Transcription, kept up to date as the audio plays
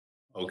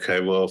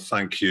Okay, well,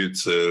 thank you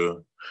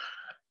to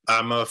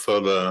Amma for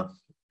the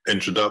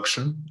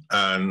introduction,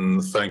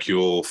 and thank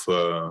you all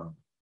for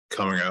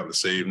coming out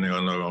this evening.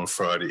 I know on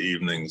Friday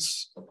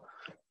evenings,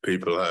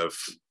 people have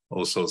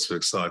all sorts of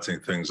exciting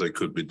things they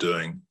could be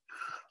doing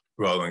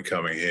rather than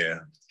coming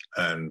here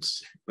and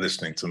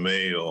listening to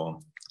me or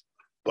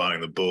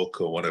buying the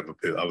book or whatever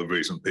other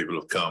reason people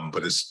have come,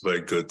 but it's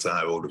very good to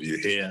have all of you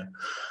here.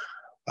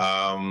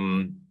 I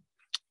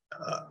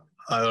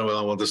don't know whether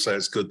I want to say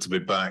it's good to be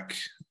back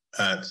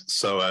at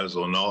SOAS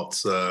or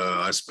not.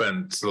 I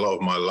spent a lot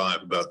of my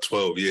life, about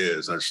 12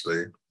 years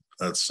actually,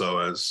 at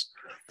SOAS.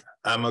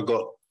 And I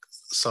got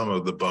some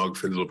of the bug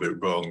a little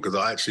bit wrong because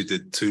I actually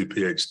did 2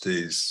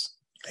 PhDs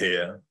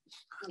here,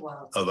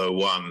 wow. Although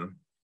one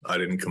I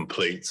didn't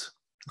complete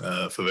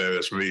for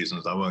various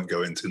reasons I won't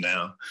go into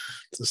now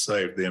to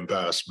save the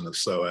embarrassment of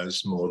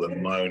SOAS more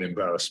than my own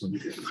embarrassment.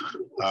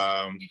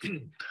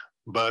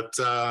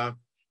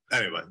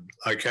 Anyway,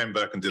 I came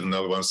back and did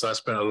another one. So I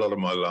spent a lot of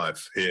my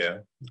life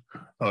here,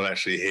 not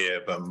actually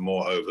here, but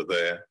more over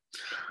there.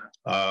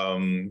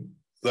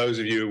 Those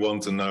of you who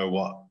want to know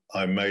what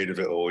I made of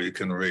it all, you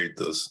can read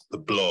the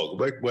blog.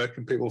 Where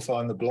can people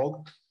find the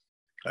blog?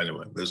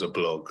 Anyway, there's a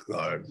blog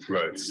I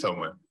wrote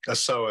somewhere, a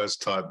SOAS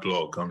type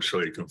blog. I'm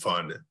sure you can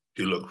find it if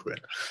you look for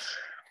it.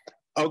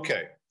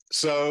 Okay,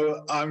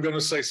 so I'm going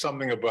to say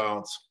something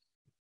about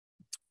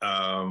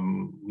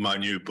my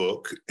new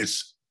book.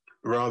 It's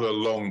rather a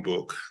long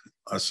book.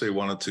 I see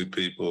 1 or 2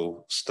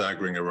 people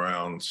staggering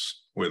around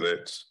with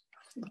it,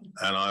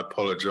 and I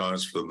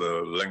apologize for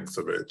the length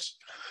of it.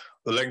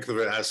 The length of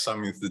it has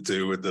something to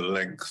do with the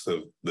length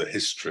of the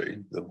history.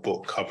 The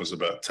book covers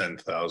about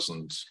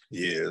 10,000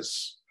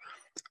 years,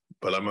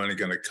 but I'm only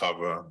going to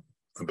cover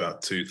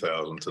about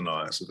 2,000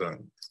 tonight, so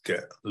don't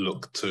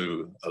look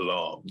too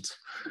alarmed.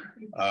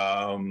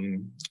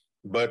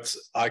 But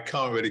I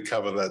can't really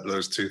cover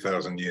those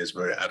 2,000 years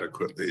very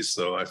adequately.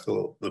 So I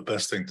thought the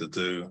best thing to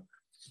do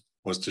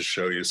was to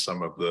show you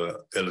some of the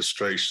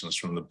illustrations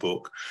from the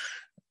book.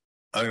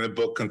 I think the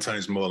book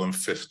contains more than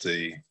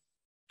 50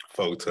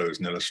 photos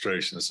and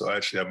illustrations. So I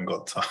actually haven't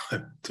got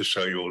time to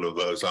show you all of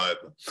those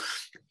either.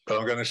 But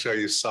I'm going to show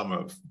you some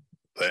of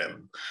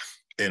them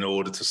in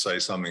order to say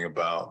something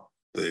about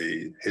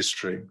the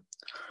history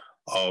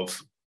of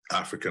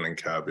African and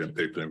Caribbean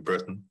people in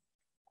Britain.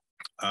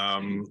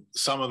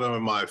 Some of them are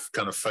my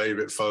kind of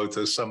favorite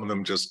photos. Some of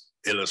them just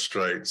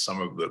illustrate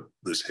some of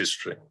this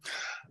history.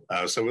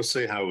 So we'll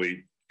see how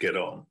we get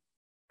on.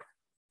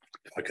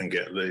 If I can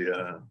get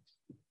the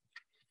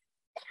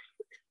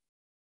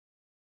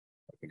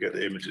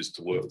images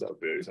to work, that'd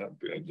be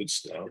a good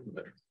start.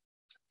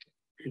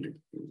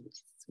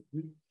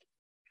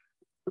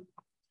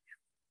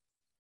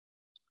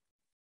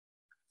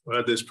 I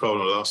had this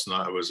problem last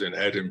night. I was in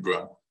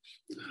Edinburgh,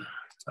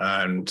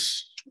 and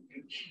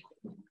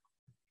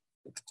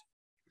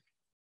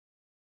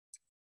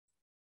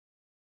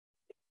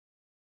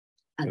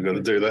we're going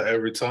to do that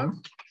every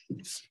time?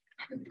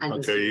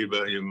 Okay,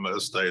 you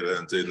must stay there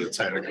and do the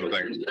technical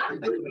things.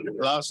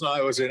 Last night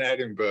I was in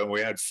Edinburgh and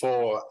we had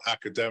 4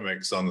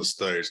 academics on the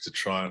stage to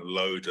try and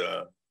load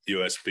a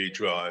USB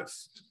drive.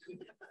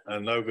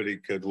 And nobody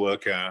could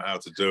work out how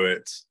to do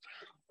it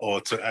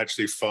or to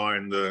actually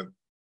find the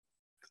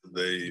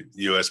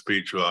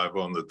USB drive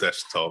on the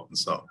desktop and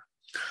so on.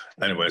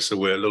 Anyway, so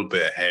we're a little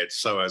bit ahead.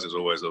 SOAS is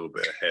always a little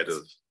bit ahead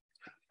of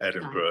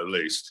Edinburgh at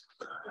least.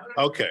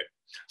 Okay.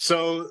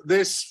 So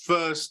this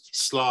first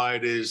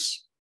slide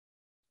is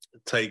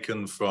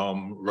taken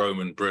from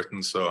Roman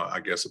Britain, so I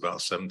guess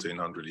about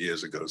 1700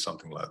 years ago,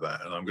 something like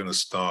that. And I'm going to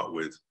start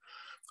with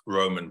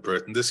Roman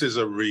Britain. This is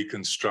a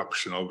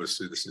reconstruction.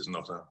 Obviously, this is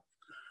not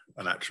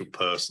an actual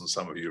person.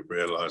 Some of you have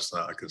realized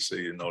that. I can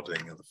see you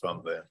nodding in the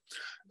front there.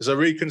 It's a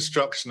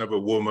reconstruction of a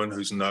woman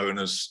who's known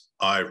as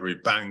Ivory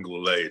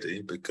Bangle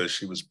Lady because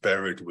she was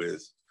buried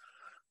with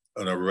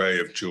an array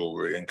of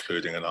jewelry,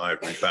 including an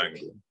ivory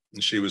bangle.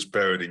 And she was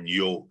buried in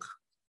York,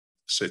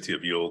 city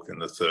of York, in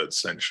the 3rd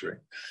century.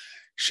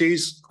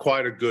 She's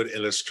quite a good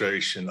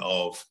illustration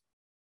of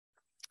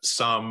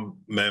some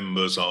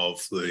members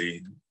of the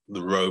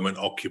Roman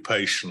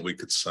occupation, we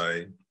could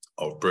say,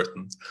 of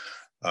Britain,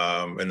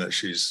 in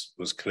that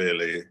was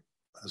clearly,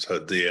 as her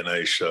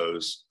DNA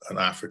shows, an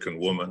African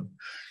woman.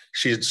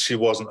 She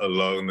wasn't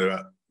alone. There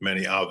are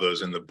many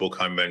others in the book.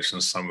 I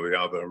mentioned some of the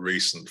other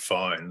recent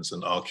finds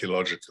and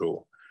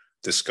archaeological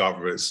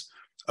discoveries.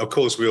 Of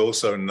course, we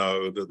also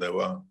know that there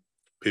were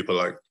people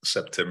like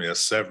Septimius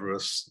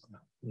Severus,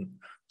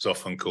 who's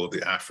often called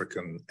the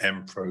African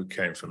emperor, who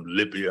came from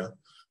Libya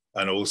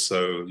and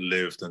also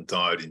lived and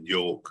died in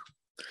York.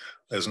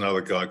 There's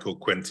another guy called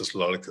Quintus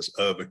Lollicus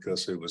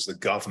Urbicus, who was the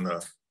governor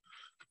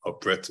of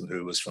Britain,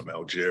 who was from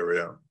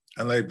Algeria.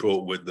 And they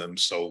brought with them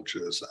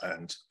soldiers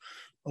and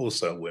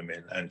also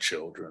women and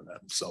children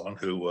and so on,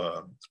 who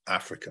were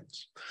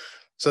Africans.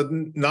 So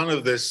none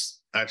of this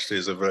actually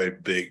is a very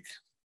big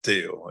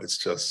deal. It's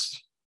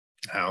just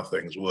how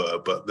things were.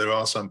 But there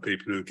are some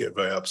people who get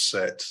very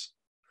upset.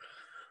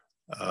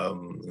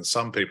 And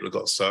some people have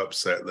got so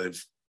upset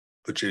they've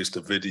produced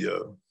a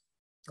video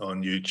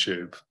on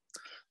YouTube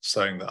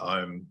saying that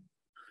I'm,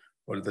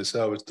 what did they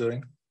say I was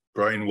doing?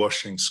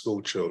 Brainwashing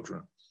school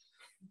children,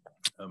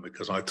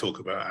 because I talk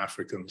about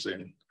Africans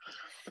in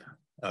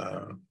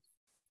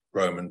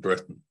Roman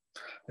Britain.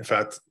 In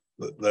fact,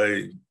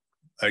 they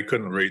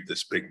couldn't read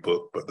this big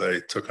book, but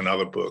they took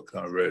another book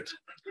I read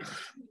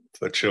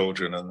for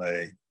children and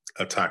they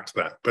attacked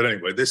that. But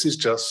anyway, this is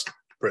just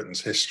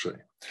Britain's history.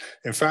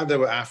 In fact, there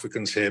were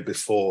Africans here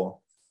before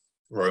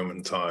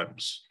Roman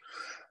times.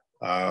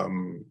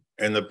 In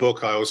the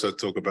book, I also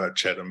talk about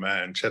Cheddar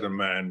Man. Cheddar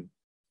Man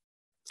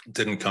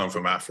didn't come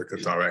from Africa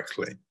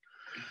directly.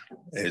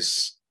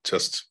 Is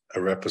just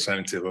a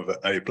representative of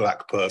a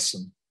black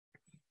person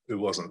who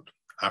wasn't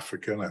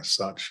African as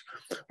such,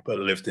 but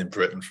lived in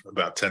Britain for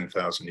about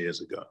 10,000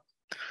 years ago.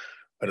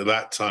 And at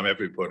that time,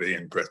 everybody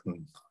in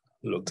Britain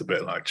looked a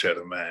bit like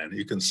Cheddar Man.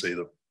 You can see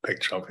the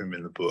picture of him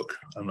in the book.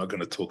 I'm not going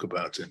to talk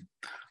about him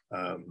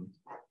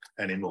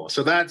anymore.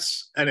 So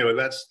that's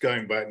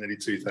going back nearly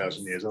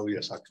 2,000 years. Oh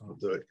yes, I can't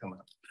do it, come on.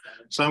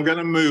 So I'm going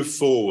to move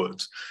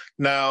forward.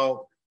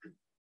 Now,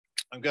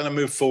 I'm going to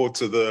move forward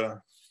to the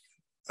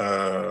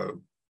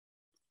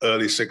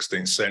early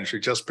 16th century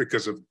just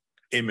because of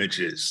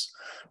images.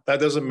 That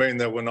doesn't mean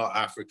there were not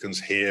Africans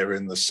here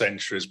in the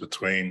centuries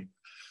between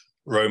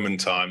Roman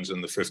times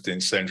and the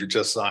 15th century,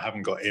 just I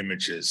haven't got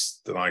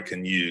images that I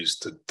can use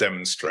to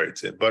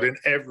demonstrate it. But in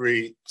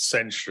every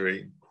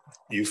century,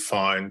 you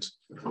find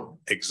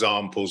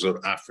examples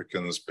of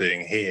Africans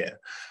being here.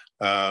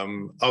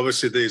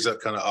 Obviously, these are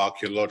kind of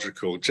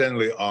archaeological,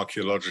 generally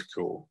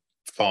archaeological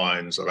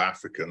finds of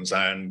Africans.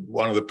 And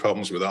one of the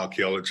problems with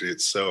archaeology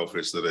itself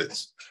is that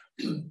it's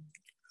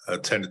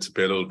tended to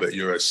be a little bit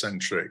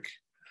Eurocentric.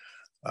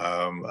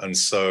 And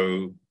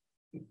so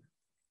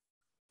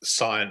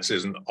science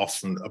isn't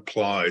often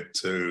applied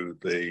to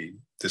the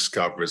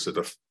discoveries that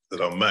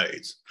are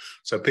made.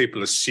 So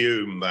people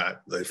assume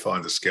that they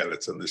find a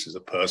skeleton. This is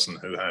a person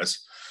who has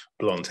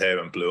blonde hair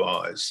and blue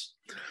eyes.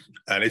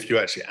 And if you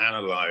actually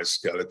analyze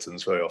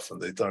skeletons, very often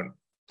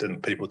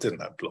people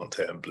didn't have blonde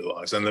hair and blue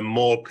eyes. And the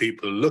more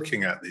people are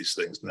looking at these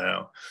things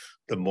now,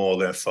 the more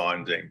they're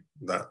finding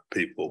that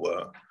people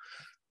were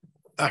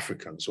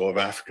Africans or of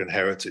African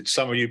heritage.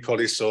 Some of you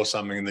probably saw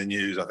something in the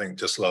news, I think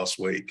just last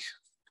week,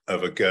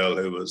 of a girl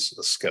who was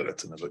a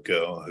skeleton of a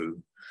girl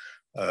who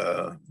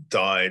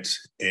died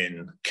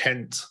in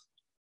Kent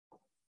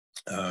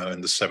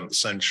in the 7th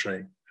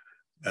century.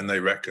 And they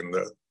reckon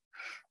that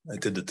they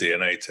did the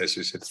DNA test.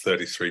 They said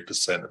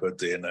 33% of her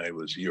DNA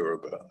was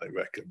Yoruba, they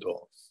reckoned,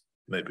 or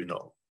maybe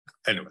not.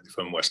 Anyway,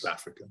 from West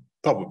Africa,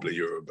 probably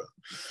Yoruba.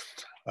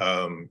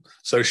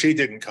 So she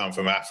didn't come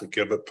from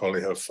Africa, but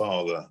probably her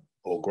father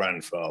or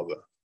grandfather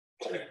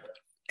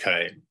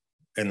came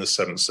in the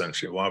 7th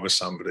century. Why was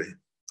somebody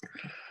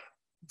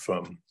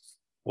from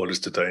what is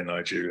today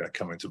Nigeria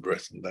coming to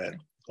Britain then?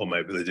 Or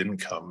maybe they didn't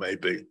come,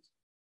 maybe.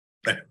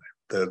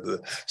 Anyway,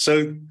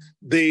 so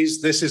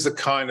this is the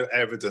kind of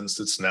evidence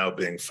that's now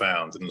being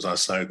found. And as I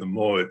say, the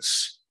more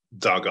it's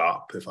dug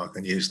up, if I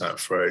can use that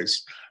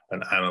phrase,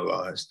 and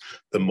analysed,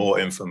 the more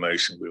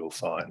information we will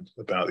find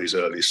about these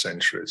early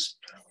centuries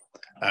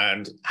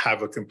and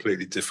have a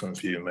completely different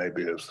view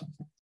maybe of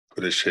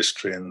British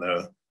history in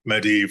the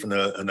medieval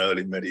and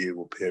early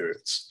medieval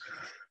periods.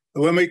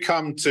 But when we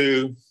come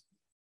to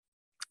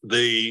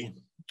the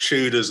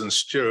Tudors and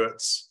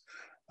Stuarts,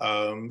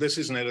 this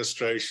is an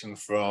illustration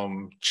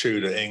from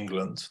Tudor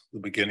England, the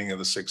beginning of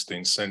the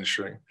 16th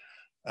century.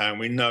 And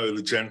we know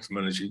the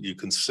gentleman, as you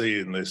can see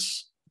in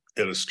this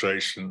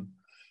illustration,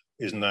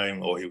 his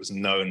name, or he was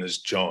known as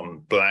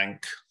John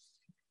Blank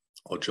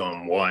or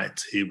John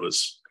White. He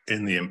was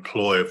in the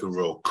employ of the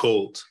royal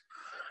court.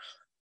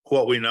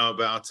 What we know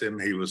about him,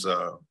 he was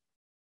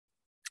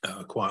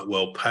quite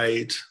well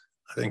paid.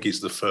 I think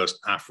he's the first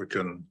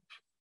African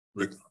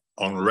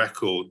on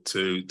record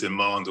to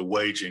demand a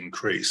wage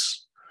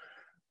increase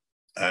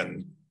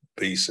and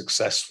be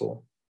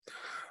successful.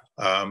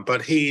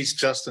 But he's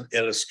just an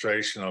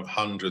illustration of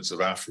hundreds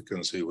of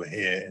Africans who were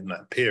here in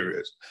that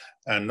period,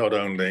 and not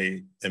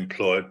only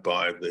employed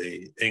by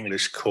the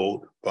English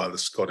court, by the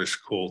Scottish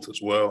court as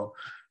well,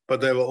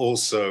 but there were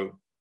also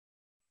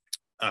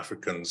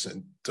Africans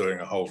doing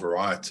a whole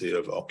variety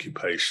of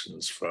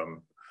occupations,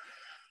 from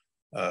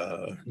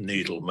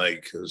needle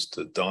makers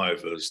to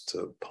divers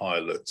to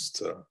pilots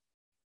to,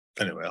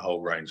 anyway, a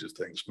whole range of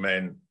things,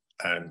 men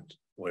and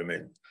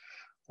women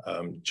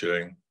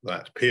during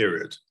that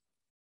period.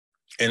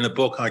 In the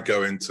book, I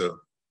go into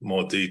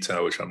more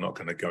detail, which I'm not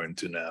going to go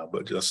into now,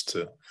 but just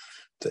to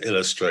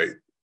illustrate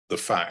the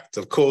fact.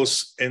 Of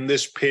course, in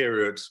this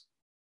period,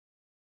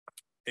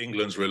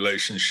 England's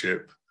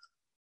relationship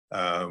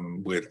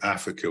with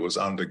Africa was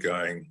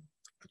undergoing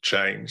a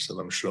change that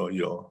I'm sure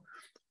you're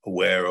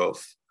aware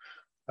of.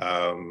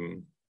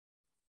 And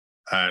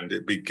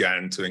it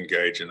began to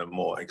engage in a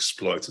more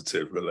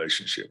exploitative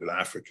relationship with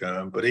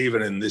Africa. But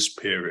even in this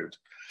period,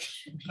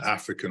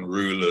 African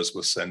rulers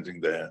were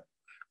sending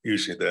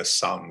usually their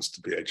sons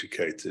to be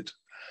educated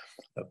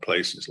at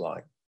places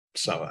like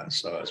SOAS.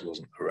 SOAS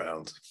wasn't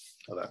around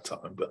at that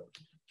time, but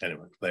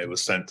anyway, they were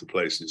sent to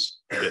places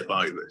a bit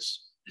like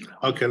this.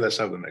 Okay, let's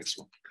have the next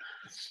one.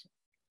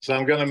 So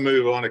I'm going to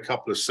move on a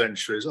couple of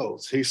centuries. Oh,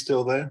 is he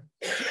still there?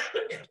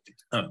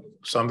 Oh,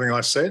 something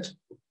I said?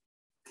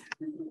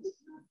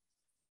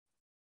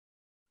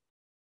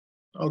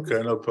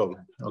 Okay, no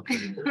problem.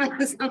 Okay.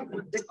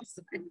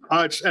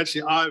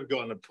 Actually, I've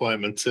got an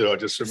appointment too. I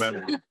just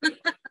remembered.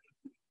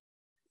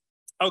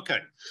 Okay,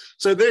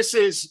 so this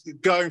is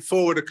going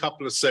forward a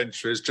couple of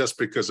centuries just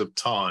because of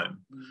time.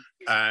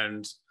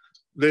 And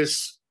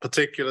this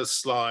particular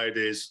slide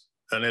is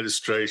an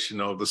illustration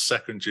of the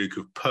second Duke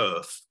of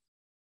Perth.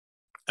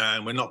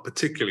 And we're not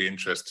particularly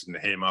interested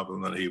in him other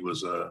than he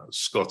was a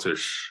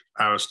Scottish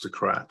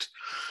aristocrat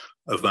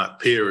of that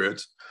period.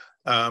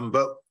 But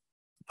the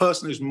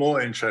person who's more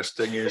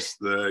interesting is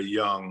the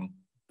young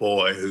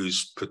boy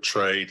who's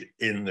portrayed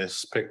in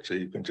this picture.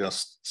 You can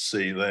just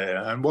see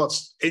there. And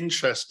what's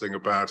interesting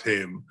about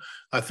him,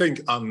 I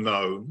think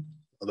unknown,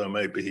 although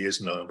maybe he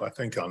is known, but I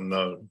think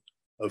unknown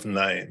of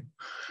name,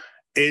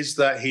 is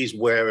that he's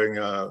wearing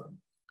a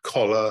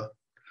collar,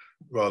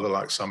 rather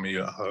like some of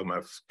you at home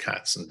have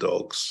cats and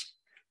dogs.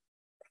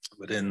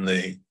 But in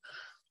the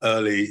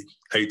early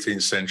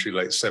 18th century,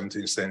 late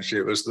 17th century,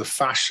 it was the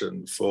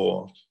fashion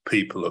for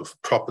people of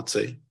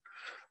property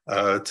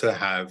to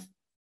have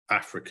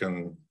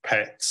African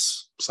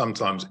pets,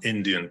 sometimes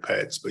Indian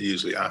pets, but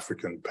usually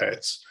African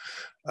pets,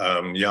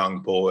 young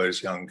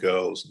boys, young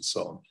girls, and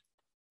so on.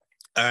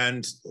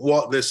 And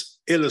what this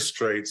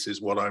illustrates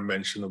is what I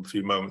mentioned a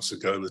few moments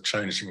ago, the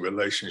changing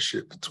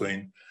relationship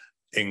between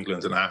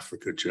England and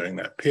Africa during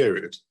that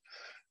period,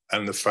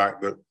 and the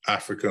fact that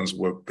Africans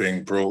were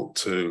being brought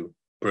to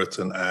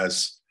Britain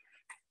as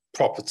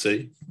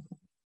property,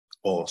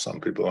 or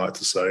some people like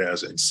to say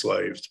as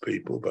enslaved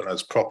people, but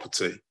as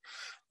property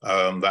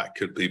that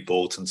could be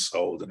bought and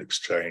sold and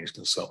exchanged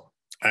and so on.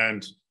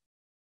 And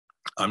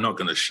I'm not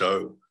going to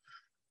show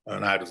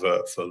an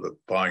advert for the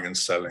buying and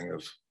selling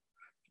of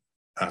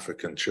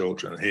African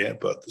children here,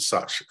 but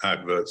such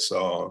adverts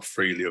are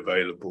freely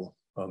available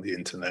on the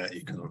internet.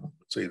 You can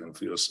see them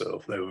for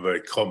yourself. They were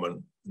very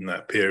common in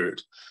that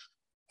period.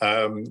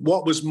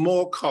 What was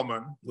more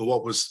common, or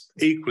what was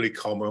equally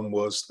common,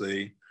 was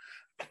the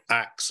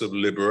acts of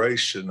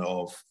liberation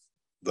of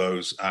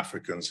those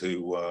Africans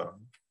who were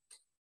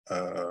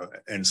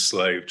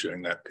enslaved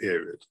during that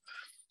period,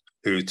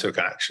 who took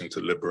action to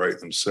liberate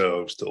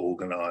themselves, to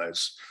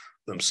organize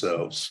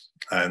themselves,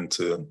 and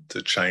to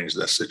change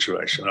their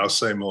situation. I'll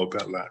say more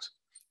about that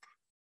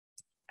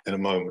in a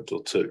moment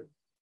or two.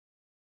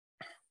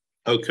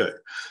 Okay,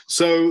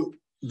 so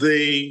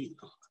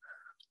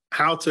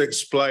how to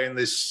explain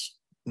this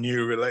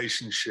new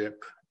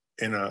relationship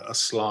in a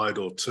slide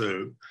or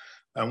two,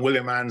 and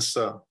William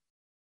Answer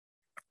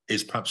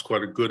is perhaps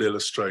quite a good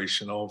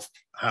illustration of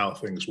how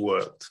things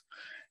worked.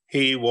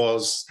 He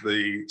was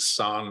the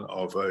son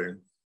of a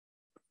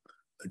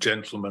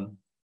gentleman,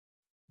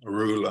 a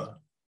ruler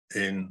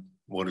in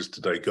what is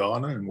today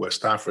Ghana in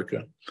West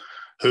Africa,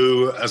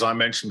 who, as I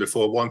mentioned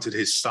before, wanted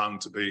his son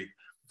to be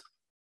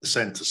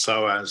sent to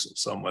SOAS or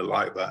somewhere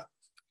like that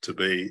to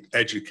be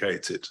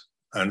educated.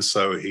 And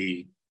so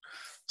he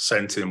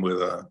sent him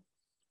with a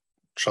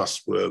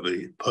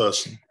trustworthy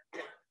person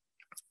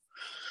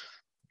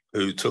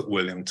who took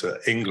William to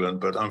England,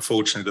 but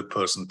unfortunately the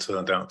person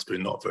turned out to be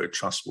not very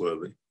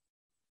trustworthy.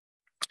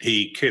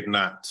 He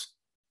kidnapped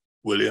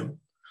William,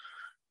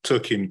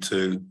 took him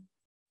to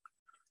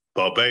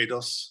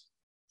Barbados,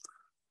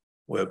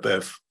 where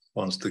Bev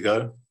wants to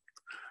go,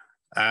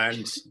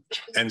 and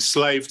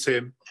enslaved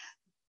him,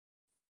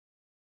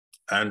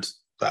 and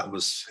that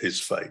was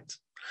his fate.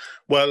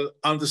 Well,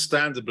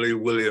 understandably,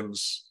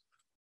 William's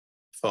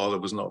father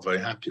was not very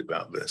happy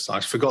about this.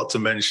 I forgot to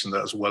mention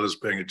that as well as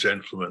being a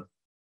gentleman,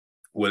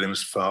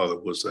 William's father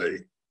was a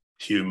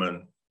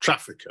human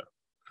trafficker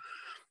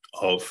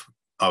of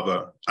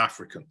other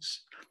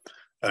Africans.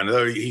 And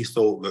though he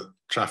thought that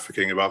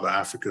trafficking of other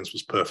Africans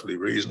was perfectly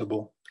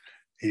reasonable,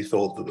 he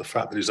thought that the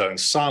fact that his own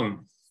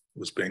son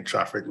was being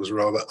trafficked was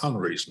rather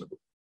unreasonable.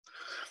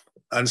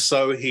 And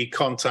so he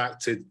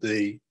contacted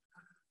the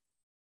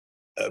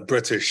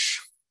British,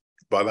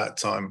 by that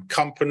time,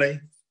 company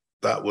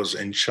that was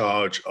in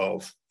charge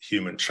of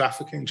human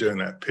trafficking during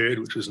that period,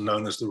 which was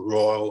known as the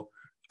Royal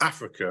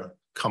Africa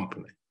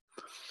Company.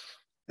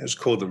 It was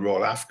called the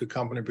Royal Africa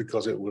Company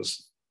because it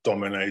was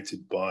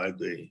dominated by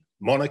the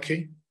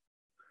monarchy,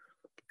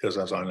 because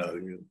as I know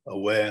you're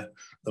aware,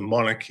 the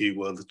monarchy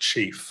were the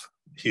chief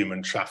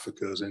human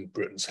traffickers in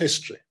Britain's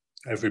history.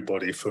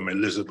 Everybody from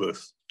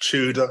Elizabeth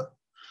Tudor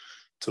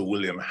to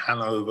William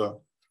Hanover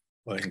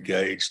were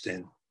engaged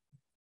in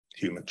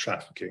human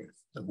trafficking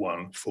in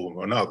one form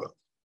or another.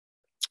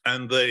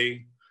 And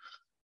they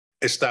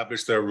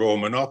established their royal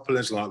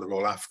monopolies like the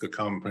Royal Africa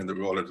Company, the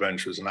Royal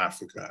Adventurers in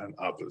Africa, and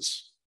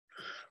others.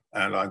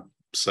 And I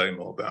say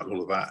more about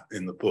all of that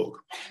in the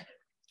book.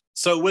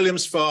 So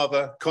William's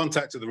father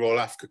contacted the Royal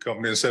Africa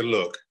Company and said,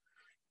 look,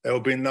 there will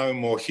be no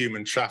more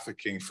human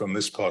trafficking from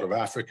this part of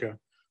Africa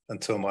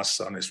until my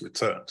son is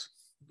returned.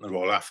 The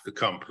Royal Africa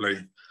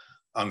Company,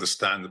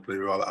 understandably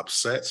rather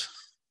upset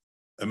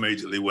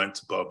immediately went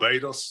to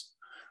Barbados.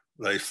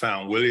 They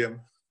found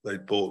William. They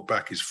bought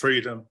back his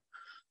freedom.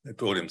 They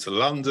brought him to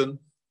London,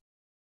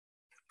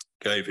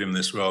 gave him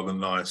this rather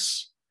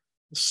nice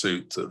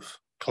suit of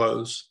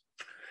clothes.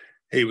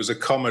 He was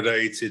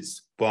accommodated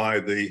by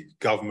the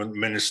government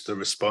minister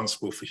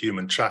responsible for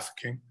human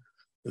trafficking,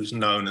 who's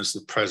known as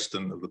the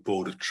president of the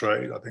Board of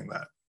Trade. I think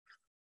that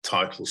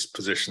title's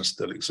position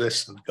still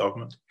exists in the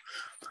government.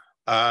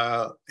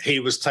 He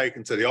was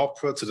taken to the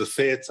opera, to the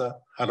theatre,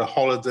 had a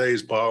holiday,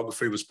 his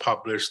biography was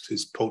published,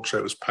 his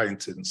portrait was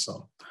painted and so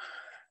on.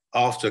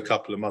 After a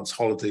couple of months'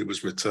 holiday, he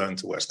was returned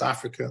to West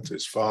Africa, to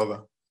his father.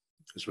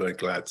 He was very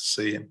glad to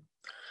see him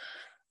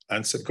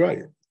and said,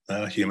 great,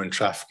 human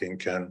trafficking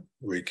can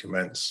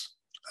recommence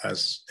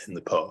as in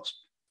the past.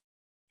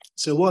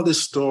 So what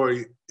this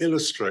story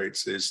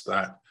illustrates is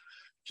that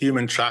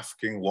human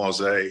trafficking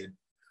was a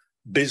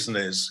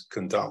business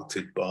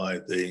conducted by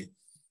the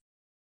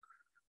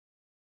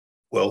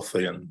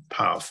wealthy and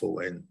powerful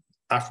in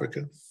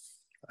Africa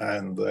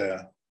and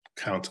their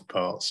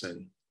counterparts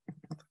in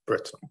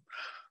Britain,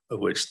 of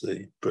which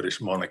the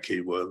British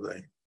monarchy were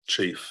the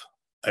chief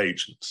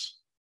agents.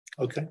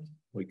 Okay,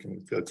 we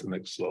can go to the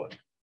next slide.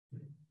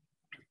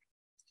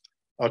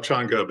 I'll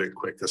try and go a bit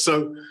quicker.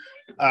 So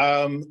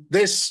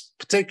this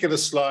particular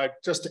slide,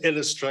 just to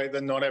illustrate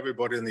that not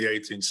everybody in the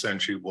 18th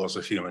century was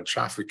a human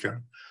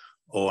trafficker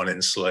or an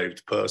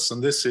enslaved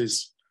person. This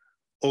is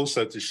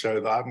also to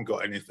show that I haven't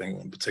got anything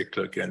in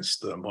particular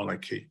against the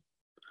monarchy.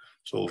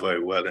 It's all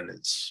very well in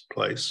its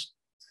place.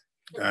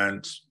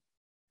 And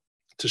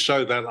to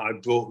show that, I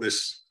brought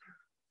this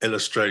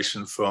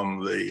illustration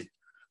from the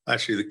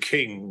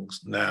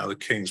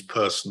king's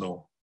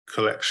personal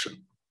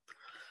collection.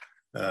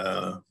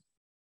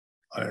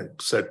 I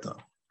said,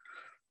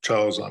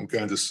 Charles, I'm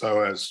going to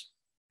SOAS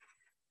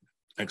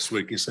next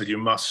week. He said, you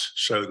must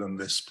show them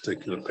this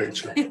particular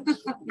picture.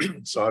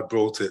 So I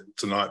brought it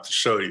tonight to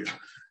show you.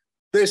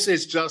 This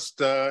is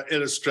just an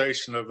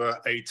illustration of an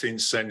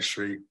 18th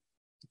century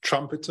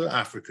trumpeter,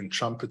 African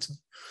trumpeter,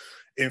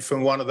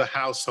 from one of the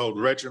household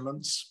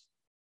regiments.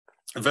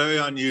 Very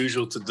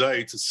unusual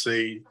today to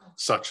see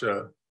such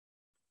a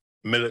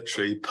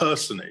military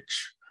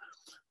personage.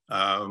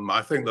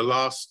 I think the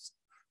last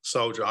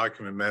soldier I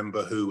can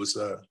remember who was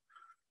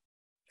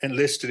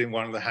enlisted in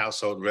one of the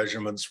household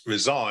regiments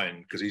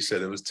resigned because he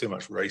said there was too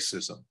much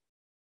racism.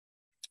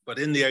 But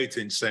in the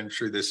 18th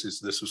century, this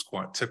was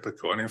quite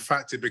typical. And in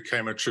fact, it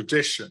became a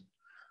tradition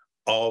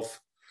of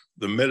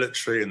the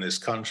military in this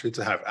country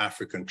to have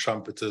African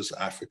trumpeters,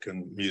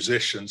 African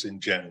musicians in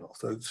general,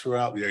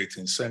 throughout the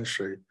 18th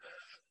century,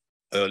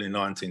 early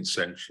 19th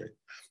century.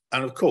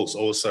 And of course,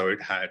 also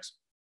it had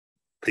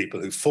people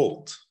who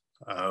fought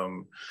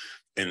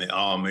in the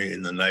army,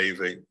 in the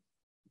navy,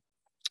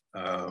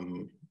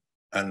 and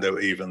there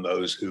were even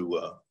those who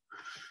were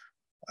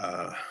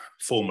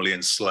formerly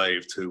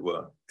enslaved who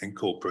were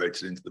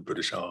incorporated into the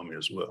British Army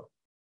as well.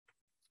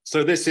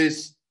 So this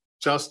is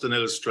just an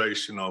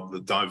illustration of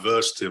the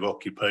diversity of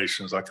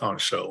occupations. I can't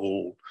show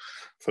all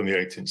from the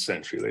 18th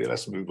century.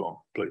 Let's move on,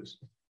 please.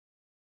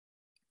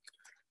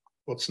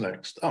 What's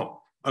next?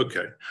 Oh,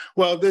 okay.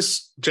 Well,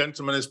 this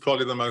gentleman is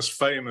probably the most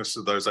famous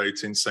of those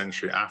 18th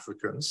century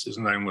Africans. His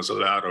name was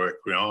Olaudah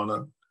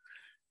Equiano.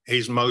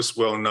 He's most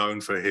well known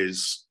for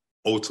his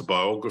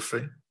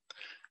autobiography.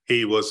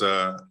 He was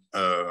a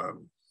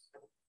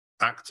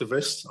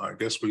activist, I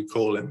guess we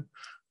call him.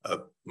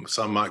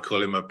 Some might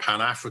call him a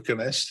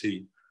Pan-Africanist.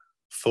 He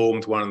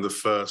formed one of the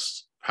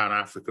first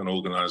Pan-African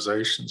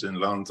organizations in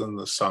London,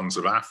 the Sons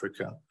of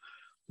Africa,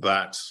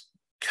 that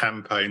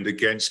campaigned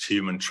against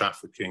human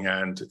trafficking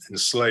and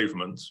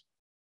enslavement.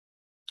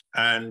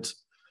 And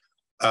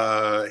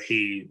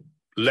he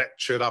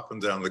lectured up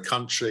and down the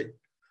country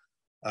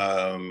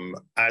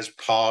as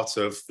part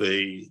of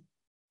the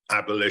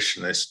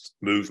abolitionist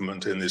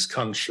movement in this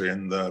country,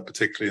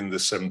 particularly in the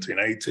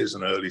 1780s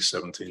and early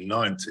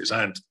 1790s.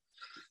 And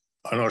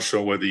I'm not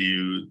sure whether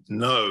you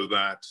know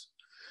that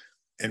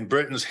in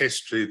Britain's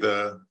history,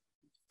 the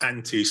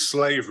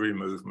anti-slavery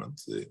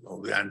movement,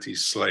 or the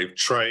anti-slave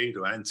trade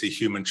or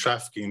anti-human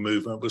trafficking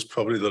movement was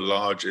probably the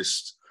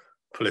largest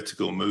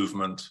political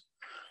movement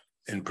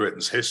in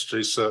Britain's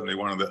history, certainly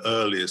one of the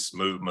earliest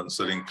movements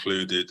that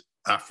included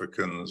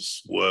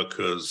Africans,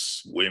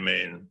 workers,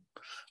 women,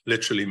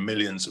 literally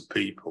millions of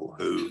people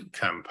who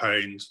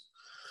campaigned,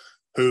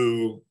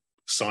 who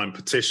signed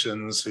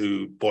petitions,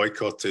 who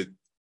boycotted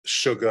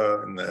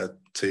sugar in their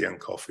tea and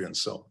coffee and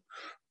so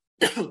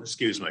on.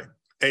 Excuse me.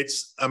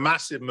 It's a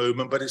massive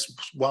movement, but it's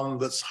one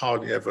that's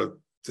hardly ever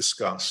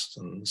discussed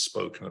and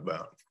spoken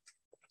about.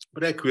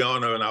 But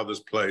Equiano and others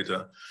played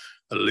a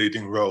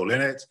leading role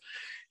in it.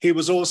 He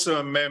was also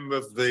a member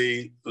of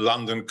the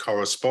London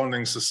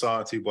Corresponding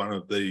Society, one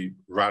of the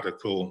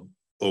radical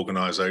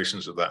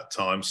organizations of that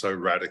time, so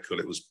radical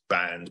it was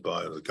banned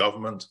by the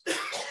government,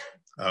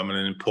 an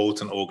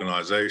important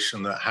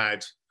organization that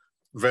had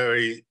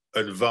very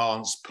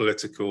advanced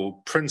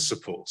political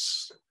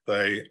principles.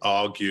 They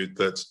argued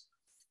that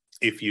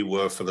if you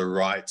were for the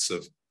rights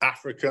of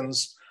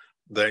Africans,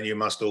 then you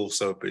must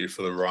also be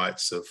for the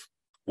rights of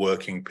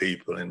working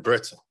people in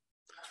Britain.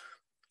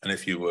 And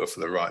if you were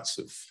for the rights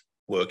of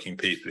working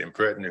people in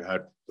Britain, who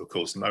had, of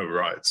course, no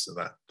rights at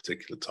that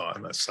particular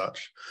time as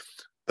such,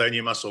 then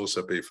you must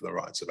also be for the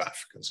rights of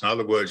Africans. In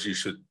other words, you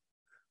should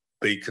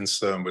be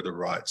concerned with the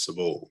rights of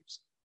all.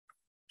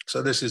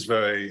 So this is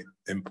very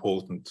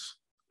important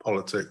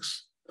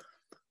politics.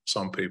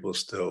 Some people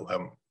still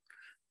haven't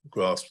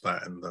grasped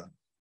that in the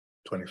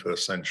 21st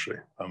century,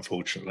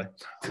 unfortunately.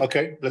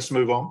 Okay, let's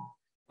move on.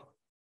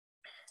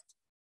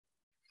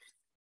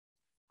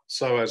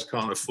 SOAS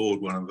can't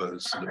afford one of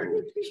those.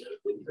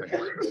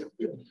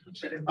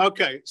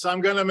 Okay, so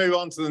I'm going to move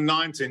on to the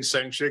 19th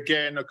century.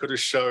 Again, I could have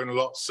shown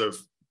lots of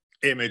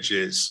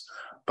images,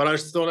 but I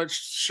thought I'd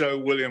show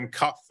William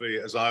Cuffey,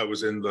 as I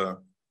was in the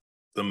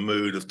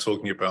mood of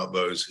talking about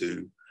those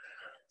who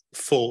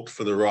fought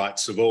for the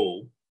rights of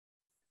all.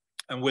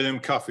 And William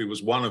Cuffey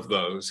was one of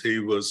those. He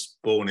was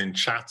born in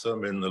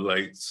Chatham in the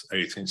late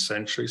 18th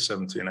century,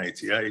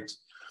 1788,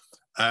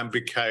 and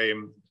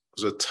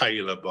was a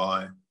tailor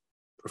by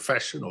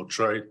profession or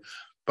trade.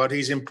 But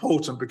he's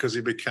important because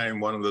he became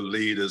one of the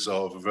leaders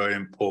of a very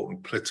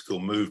important political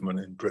movement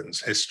in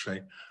Britain's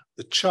history,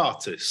 the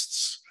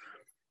Chartists.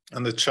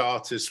 And the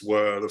Chartists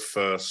were the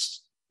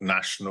first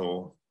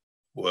national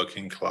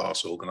working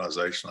class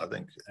organization, I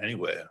think,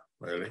 anywhere,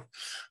 really.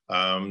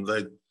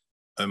 They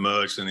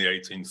emerged in the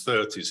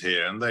 1830s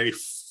here, and they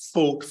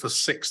fought for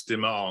 6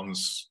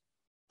 demands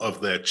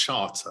of their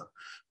charter,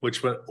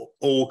 which were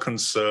all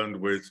concerned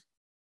with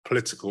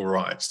political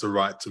rights, the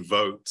right to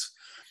vote,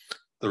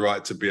 the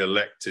right to be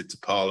elected to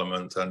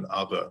Parliament, and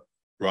other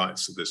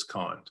rights of this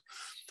kind.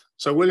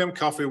 So William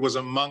Cuffey was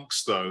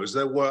amongst those.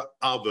 There were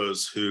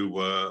others who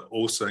were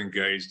also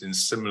engaged in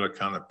similar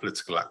kind of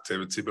political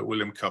activity, but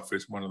William Cuffey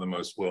is one of the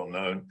most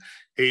well-known.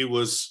 He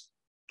was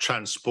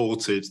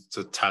transported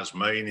to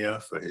Tasmania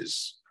for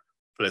his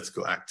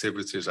political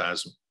activities,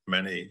 as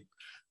many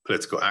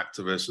political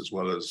activists, as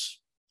well as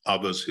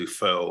others who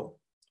fell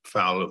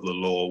foul of the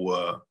law,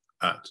 were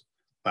at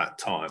that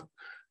time.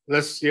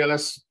 Let's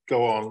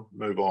go on,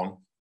 move on.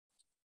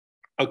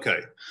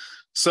 Okay,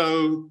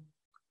 so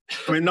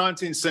I mean,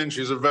 19th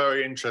century is a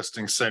very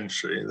interesting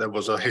century. There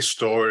was a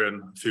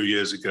historian a few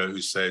years ago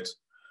who said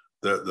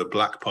that the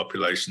black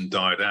population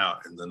died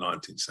out in the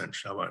 19th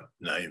century. I won't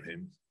name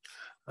him.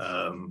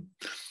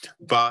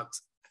 But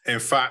in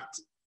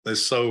fact,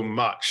 there's so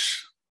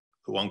much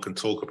that one can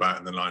talk about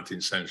in the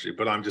 19th century,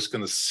 but I'm just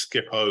going to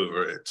skip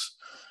over it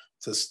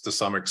to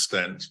some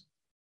extent.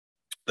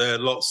 There are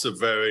lots of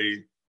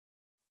very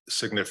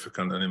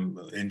significant and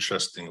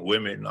interesting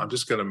women. I'm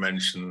just going to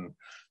mention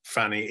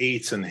Fanny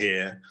Eaton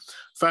here.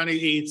 Fanny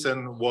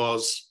Eaton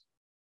was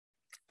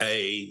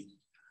a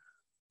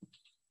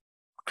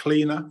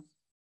cleaner,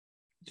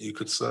 you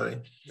could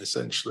say,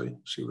 essentially.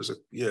 She was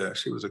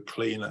a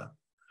cleaner.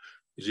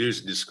 She's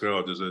usually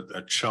described as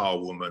a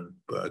charwoman,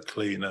 but a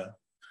cleaner.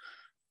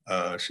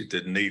 She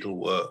did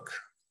needlework.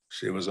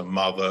 She was a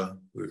mother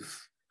with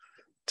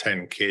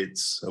 10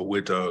 kids, a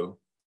widow.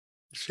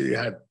 She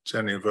had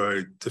generally a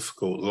very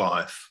difficult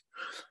life,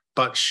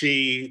 but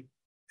she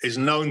is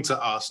known to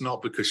us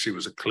not because she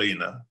was a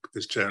cleaner,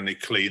 because generally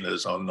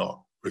cleaners are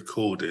not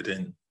recorded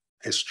in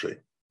history,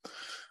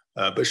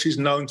 but she's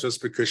known to us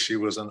because she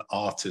was an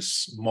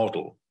artist's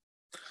model.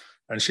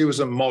 And she was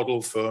a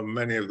model for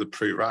many of the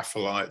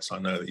pre-Raphaelites. I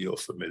know that you're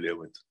familiar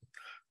with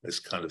this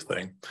kind of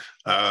thing.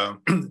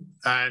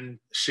 And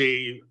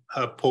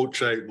her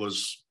portrait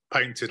was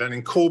painted and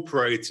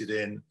incorporated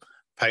in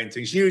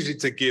paintings, usually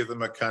to give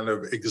them a kind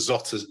of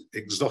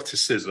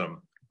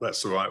exoticism,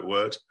 that's the right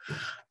word.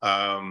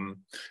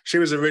 She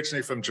was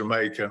originally from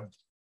Jamaica,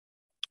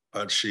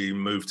 but she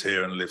moved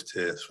here and lived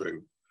here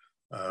through,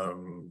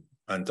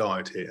 and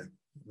died here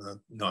in the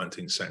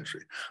 19th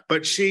century.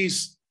 But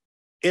she's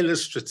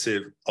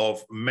illustrative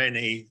of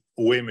many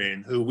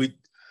women who we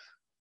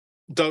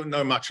don't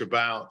know much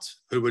about,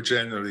 who were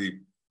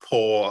generally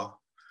poor,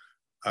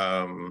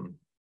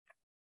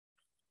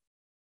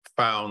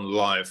 found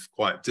life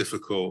quite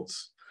difficult,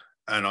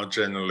 and are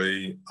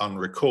generally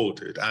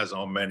unrecorded, as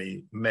are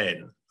many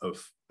men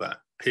of that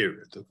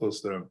period. Of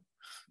course, there are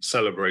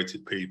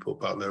celebrated people,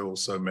 but there are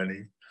also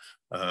many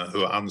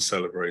who are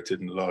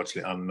uncelebrated and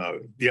largely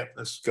unknown. Yeah,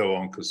 let's go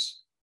on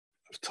because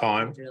of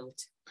time.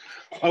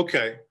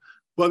 Okay,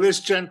 well,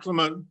 this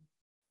gentleman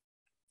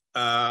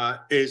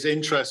is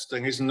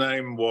interesting. His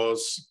name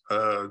was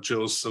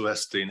Jules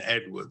Celestine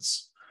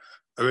Edwards,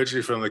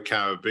 originally from the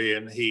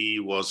Caribbean.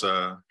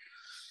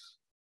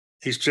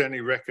 He's generally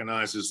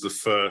recognized as the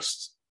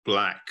first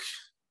black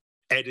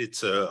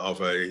editor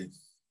of a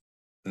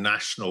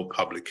national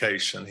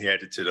publication. He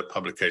edited a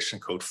publication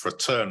called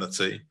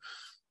Fraternity,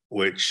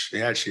 which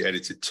he actually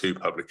edited 2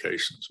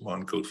 publications,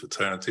 one called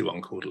Fraternity,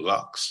 one called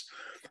Lux.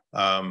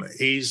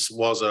 He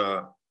was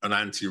an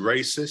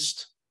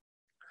anti-racist,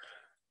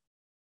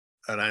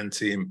 an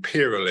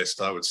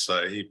anti-imperialist, I would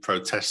say. He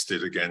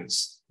protested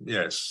against,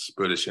 yes,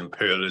 British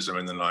imperialism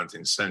in the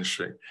 19th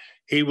century.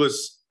 He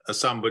was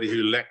somebody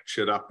who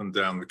lectured up and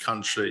down the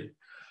country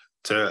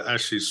to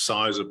actually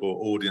sizable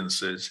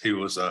audiences. He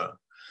was a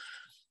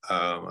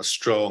a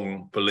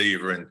strong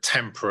believer in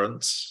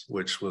temperance,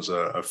 which was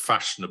a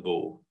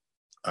fashionable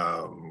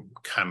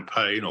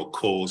campaign or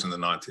cause in the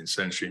 19th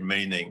century,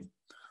 meaning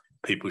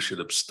people should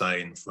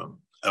abstain from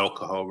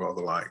alcohol,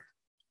 rather like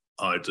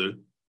I do.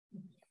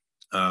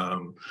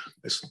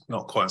 It's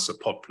not quite so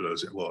popular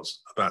as it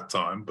was at that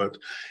time, but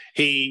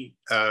he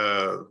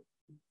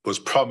was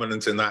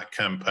prominent in that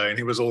campaign.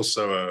 He was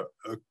also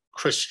a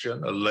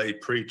Christian, a lay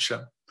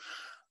preacher,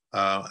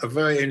 a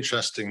very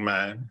interesting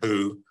man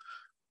who,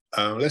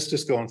 let's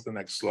just go on to the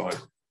next slide,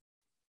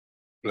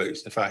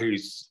 please. In fact,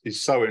 he's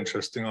so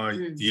interesting. I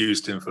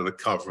used him for the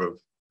cover of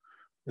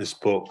this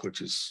book,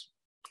 which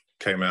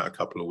came out a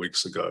couple of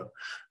weeks ago.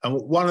 And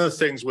one of the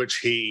things which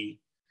he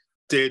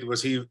did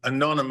was he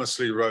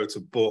anonymously wrote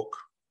a book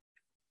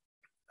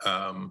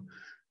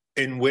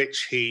in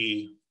which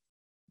he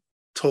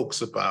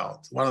talks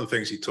about, one of the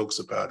things he talks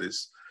about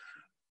is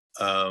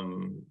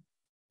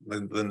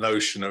the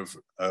notion of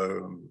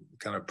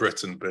kind of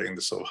Britain being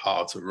the sort of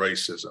heart of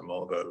racism,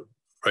 or the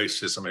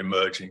racism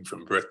emerging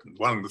from Britain,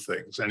 one of the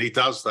things. And he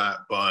does that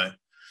by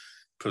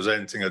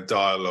presenting a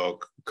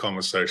dialogue,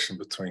 conversation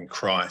between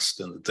Christ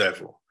and the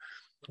devil,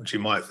 which you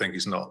might think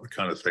is not the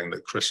kind of thing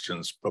that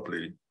Christians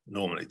probably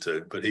normally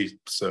do, but he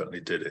certainly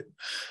did it.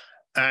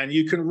 And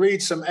you can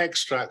read some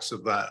extracts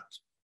of that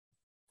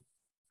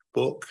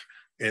book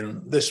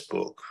in this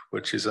book,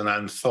 which is an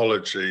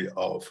anthology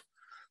of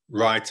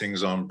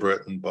writings on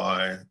Britain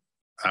by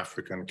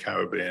African,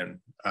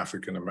 Caribbean,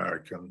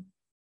 African-American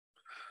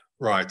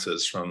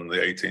writers from the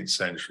 18th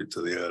century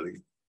to the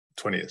early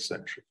 20th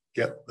century.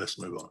 Yep, let's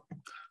move on.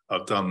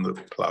 I've done the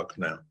plug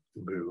now.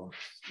 Move on.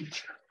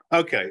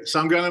 Okay, so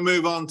I'm going to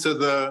move on to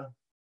the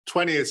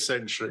 20th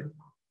century.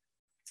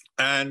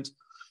 And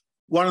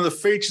one of the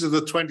features of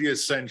the 20th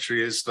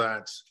century is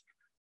that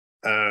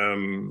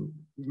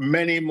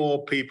many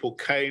more people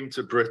came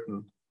to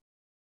Britain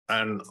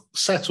and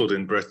settled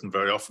in Britain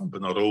very often,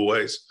 but not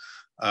always,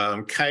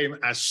 came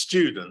as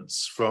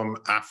students from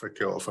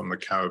Africa or from the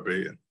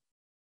Caribbean.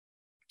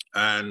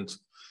 And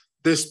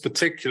this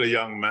particular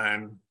young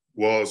man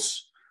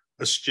was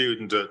a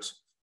student at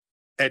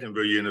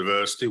Edinburgh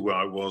University, where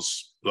I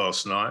was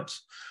last night,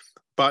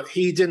 but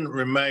he didn't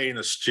remain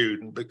a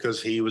student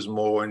because he was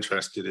more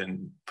interested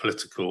in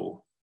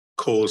political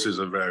causes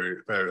of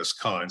various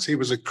kinds. He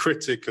was a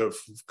critic of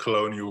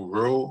colonial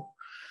rule,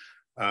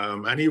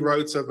 and he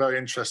wrote a very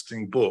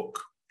interesting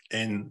book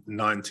in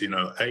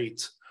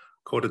 1908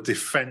 called A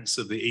Defense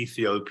of the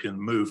Ethiopian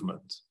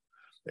Movement.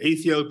 The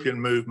Ethiopian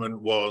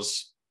movement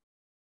was,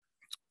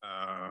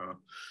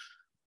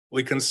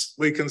 we can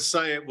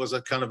say it was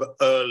a kind of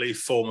early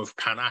form of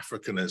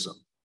Pan-Africanism.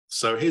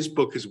 So his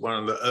book is one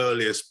of the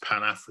earliest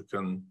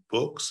Pan-African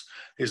books.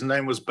 His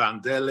name was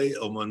Bandele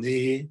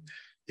Omoniyi.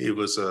 He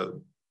was a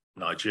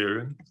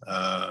Nigerian.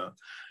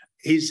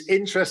 He's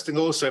interesting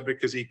also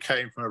because he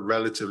came from a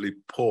relatively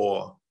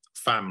poor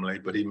family,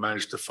 but he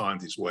managed to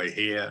find his way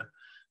here,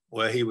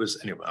 where he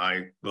was, anyway,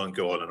 I won't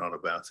go on and on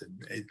about him.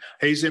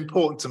 He's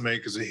important to me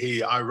because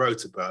I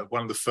wrote about,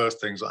 one of the first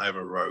things I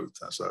ever wrote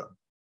as a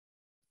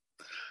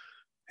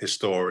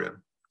historian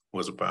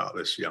was about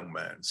this young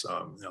man.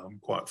 So I'm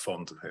quite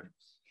fond of him.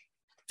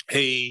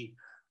 He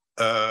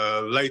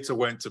later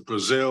went to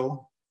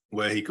Brazil,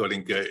 where he got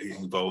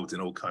involved in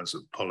all kinds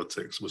of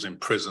politics, was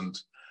imprisoned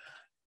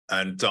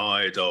and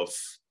died of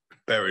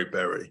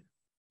beriberi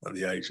at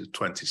the age of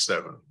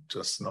 27,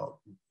 just not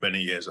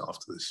many years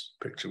after this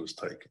picture was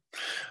taken.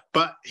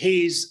 But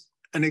he's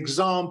an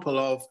example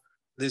of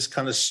this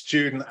kind of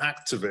student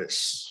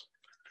activists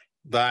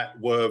that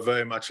were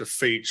very much a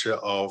feature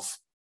of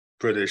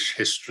British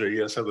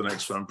history. Let's have the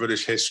next one.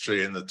 British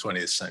history in the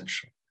 20th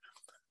century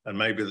and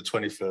maybe the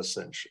 21st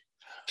century.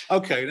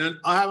 Okay, then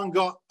I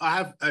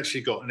have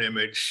actually got an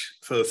image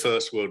for the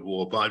First World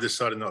War, but I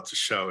decided not to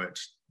show it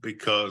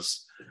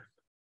because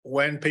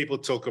when people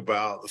talk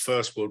about the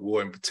First World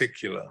War in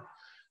particular,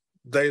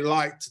 they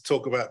like to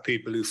talk about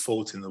people who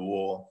fought in the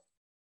war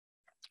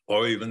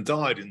or even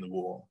died in the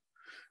war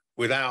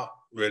without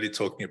really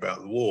talking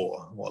about the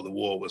war, what the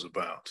war was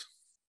about.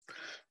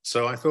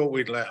 So I thought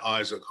we'd let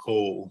Isaac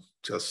Hall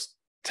just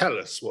tell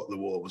us what the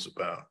war was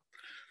about.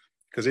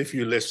 Because if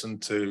you listen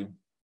to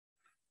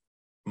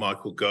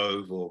Michael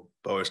Gove or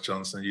Boris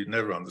Johnson, you'd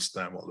never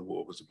understand what the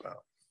war was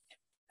about.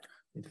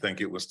 You'd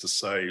think it was to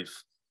save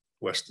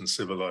Western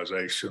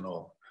civilization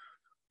or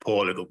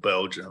poor little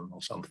Belgium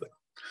or something.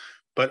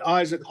 But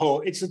Isaac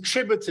Hall, it's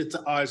attributed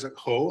to Isaac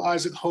Hall.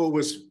 Isaac Hall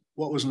was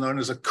what was known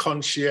as a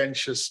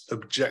conscientious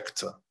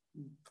objector.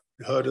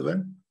 You heard of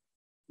them?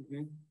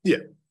 Mm-hmm. Yeah,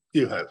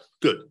 you have.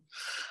 Good.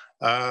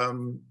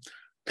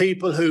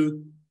 People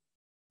who,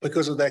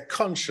 because of their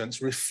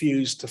conscience,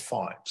 refused to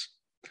fight.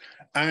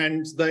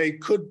 And they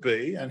could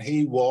be, and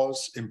he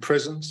was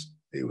imprisoned.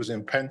 He was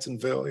in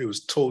Pentonville. He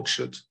was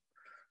tortured,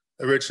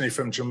 originally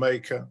from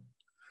Jamaica.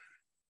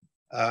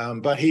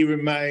 But he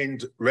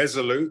remained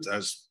resolute,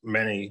 as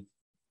many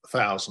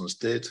thousands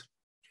did.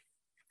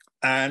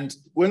 And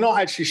we're not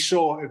actually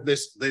sure if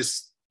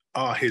this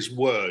are his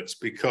words,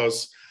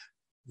 because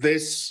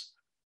this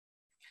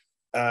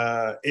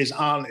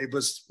it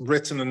was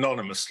written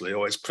anonymously,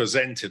 or it's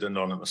presented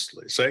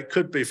anonymously. So it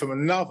could be from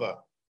another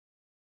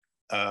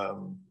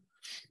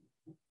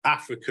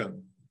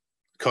African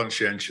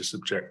conscientious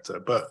objector,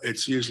 but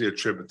it's usually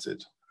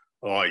attributed,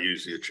 or I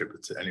usually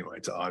attribute it anyway,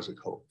 to Isaac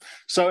Hall.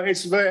 So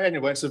it's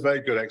it's a very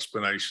good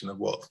explanation of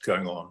what's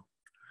going on.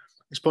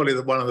 It's probably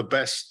one of the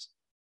best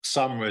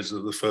summaries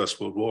of the First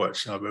World War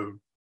actually I've ever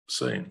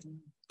seen.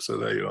 So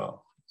there you are.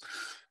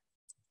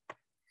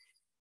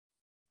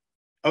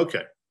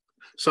 Okay,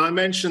 so I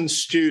mentioned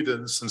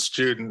students and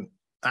student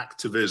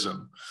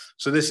activism.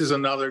 So this is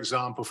another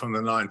example from the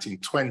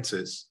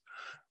 1920s.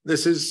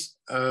 This is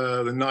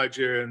the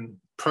Nigerian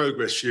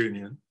Progress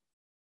Union,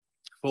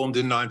 formed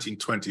in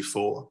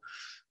 1924.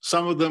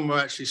 Some of them were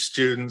actually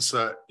students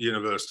at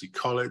University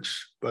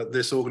College, but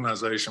this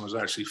organization was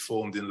actually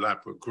formed in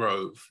Ladbroke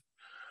Grove.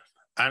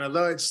 And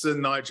although it's the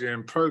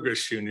Nigerian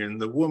Progress Union,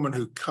 the woman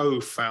who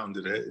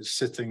co-founded it is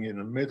sitting in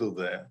the middle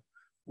there,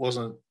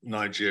 wasn't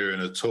Nigerian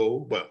at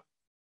all, well,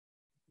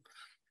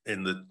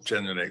 in the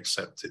generally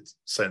accepted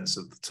sense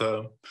of the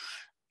term.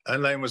 Her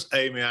name was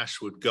Amy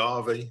Ashwood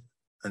Garvey,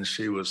 and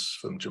she was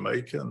from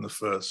Jamaica and the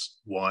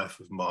first wife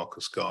of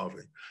Marcus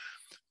Garvey.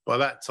 By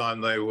that time,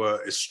 they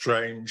were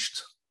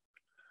estranged,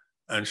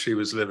 and she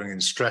was living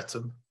in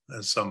Streatham,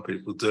 as some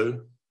people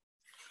do.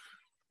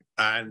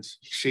 And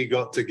she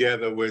got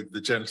together with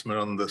the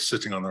gentleman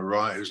sitting on the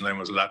right, whose name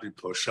was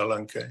Ladipo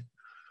Shalanke,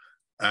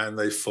 and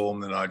they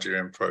formed the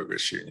Nigerian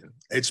Progress Union.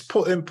 It's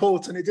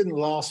important, it didn't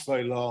last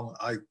very long.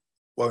 I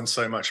won't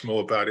say much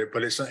more about it,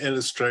 but it's an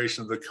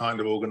illustration of the kind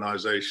of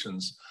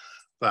organizations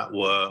that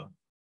were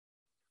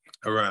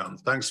around.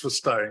 Thanks for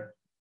staying.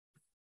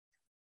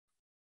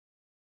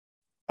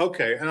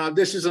 Okay, and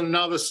this is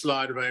another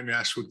slide of Amy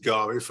Ashwood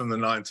Garvey from the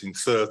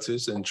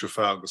 1930s in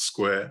Trafalgar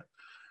Square.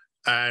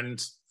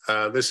 And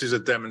this is a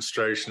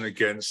demonstration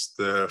against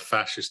the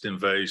fascist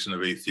invasion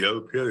of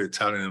Ethiopia, the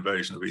Italian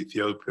invasion of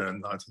Ethiopia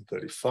in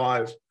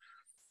 1935.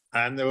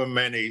 And there were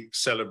many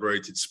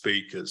celebrated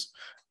speakers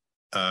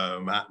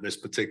at this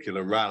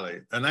particular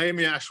rally. And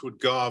Amy Ashwood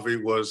Garvey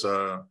was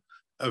a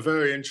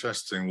very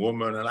interesting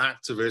woman, an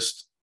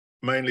activist,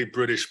 mainly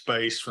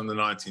British-based from the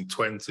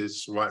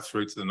 1920s right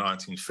through to the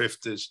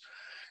 1950s.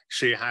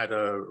 She had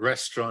a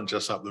restaurant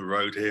just up the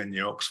road here in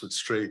New Oxford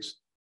Street.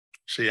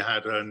 She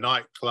had a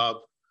nightclub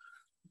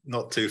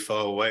not too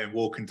far away in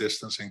walking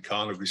distance in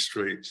Carnaby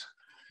Street.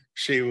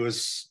 She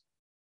was,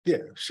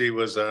 as you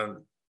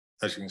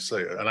can see,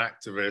 an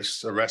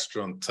activist, a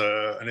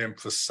restaurateur, an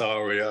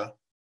impresaria.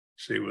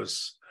 She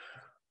was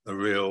a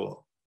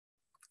real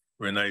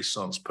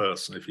Renaissance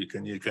person, if you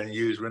can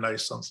use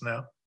Renaissance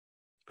now.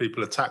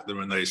 People attack the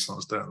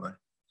Renaissance, don't they?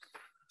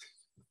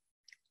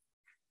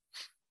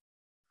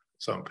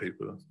 Some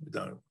people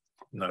don't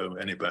know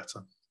any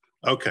better.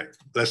 Okay,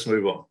 let's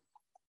move on.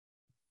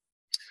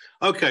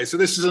 Okay, so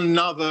this is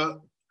another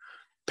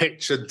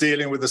picture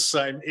dealing with the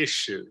same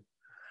issue.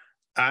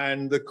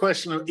 And the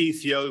question of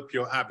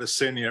Ethiopia or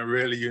Abyssinia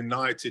really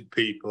united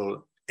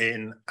people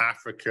in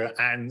Africa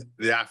and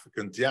the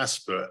African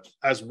diaspora,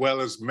 as well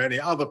as many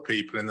other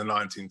people in the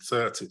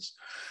 1930s,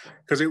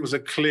 because it was a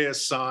clear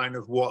sign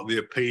of what the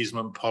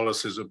appeasement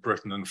policies of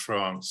Britain and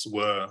France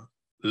were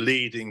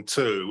leading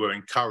to, were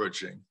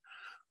encouraging,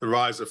 the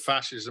rise of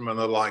fascism and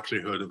the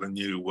likelihood of a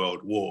new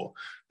world war.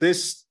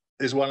 This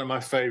is one of my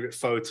favorite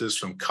photos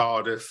from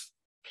Cardiff,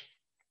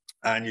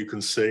 and you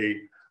can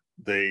see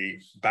the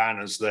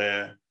banners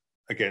there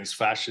against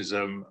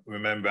fascism,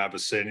 remember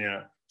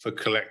Abyssinia, for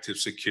collective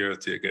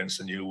security against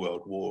a new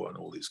world war and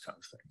all these kind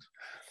of things.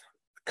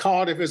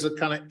 Cardiff is a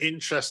kind of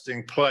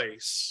interesting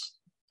place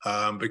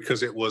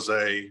because it was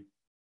no,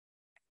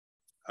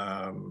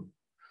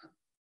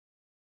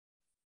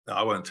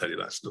 I won't tell you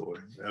that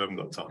story. I haven't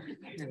got time.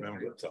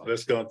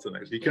 Let's go on to the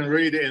next. You can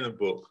read it in the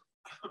book.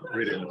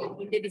 Read it in the book.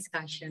 In the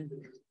discussion.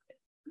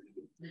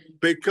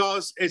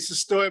 Because it's a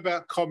story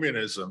about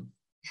communism.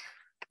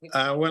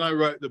 When I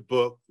wrote the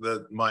book,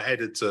 my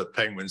editor,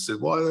 Penguin,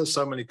 said, why are there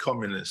so many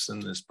communists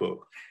in this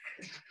book?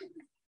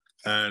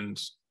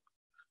 And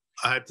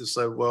I had to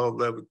say, well,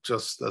 they were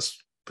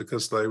that's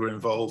because they were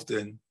involved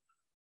in,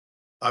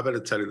 I better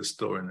tell you the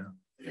story now.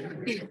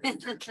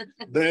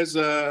 There's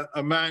a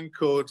man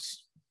called,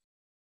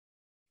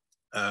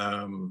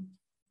 I've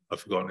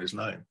forgotten his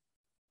name,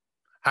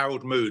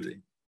 Harold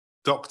Moody,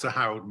 Dr.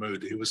 Harold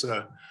Moody. He was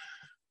a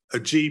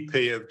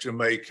GP of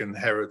Jamaican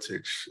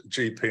heritage,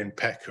 GP in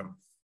Peckham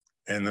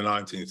in the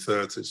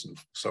 1930s and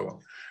so on.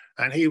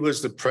 And he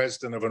was the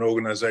president of an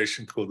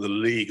organization called the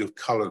League of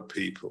Colored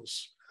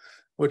Peoples,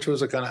 which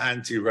was a kind of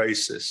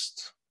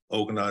anti-racist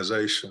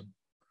organization,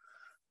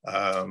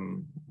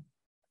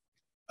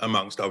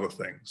 amongst other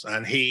things.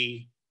 And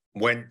he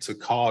went to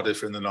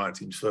Cardiff in the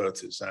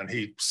 1930s, and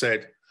he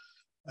said,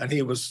 and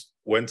he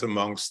went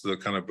amongst the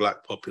kind of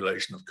black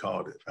population of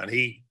Cardiff, and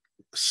he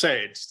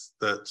said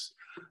that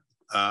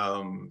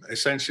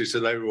essentially, so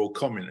they were all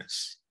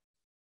communists.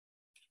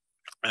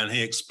 And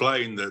he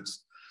explained that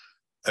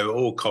they were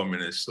all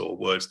communists, or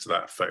words to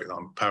that effect.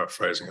 I'm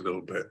paraphrasing a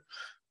little bit.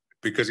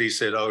 because he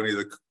said only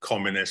the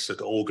communists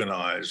had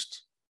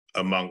organized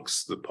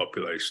amongst the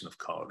population of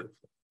Cardiff.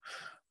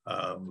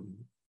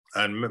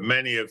 And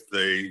many of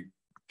the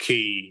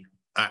key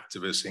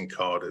activists in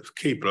Cardiff,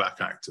 key black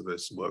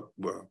activists,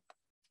 were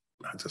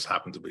just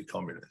happened to be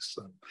communists.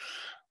 So,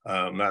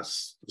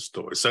 that's the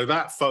story. So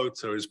that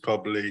photo is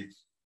probably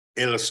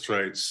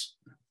illustrates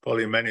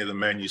probably many of the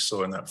men you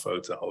saw in that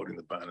photo holding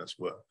the banners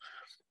were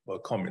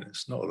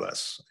communists. No,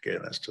 that's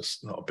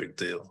just not a big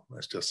deal.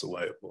 That's just the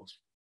way it was.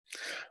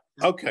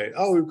 Okay.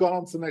 Oh, we've gone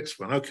on to the next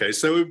one. Okay,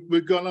 so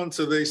we've gone on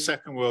to the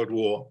Second World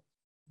War,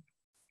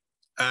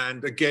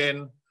 and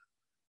again,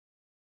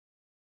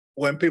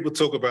 when people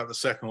talk about the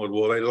Second World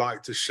War, they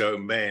like to show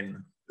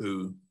men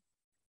who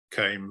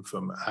came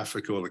from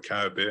Africa or the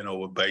Caribbean or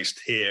were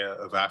based here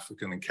of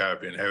African and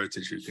Caribbean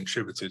heritage who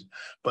contributed,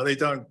 but they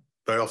don't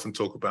very often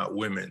talk about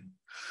women.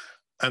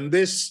 And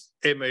this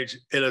image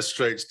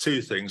illustrates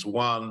two things.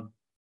 One,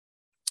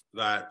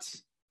 that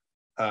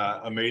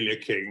Amelia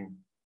King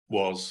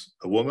was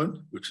a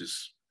woman, which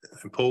is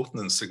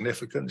important and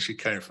significant. She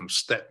came from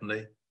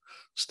Stepney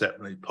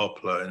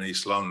Poplar in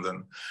East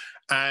London.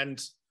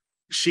 And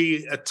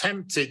she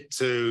attempted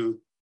to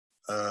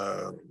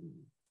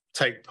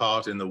take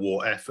part in the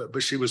war effort,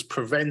 but she was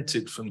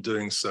prevented from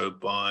doing so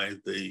by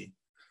the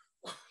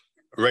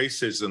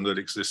racism that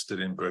existed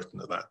in Britain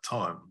at that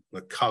time.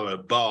 The colour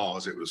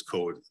bars, it was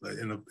called.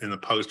 In the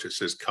poster it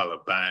says colour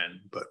band,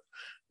 but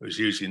it was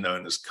usually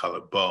known as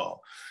colour bar.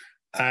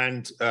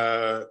 And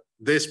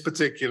this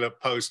particular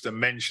poster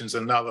mentions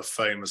another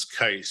famous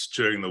case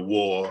during the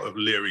war of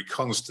Leary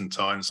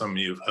Constantine. Some of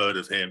you have heard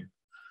of him,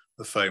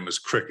 the famous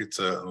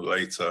cricketer and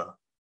later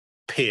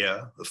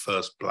peer, the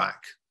first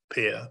black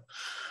peer,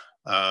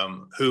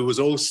 who was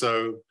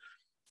also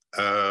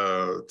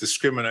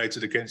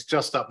discriminated against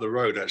just up the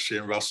road, actually,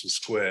 in Russell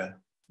Square,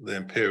 the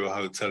Imperial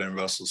Hotel in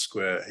Russell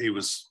Square. He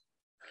was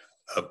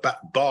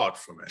barred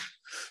from it.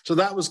 So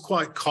that was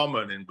quite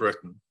common in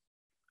Britain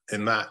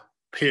in that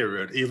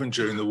period, even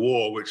during the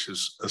war, which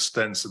is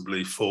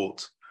ostensibly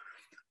fought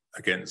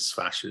against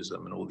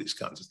fascism and all these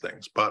kinds of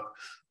things. But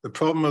the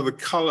problem of the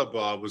colour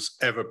bar was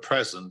ever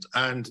present,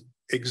 and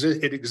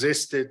it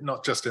existed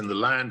not just in the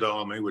land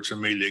army, which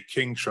Amelia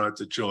King tried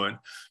to join,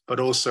 but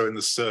also in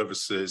the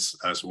services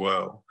as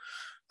well,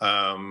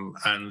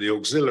 and the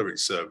auxiliary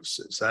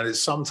services. And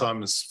it's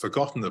sometimes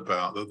forgotten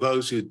about that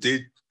those who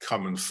did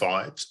come and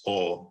fight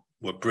or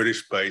were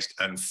British-based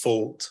and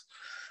fought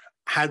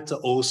had to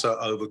also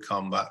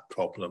overcome that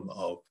problem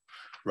of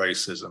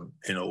racism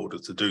in order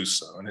to do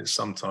so. And it's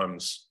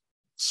sometimes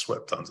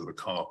swept under the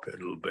carpet a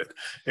little bit.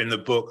 In the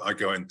book, I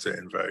go into it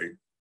in very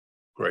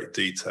great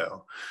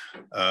detail,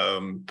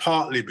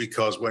 partly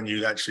because when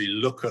you actually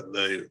look at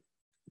the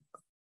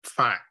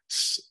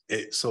facts,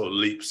 it sort of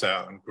leaps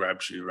out and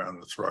grabs you around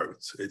the throat.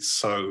 It's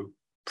so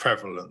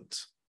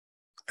prevalent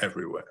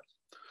everywhere.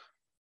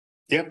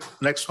 Yep,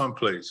 next one,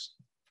 please.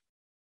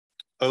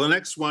 Well, the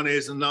next one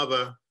is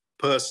another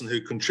person who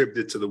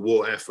contributed to the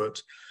war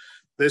effort,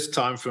 this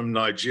time from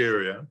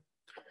Nigeria.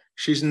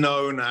 She's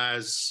known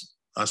as,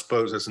 I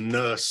suppose, as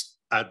Nurse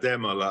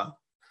Ademola,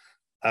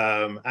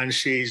 and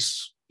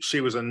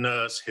she was a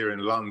nurse here in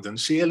London.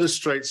 She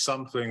illustrates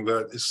something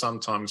that is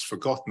sometimes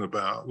forgotten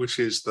about, which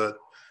is that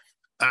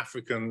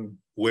African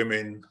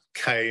women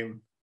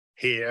came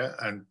here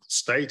and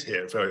stayed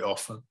here very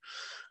often,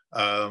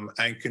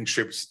 and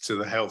contributed to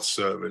the health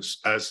service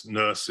as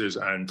nurses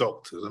and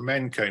doctors. The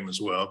men came as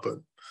well, but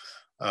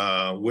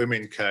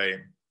women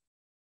came.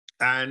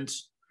 And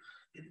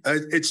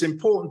it's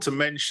important to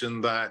mention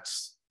that,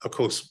 of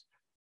course,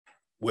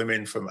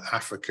 women from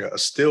Africa are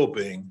still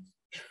being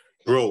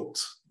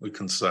brought, we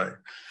can say,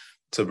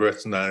 to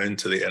Britain and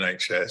into the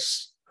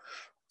NHS.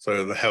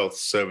 So the health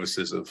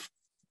services of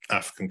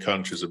African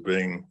countries are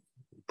being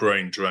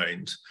brain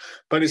drained.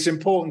 But it's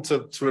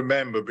important to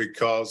remember,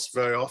 because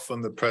very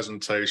often the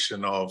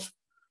presentation of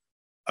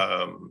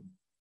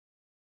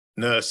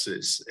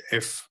nurses,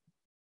 if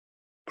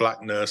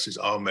Black nurses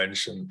are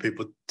mentioned,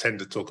 people tend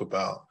to talk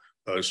about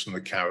those from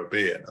the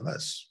Caribbean, and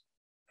that's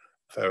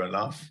fair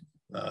enough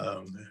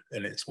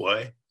in its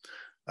way.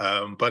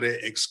 But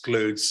it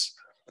excludes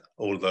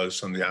all of those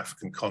from the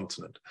African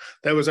continent.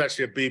 There was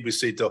actually a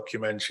BBC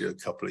documentary a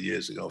couple of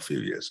years ago, a few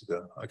years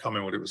ago. I can't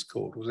remember what it was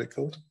called. Was it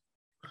called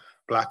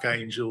Black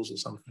Angels or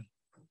something?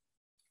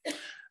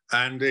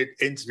 And it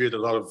interviewed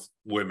a lot of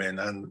women,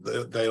 and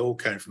they all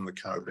came from the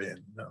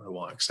Caribbean. I don't know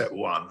why, except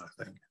one,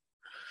 I think,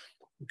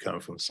 who came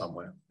from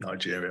somewhere,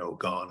 Nigeria or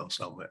Ghana or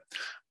somewhere.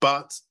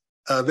 But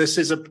this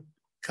is a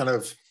kind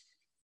of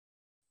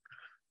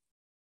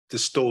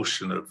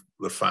distortion of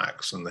the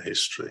facts and the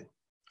history.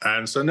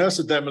 And so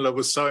Nurse Ademola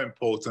was so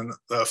important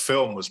that a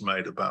film was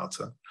made about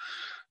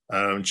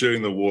her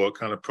during the war, a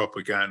kind of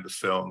propaganda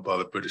film by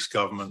the British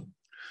government,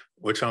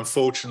 which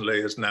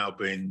unfortunately has now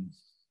been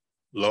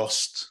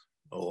lost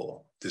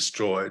or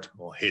destroyed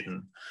or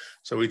hidden.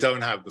 So we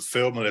don't have the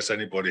film unless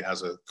anybody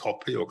has a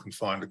copy or can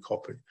find a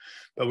copy.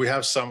 But we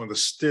have some of the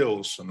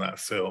stills from that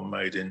film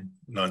made in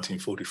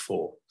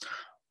 1944.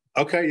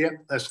 Okay, yeah,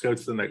 let's go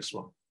to the next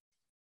one.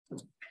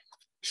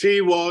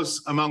 She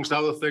was, amongst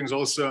other things,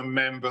 also a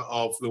member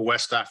of the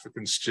West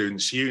African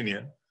Students'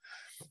 Union.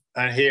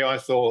 And here I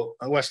thought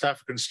the West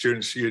African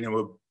Students' Union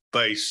were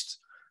based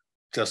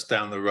just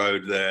down the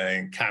road there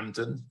in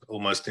Camden,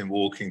 almost in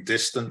walking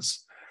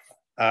distance.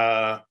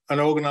 An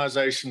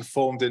organization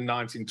formed in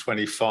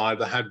 1925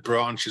 that had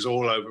branches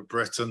all over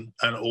Britain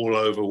and all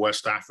over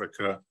West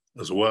Africa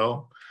as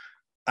well.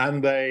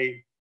 And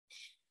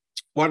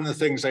one of the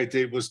things they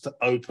did was to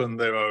open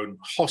their own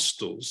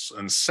hostels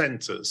and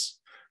centers.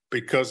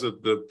 Because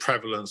of the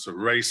prevalence of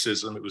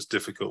racism, it was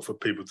difficult for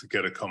people to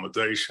get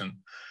accommodation,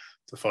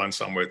 to find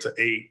somewhere to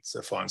eat,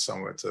 to find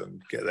somewhere to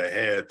get their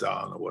hair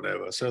done or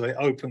whatever. So they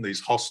opened these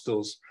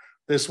hostels.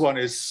 This one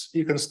is,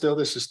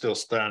 this is still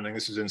standing.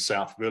 This is in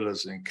South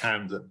Villas in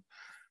Camden.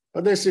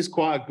 But this is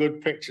quite a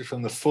good picture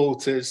from the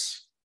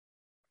 40s.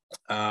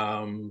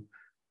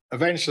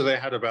 Eventually they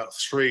had about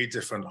 3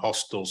 different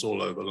hostels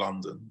all over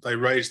London. They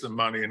raised the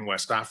money in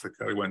West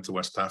Africa. They went to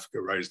West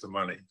Africa, raised the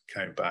money,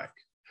 came back.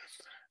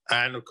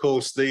 And of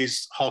course,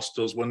 these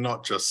hostels were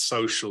not just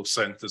social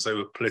centers, they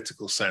were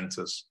political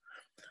centers.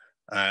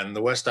 And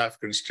the West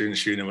African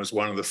Students' Union was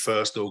one of the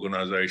first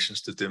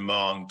organizations to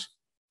demand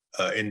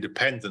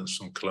independence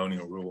from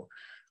colonial rule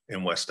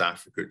in West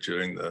Africa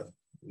during the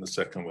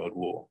Second World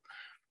War.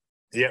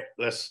 Yep,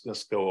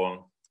 let's go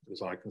on,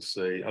 as I can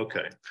see.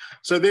 Okay,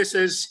 so this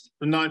is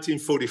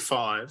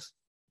 1945,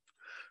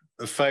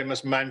 the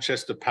famous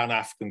Manchester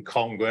Pan-African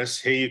Congress.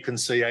 Here you can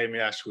see Amy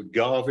Ashwood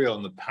Garvey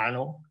on the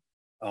panel,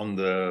 on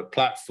the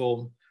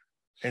platform.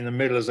 In the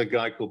middle is a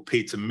guy called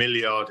Peter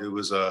Milliard, who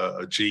was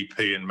a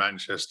GP in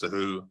Manchester,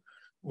 who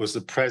was the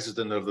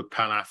president of the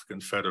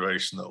Pan-African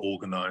Federation that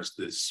organized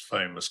this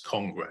famous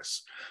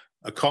Congress.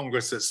 A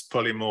Congress that's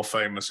probably more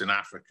famous in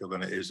Africa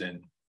than it is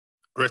in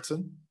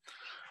Britain.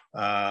 We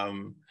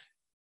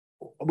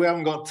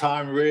haven't got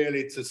time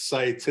really to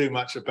say too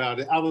much about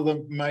it, other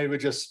than maybe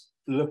just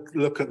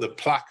look at the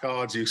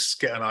placards, you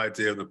get an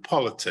idea of the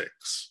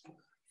politics.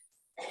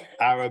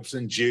 Arabs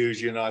and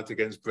Jews unite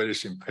against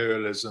British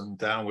imperialism,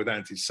 down with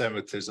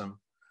anti-Semitism.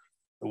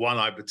 The one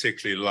I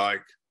particularly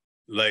like,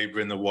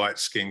 Labour in the white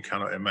skin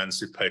cannot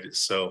emancipate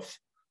itself,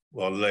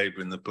 while Labour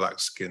in the black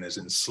skin is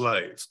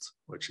enslaved,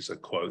 which is a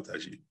quote,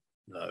 as you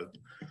know,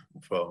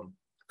 from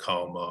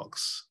Karl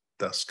Marx,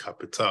 Das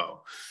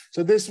Kapital.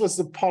 So this was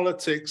the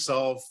politics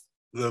of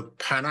the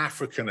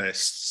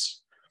Pan-Africanists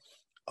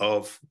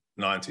of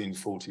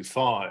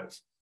 1945.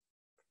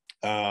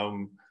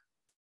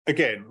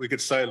 Again, we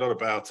could say a lot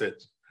about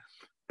it,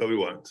 but we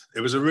won't.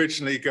 It was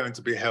originally going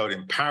to be held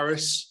in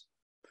Paris,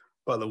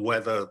 but the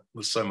weather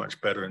was so much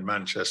better in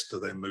Manchester,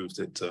 they moved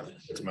it to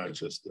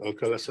Manchester.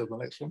 Okay, let's have the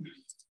next one.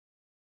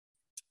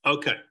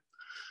 Okay,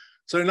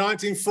 so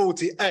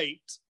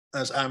 1948,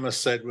 as Amma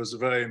said, was a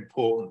very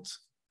important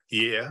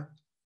year.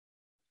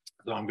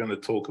 So I'm going to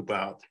talk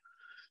about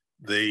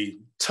the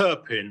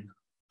Turpin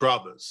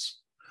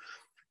brothers.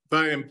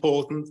 Very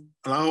important,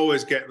 and I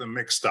always get them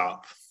mixed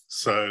up.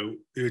 So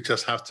you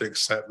just have to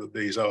accept that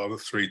these are the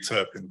 3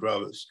 Turpin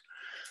brothers.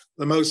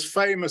 The most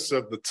famous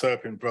of the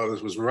Turpin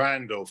brothers was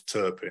Randolph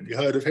Turpin. You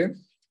heard of him?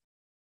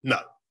 No.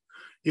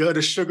 You heard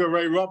of Sugar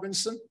Ray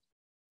Robinson?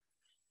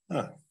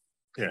 Oh,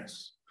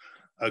 yes.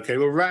 Okay,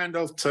 well,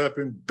 Randolph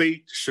Turpin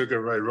beat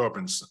Sugar Ray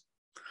Robinson.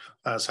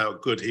 That's how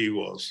good he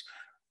was.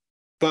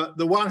 But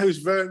the one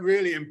who's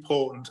really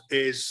important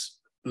is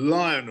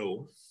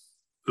Lionel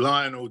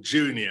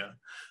Jr.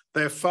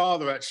 Their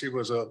father actually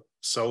was a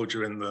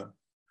soldier in the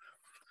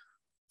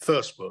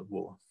First World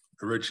War,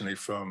 originally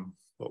from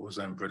what was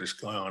then British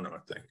Guyana, I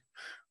think.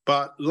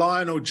 But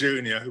Lionel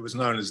Jr., who was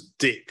known as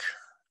Dick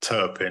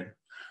Turpin,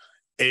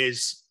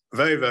 is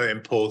very, very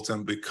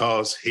important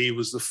because he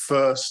was the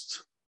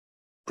first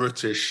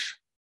British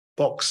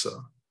boxer,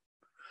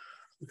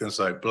 we can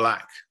say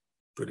black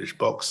British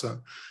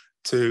boxer,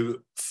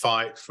 to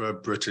fight for a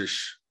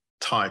British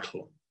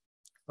title.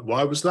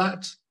 Why was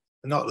that?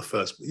 Not the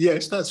first.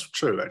 Yes, that's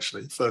true,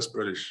 actually. First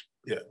British,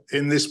 yeah,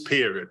 in this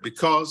period,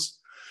 because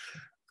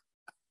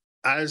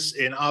as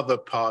in other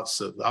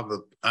parts of other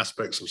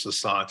aspects of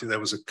society,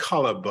 there was a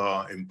color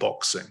bar in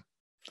boxing.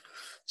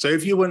 So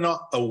if you were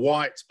not a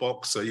white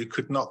boxer, you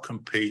could not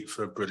compete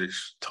for a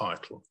British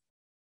title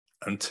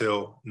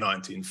until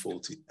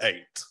 1948,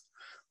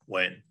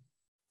 when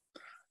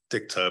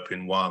Dick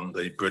Turpin won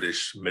the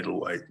British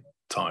middleweight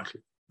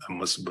title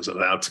and was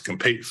allowed to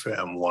compete for it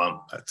and won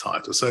that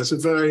title. So it's a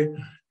very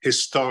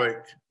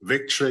historic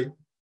victory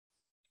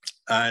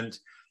and,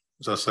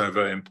 as I say, a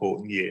very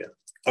important year.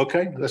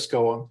 Okay, let's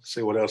go on,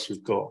 see what else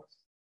we've got.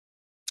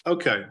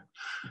 Okay,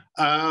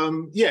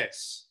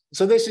 yes,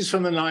 so this is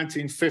from the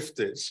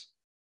 1950s.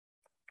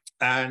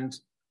 And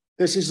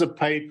this is a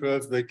paper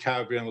of the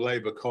Caribbean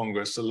Labour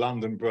Congress, the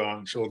London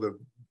branch or the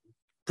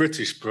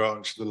British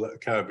branch of the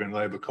Caribbean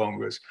Labour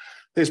Congress.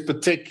 This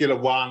particular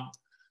one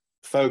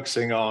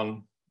focusing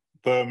on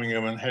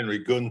Birmingham and Henry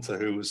Gunter,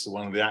 who was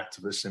one of the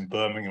activists in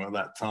Birmingham at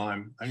that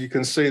time. And you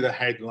can see the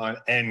headline,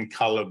 End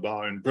Colour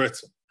Bar in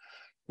Britain.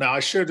 Now, I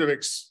should have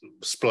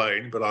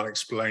explained, but I'll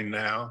explain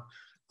now.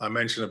 I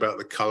mentioned about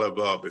the colour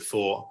bar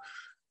before.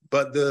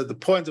 But the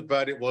point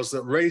about it was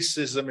that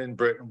racism in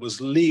Britain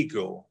was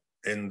legal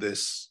in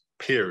this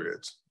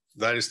period.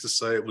 That is to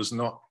say, it was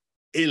not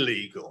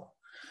illegal.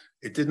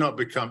 It did not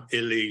become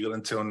illegal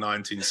until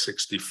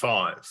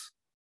 1965.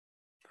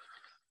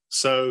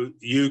 So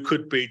you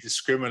could be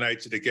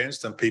discriminated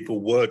against, and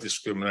people were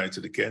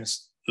discriminated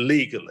against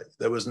legally.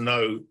 There was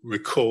no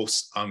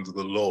recourse under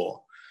the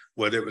law,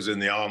 whether it was in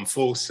the armed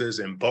forces,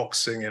 in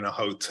boxing, in a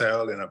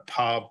hotel, in a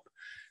pub,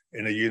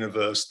 in a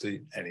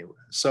university,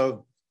 anywhere.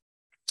 So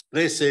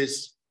this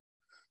is,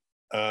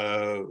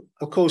 of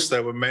course,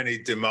 there were many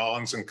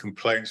demands and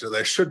complaints that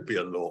there should be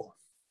a law,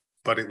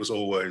 but it was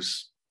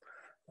always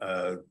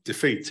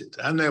defeated.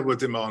 And there were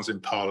demands in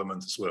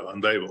Parliament as well,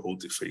 and they were all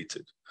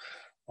defeated.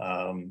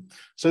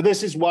 So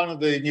this is one of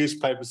the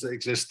newspapers that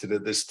existed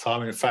at this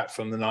time, in fact,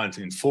 from the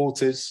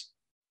 1940s.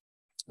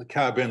 The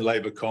Caribbean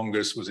Labour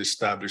Congress was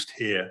established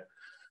here,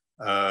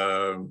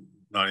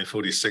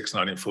 1946,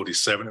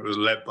 1947. It was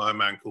led by a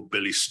man called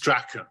Billy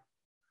Strachan,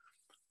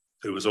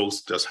 who was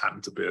also just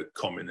happened to be a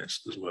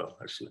communist as well,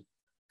 actually.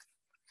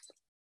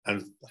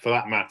 And for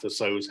that matter,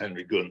 so was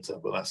Henry Gunter,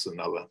 but that's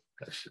another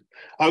question.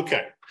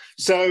 Okay,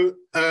 so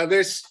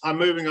I'm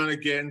moving on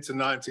again to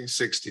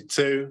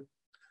 1962.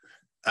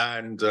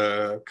 And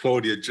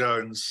Claudia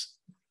Jones,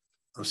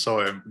 I'm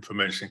sorry for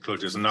mentioning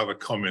Claudia, is another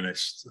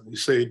communist. You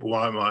see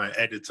why my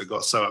editor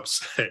got so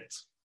upset.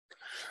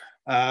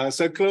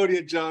 So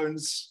Claudia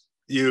Jones,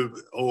 you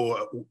all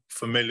are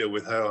familiar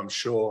with her, I'm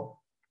sure.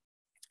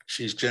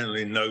 She's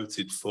generally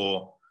noted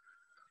for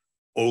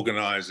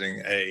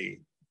organizing a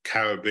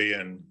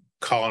Caribbean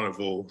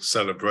carnival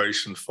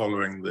celebration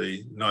following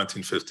the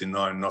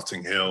 1959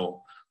 Notting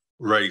Hill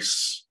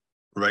race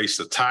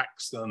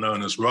attacks that are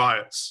known as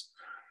riots.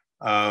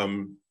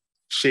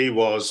 She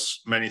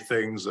was many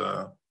things,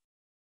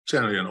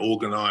 generally an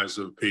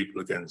organizer of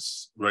people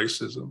against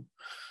racism,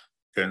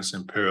 against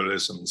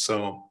imperialism and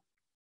so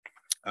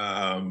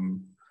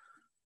on.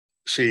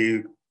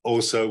 She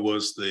also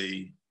was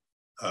the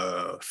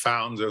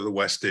founder of the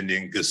West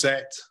Indian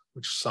Gazette,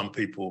 which some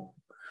people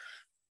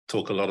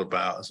talk a lot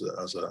about as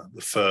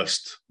the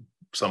first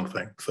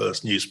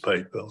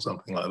newspaper or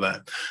something like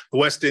that. The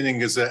West Indian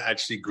Gazette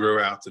actually grew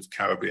out of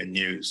Caribbean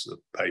News, the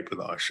paper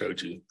that I showed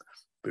you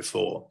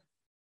before.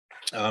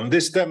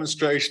 This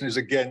demonstration is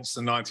against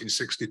the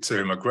 1962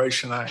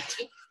 Immigration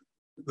Act,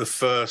 the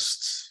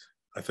first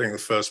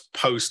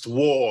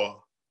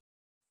post-war,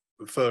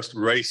 the first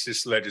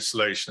racist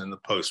legislation in the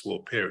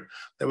post-war period.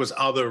 There was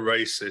other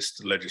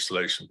racist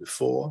legislation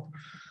before,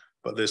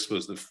 but this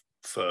was the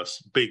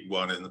first big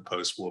one in the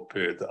post-war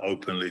period that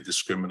openly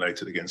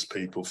discriminated against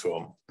people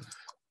from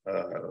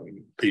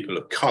people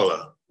of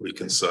color, we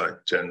can say,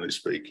 generally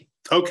speaking.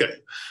 Okay.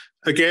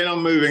 Again,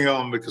 I'm moving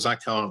on because I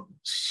can't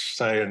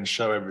say and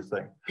show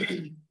everything.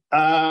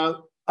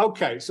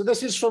 Okay, so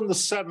this is from the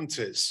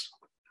 70s.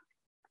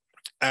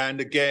 And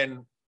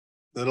again,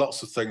 there are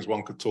lots of things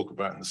one could talk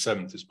about in the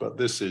 70s, but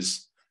this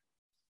is,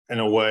 in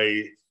a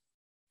way,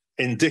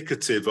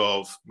 indicative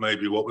of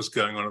maybe what was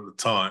going on at the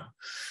time.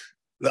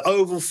 The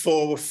Oval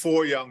Four were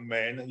four young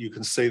men, and you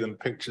can see them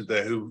pictured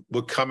there, who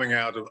were coming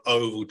out of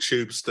Oval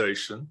Tube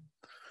Station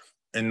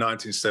in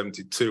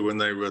 1972 when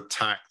they were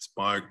attacked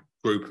by a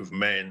group of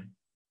men,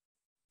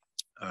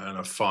 and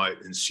a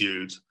fight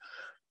ensued.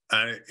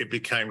 And it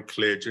became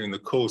clear during the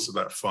course of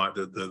that fight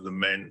that the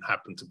men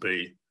happened to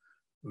be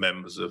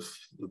members of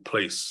the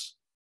police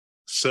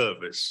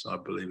service, I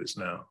believe it's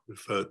now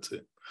referred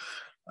to.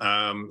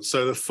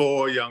 So the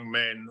four young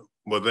men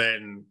were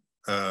then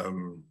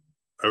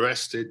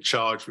arrested,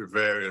 charged with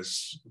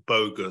various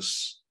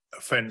bogus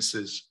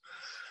offences,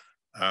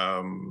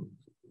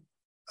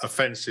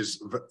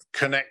 offences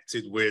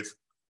connected with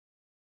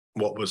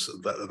what was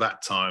at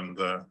that time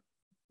the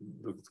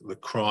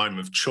crime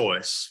of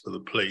choice for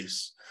the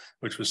police,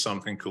 which was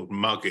something called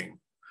mugging,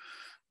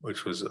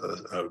 which was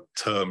a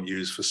term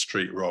used for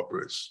street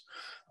robberies.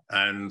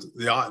 And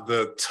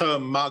the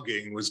term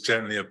mugging was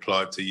generally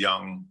applied to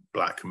young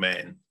black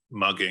men,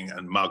 mugging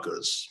and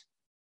muggers.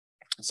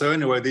 So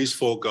anyway, these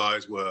four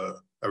guys were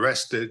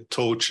arrested,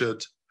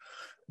 tortured,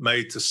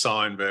 made to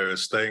sign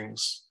various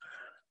things,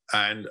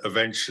 and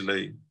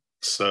eventually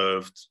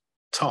served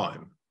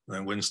time.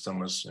 And Winston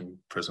was in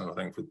prison, I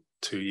think, for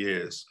 2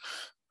 years.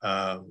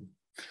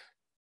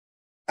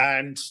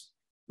 And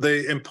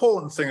the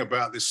important thing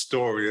about this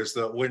story is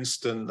that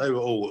Winston, they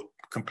were all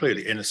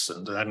completely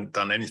innocent. They hadn't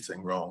done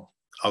anything wrong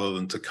other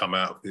than to come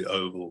out of the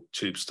Oval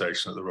Tube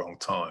Station at the wrong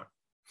time.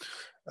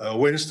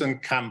 Winston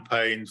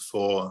campaigned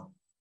for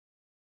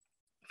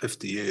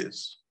 50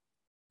 years.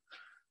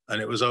 And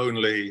it was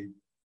only,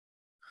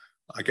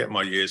 I get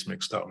my years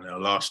mixed up now,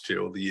 last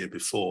year or the year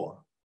before,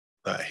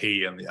 that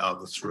he and the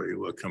other three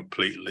were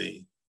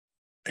completely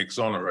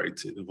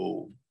exonerated of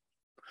all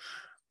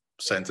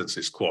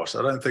sentences quashed.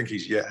 I don't think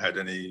he's yet had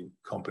any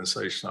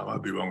compensation. I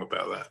might be wrong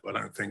about that, but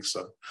I don't think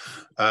so.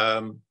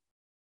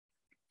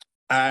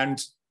 And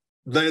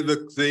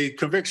the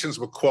convictions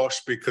were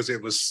quashed because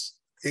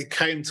it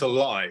came to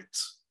light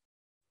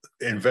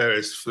in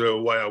various, through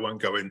a way I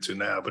won't go into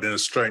now, but in a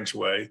strange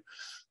way,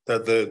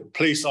 that the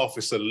police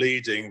officer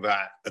leading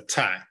that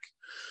attack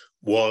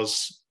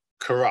was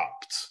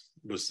corrupt,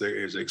 was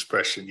his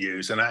expression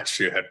used, and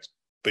actually had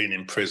been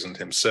imprisoned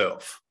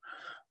himself.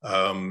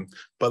 But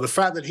the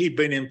fact that he'd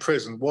been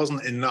imprisoned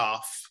wasn't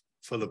enough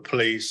for the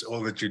police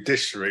or the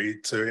judiciary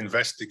to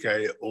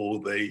investigate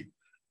all the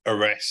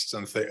arrests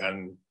and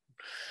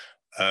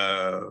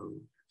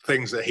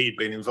things that he'd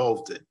been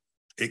involved in.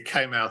 It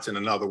came out in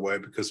another way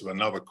because of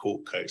another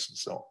court case and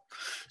so on.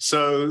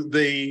 So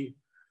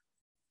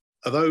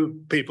although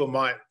people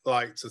might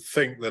like to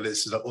think that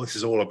this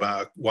is all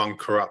about one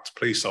corrupt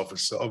police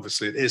officer,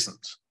 obviously it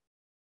isn't.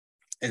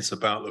 It's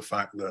about the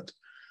fact that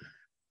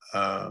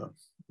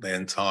the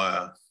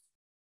entire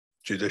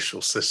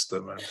judicial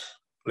system and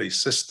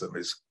police system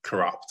is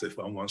corrupt, if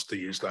one wants to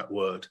use that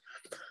word.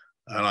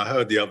 And I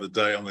heard the other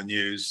day on the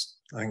news,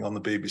 I think on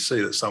the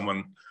BBC, that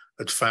someone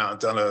had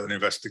done an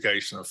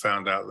investigation and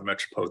found out the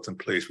Metropolitan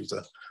Police was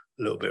a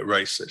little bit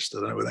racist. I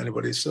don't know whether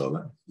anybody saw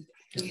that.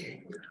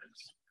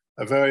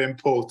 A very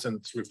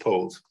important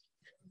report.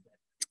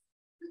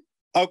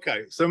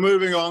 Okay, so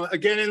moving on,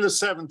 again in the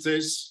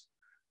 70s,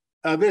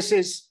 this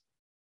is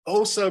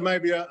also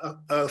maybe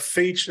a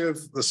feature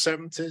of the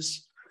 70s,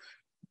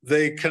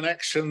 the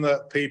connection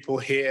that people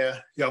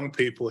here, young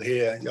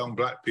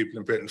black people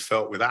in Britain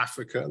felt with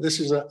Africa. This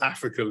is an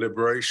Africa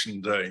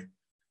Liberation Day,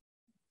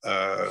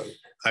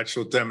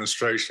 actual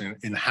demonstration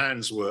in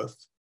Handsworth.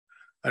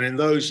 And in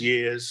those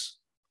years,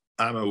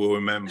 Emma will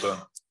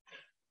remember,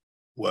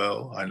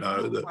 well, I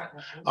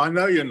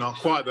know you're not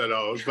quite that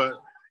old,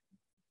 but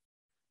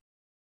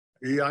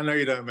I know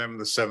you don't remember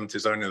the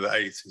 70s, only the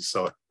 80s,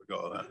 so I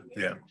forgot that,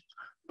 yeah.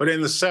 But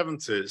in the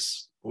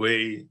 70s,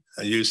 we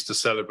used to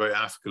celebrate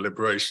Africa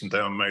Liberation Day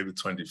on May the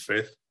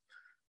 25th.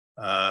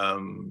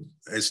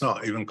 It's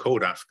not even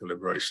called Africa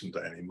Liberation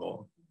Day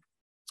anymore.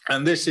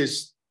 And this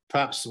is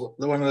perhaps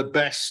one of the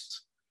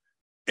best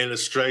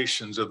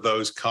illustrations of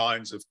those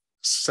kinds of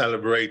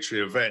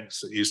celebratory events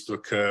that used to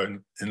occur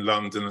in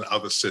London and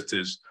other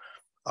cities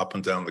up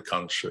and down the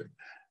country.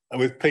 And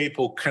with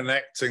people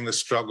connecting the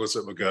struggles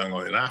that were going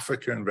on in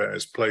Africa in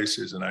various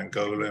places, in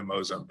Angola, in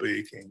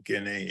Mozambique, in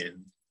Guinea,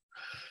 in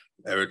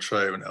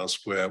Eritrea and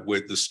elsewhere,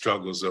 with the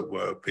struggles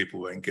that people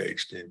were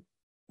engaged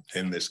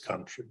in this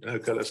country.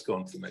 Okay, let's go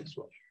on to the next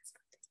one.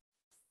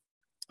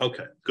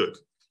 Okay, good.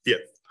 Yeah.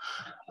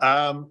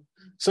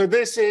 So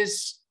this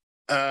is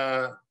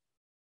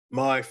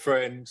my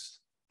friend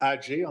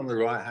Adi on the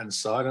right-hand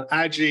side. And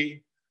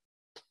Adi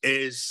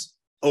is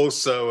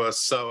also a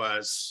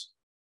SOAS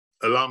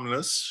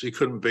alumnus. She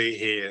couldn't be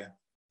here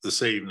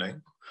this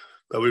evening,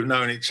 but we've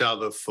known each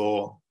other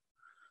for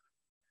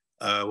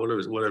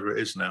whatever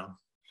it is now,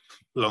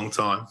 a long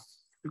time,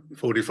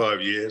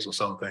 45 years or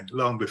something,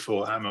 long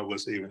before Emma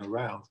was even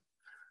around.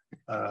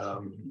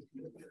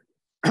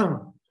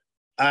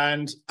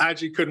 And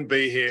Adi couldn't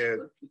be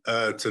here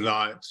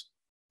tonight,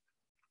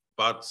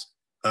 but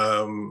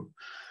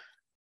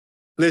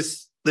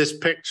this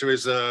picture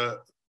is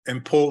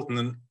important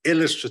and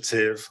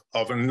illustrative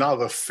of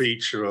another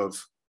feature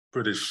of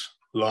British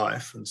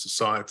life and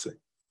society,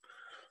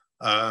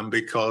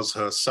 because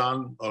her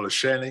son,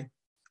 Olusheni,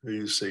 who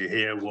you see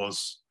here,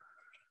 was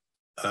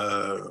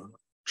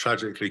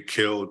tragically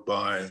killed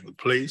by the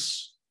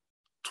police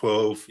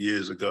 12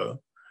 years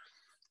ago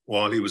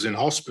while he was in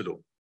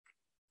hospital.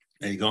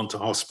 And he'd gone to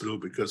hospital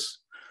because,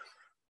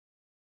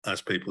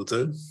 as people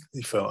do,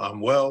 he felt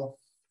unwell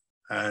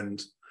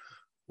and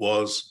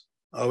was,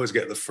 I always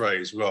get the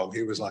phrase wrong,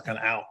 he was like an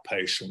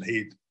outpatient.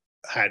 He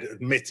had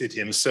admitted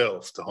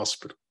himself to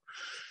hospital.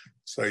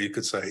 So you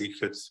could say he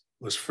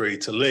was free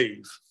to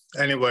leave.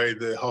 Anyway,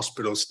 the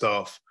hospital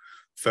staff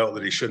felt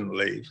that he shouldn't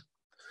leave.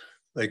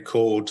 They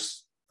called,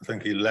 I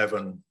think,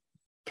 11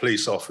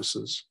 police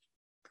officers,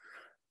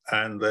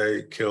 and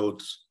they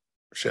killed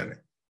Sheni.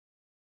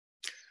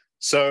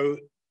 So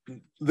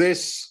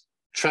this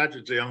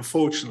tragedy,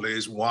 unfortunately,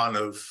 is one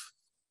of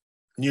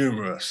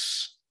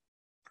numerous.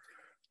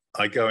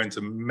 I go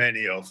into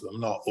many of them,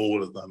 not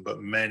all of them,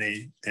 but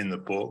many in the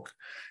book.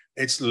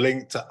 It's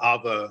linked to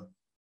other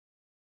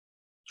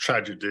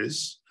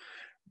tragedies.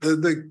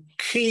 The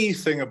key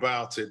thing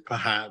about it,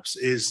 perhaps,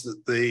 is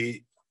that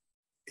the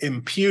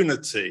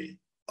impunity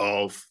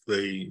of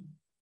the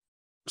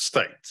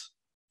state,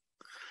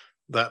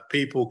 that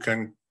people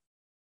can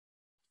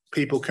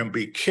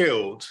be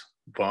killed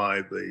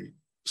by the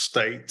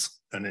state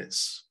and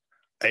its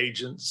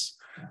agents,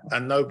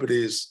 and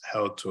nobody is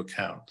held to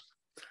account.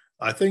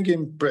 I think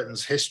in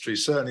Britain's history,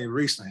 certainly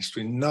recent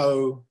history,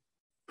 no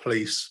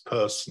police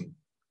person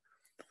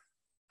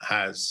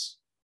has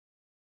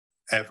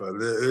ever,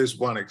 there is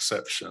one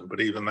exception,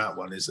 but even that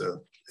one is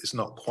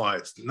not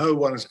quite, no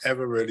one has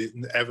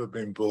ever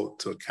been brought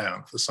to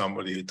account for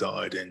somebody who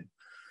died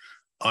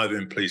either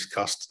in police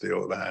custody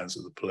or at the hands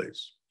of the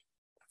police.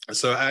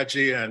 So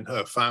Adi and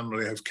her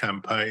family have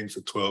campaigned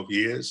for 12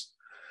 years.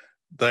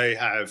 They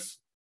have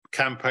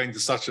campaigned to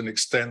such an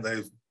extent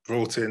they've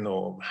brought in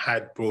or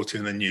had brought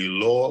in a new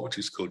law, which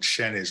is called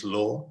Sheni's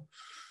Law,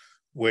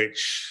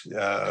 which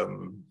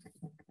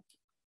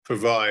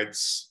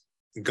provides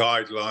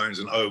guidelines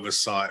and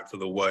oversight for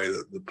the way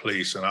that the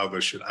police and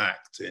others should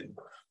act in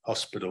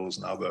hospitals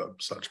and other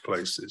such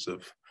places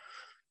of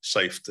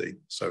safety,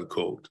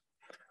 so-called.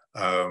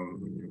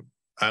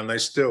 And they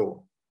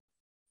still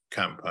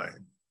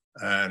campaign.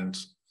 And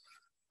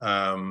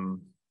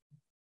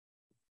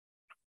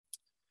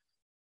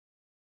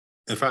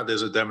in fact,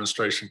 there's a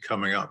demonstration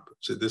coming up.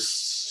 So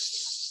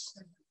this,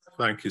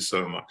 thank you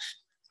so much.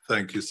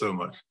 Thank you so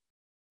much.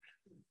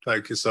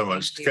 Thank you so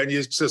much. Can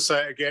you just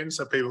say it again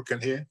so people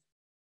can hear?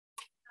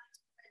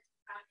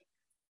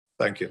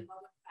 Thank you.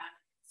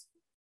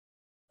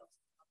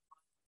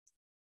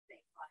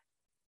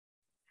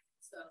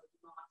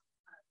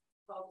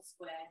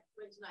 Square,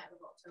 29th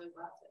of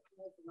October,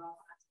 so the last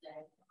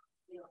Saturday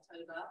in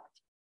October.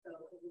 So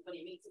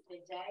everybody meets at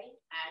midday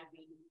and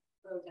we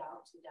go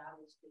down to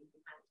Downing Street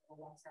and hand a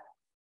letter.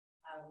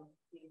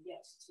 We've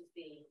yet to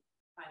see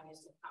Prime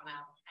Minister come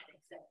out and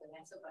accept the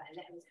letter, but a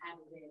letter was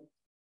handed in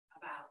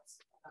about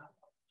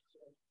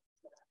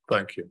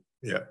Thank you.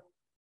 Yeah.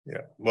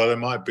 Yeah. Well, there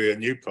might be a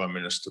new Prime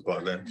Minister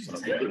by then.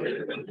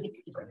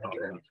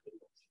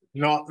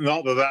 Not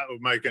that that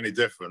would make any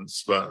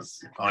difference, but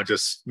I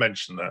just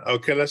mentioned that.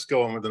 Okay, let's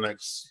go on with the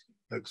next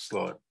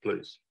slide,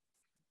 please.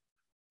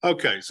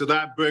 Okay, so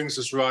that brings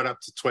us right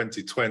up to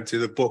 2020.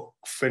 The book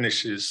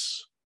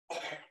finishes,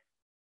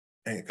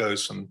 it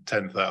goes from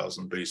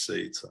 10,000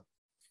 BC to,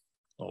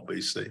 or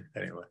BC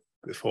anyway,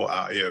 before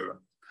our era,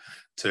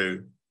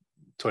 to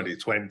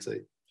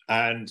 2020.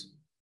 And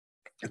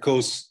of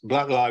course,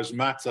 Black Lives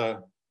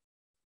Matter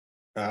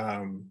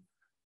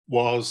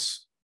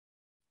was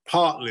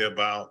partly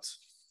about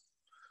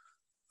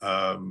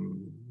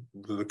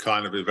the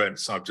kind of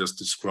events I've just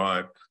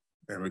described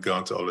in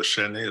regard to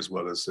Olusheni, as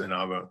well as in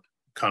other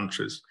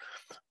countries.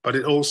 But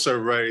it also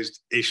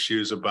raised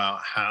issues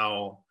about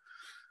how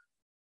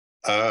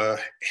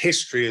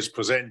history is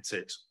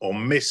presented or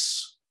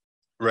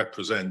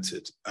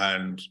misrepresented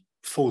and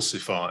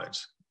falsified.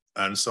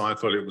 And so I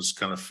thought it was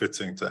kind of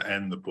fitting to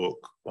end the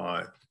book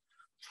by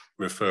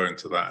referring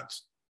to that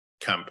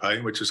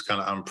campaign, which is kind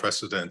of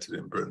unprecedented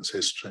in Britain's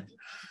history,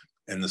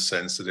 in the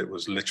sense that it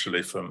was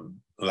literally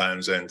from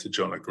Land's End to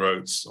John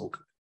O'Groats, or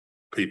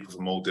people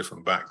from all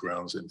different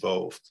backgrounds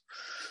involved,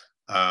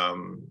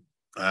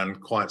 and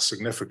quite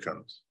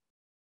significant.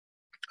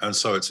 And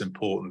so it's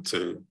important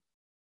to,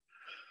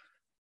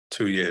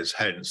 2 years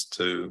hence,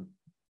 to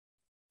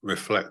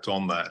reflect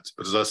on that.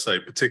 But as I say,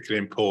 particularly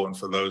important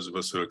for those of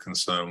us who are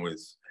concerned with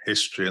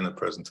history and the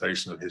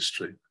presentation of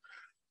history,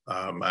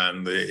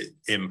 and the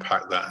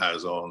impact that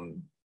has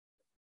on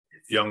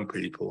young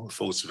people, the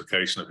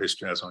falsification of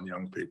history has on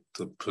young people,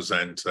 to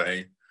present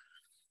a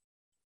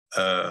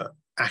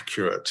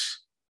accurate,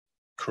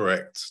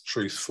 correct,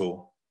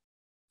 truthful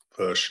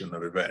version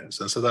of events.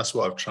 And so that's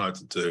what I've tried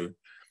to do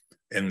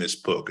in this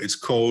book. It's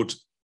called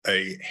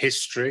a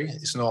history.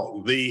 It's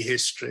not the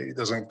history. It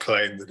doesn't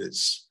claim that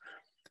it's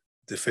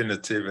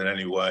definitive in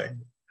any way.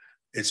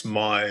 It's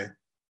my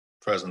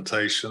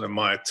presentation and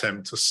my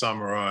attempt to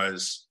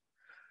summarize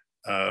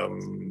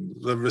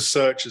the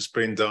research that's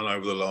been done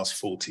over the last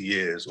 40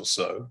 years or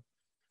so.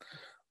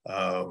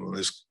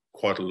 There's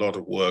quite a lot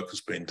of work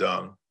has been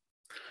done.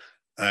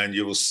 And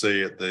you will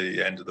see at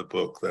the end of the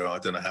book, there are, I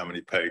don't know how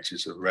many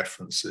pages of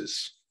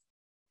references.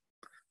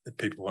 If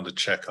people want to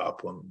check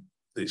up on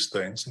these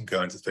things and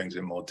go into things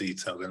in more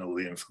detail, then all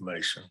the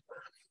information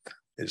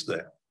is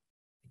there.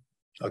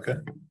 Okay.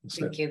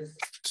 Thank you.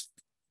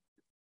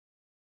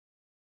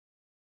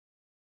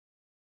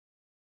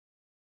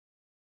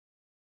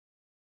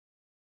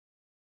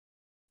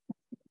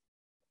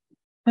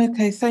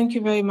 Okay, thank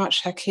you very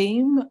much,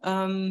 Hakim.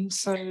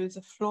 So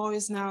the floor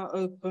is now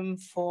open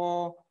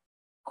for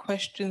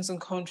questions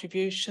and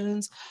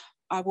contributions.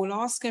 I will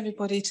ask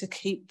everybody to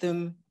keep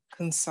them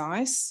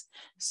concise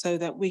so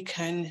that we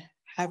can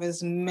have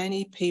as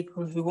many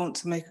people who want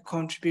to make a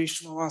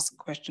contribution or ask a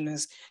question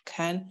as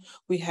can.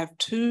 We have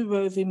 2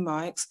 roving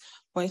mics.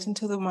 Wait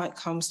until the mic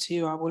comes to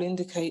you. I will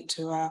indicate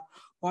to our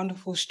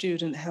wonderful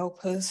student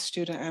helpers,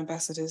 student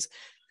ambassadors,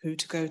 who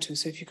to go to.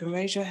 So if you can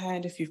raise your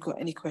hand if you've got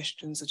any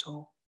questions at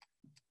all.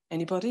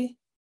 Anybody?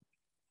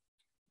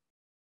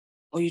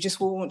 Or you just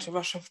will want to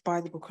rush off,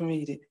 buy the book and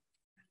read it?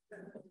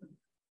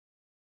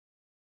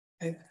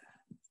 Okay.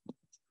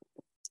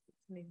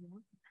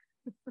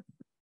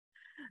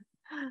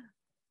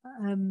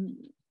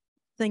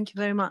 Thank you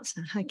very much,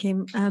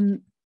 Hakim.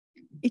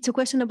 It's a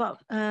question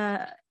about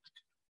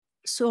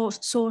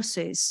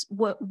sources.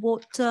 What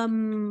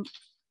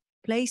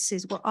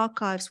places, what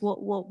archives,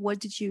 where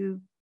did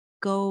you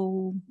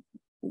go?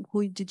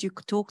 Who did you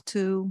talk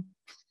to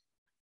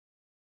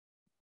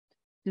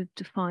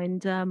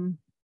find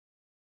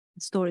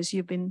stories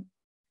you've been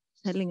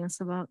telling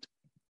us about?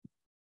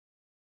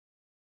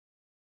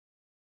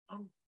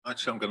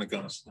 Actually, I'm going to go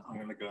over here. Yeah, I'm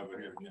going to go over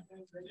here.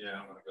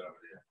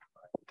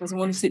 Doesn't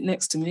want to sit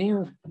next to me,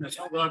 or?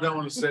 Well, I don't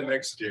want to sit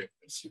next to you.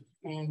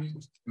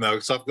 No,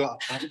 because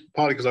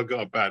partly because I've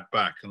got a bad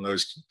back, and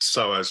those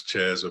SOAS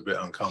chairs are a bit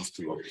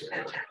uncomfortable.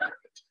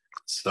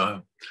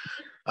 So,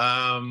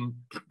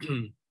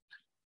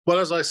 Well,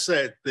 as I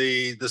said,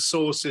 the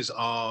sources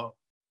are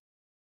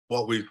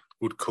what we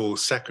would call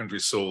secondary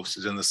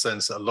sources, in the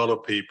sense that a lot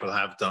of people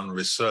have done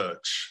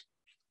research.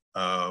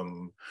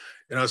 You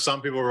know,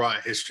 some people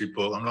write history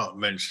books. I'm not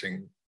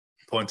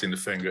pointing the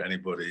finger at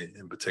anybody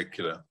in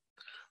particular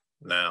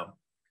now.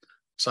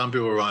 Some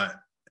people write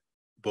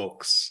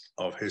books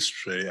of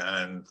history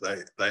and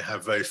they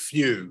have very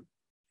few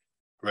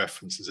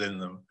references in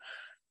them,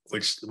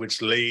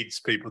 which leads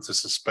people to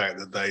suspect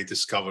that they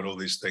discovered all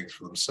these things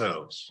for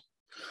themselves.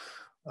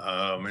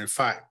 In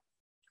fact,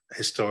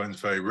 historians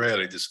very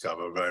rarely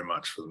discover very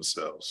much for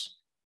themselves.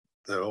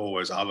 There are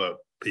always other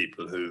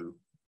people who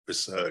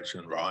research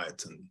and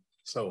write and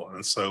so on.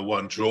 And so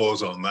one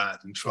draws on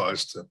that and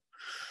tries to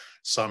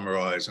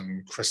summarize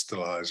and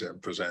crystallize it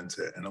and present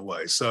it in a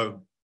way.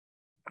 So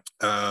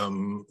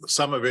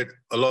some of it,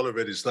 a lot of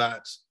it is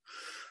that.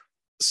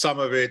 Some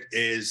of it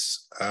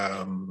is,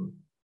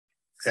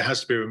 it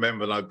has to be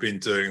remembered, I've been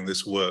doing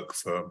this work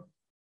for,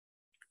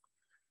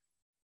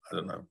 I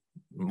don't know,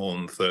 more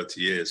than 30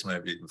 years,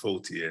 maybe even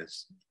 40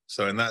 years.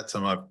 So in that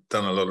time, I've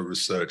done a lot of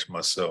research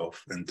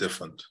myself in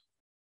different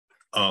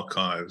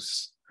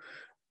archives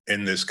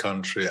in this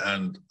country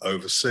and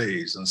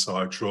overseas. And so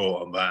I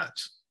draw on that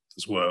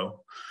as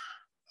well.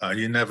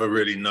 You never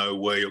really know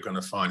where you're going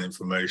to find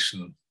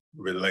information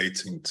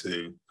relating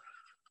to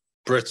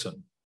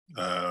Britain.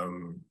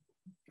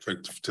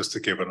 Just to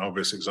give an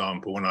obvious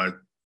example, when I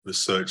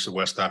researched the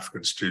West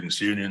African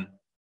Students' Union,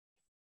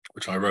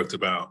 which I wrote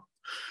about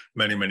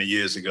many, many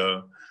years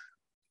ago,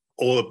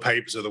 all the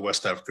papers of the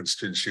West African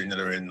Students' Union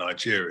are in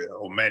Nigeria,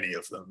 or many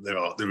of them.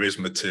 There is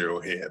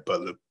material here, but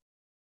the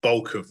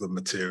bulk of the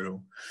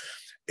material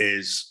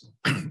is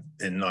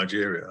in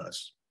Nigeria.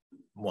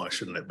 Why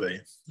shouldn't it be?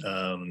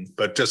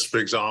 But just for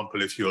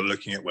example, if you're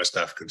looking at West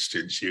African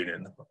Students'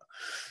 Union,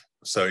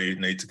 so you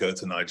need to go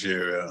to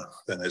Nigeria,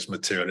 then there's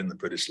material in the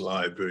British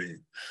Library,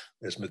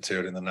 there's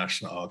material in the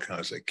National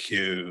Archives at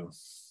Kew.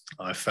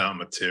 I found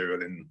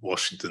material in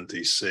Washington,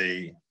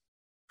 DC.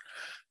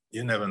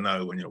 You never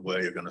know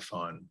where you're going to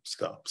find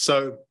stuff.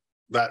 So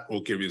that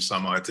will give you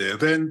some idea.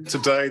 Then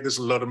today, there's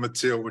a lot of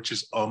material which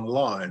is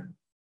online.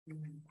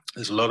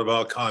 There's a lot of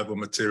archival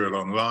material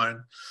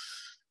online.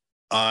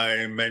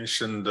 I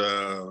mentioned,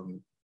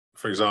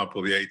 for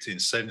example, the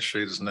 18th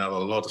century. There's now a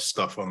lot of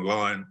stuff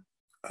online.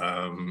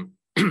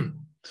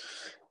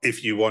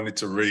 If you wanted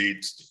to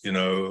read, you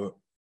know,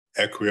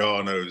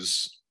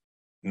 Equiano's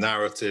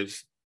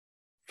narrative,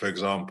 for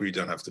example, you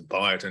don't have to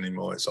buy it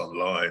anymore. It's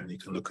online. You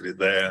can look at it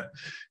there.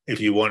 If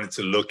you wanted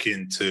to look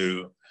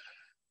into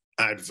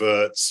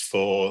adverts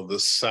for the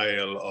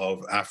sale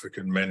of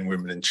African men,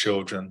 women, and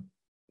children,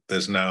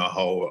 there's now a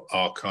whole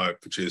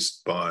archive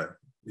produced by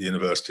the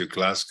University of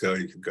Glasgow.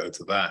 You can go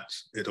to that.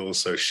 It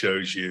also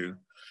shows you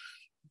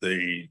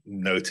the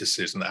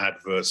notices and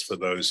adverts for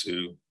those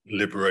who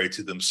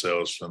liberated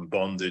themselves from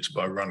bondage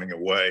by running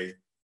away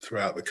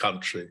throughout the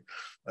country.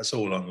 That's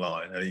all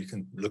online. And you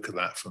can look at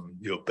that from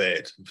your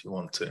bed if you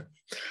want to.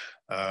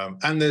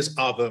 And there's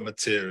other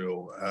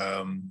material.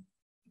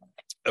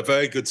 A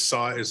very good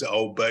site is the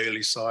Old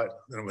Bailey site.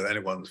 I don't know if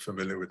anyone's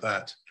familiar with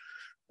that.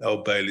 The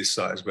Old Bailey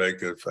site is very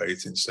good for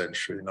 18th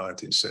century,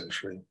 19th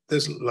century.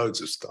 There's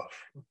loads of stuff.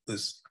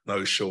 There's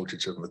no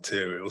shortage of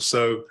material.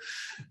 So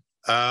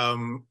I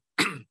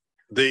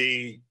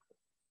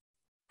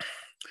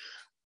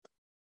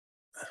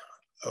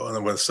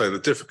don't want to say the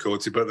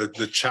difficulty, but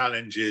the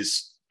challenge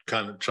is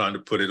kind of trying to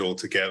put it all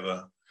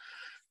together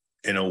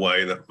in a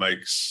way that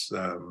makes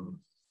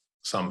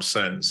some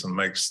sense and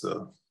makes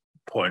the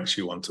points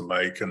you want to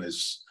make and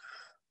is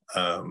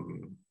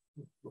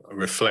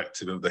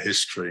reflective of the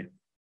history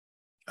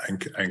and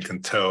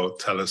can tell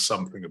us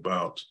something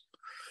about,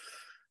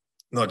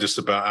 not just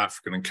about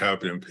African and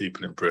Caribbean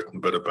people in Britain,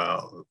 but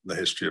about the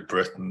history of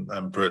Britain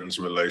and Britain's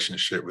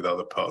relationship with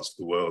other parts of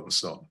the world and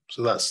so on.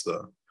 So that's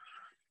the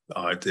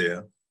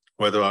idea.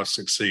 Whether I've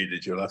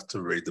succeeded, you'll have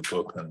to read the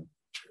book and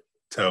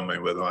tell me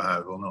whether I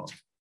have or not.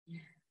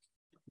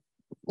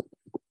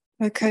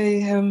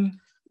 Okay,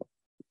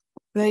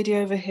 lady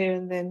over here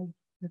and then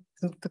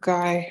the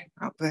guy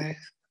up there.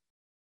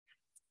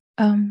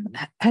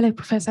 Hello,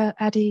 Professor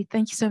Adi.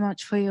 Thank you so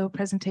much for your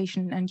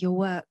presentation and your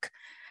work.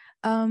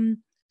 I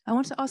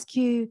want to ask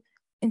you,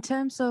 in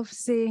terms of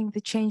seeing the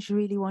change you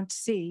really want to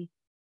see,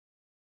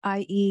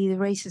 i.e. the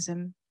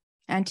racism,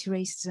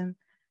 anti-racism,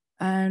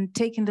 and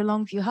taking the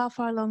long view, how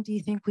far along do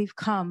you think we've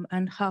come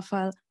and how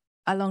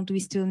long do we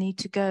still need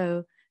to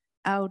go?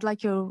 I would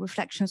like your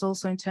reflections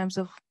also in terms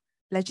of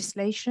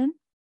legislation,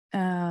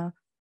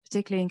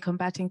 particularly in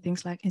combating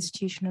things like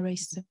institutional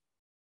racism.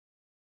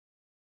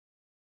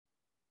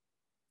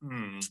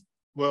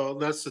 Well,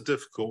 that's a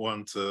difficult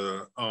one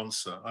to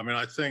answer. I mean,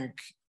 I think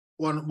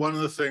one of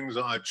the things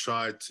that I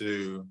tried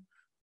to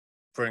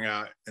bring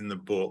out in the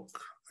book,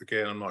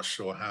 again, I'm not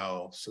sure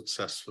how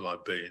successful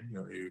I've been,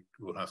 you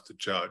will have to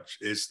judge,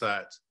 is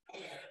that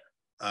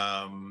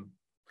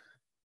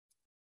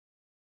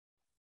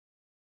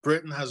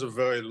Britain has a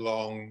very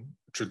long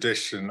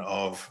tradition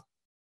of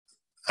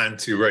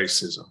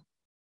anti-racism.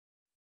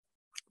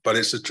 but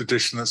it's a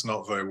tradition that's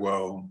not very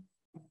well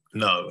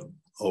known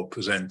or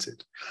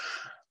presented.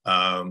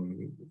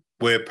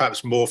 We're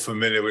perhaps more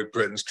familiar with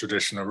Britain's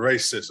tradition of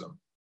racism,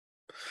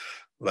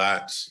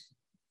 that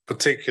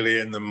particularly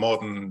in the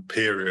modern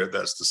period,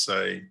 that's to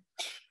say,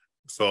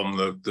 from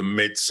the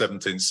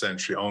mid-17th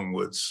century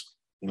onwards,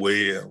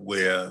 we're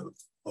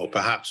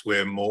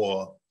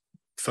more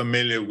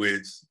familiar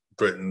with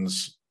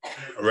Britain's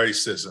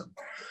racism,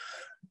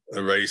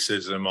 the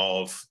racism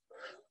of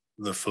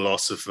the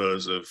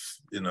philosophers of,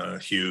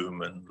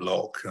 Hume and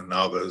Locke and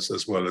others,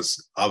 as well as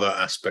other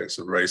aspects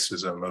of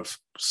racism, of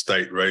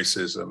state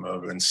racism,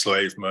 of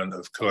enslavement,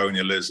 of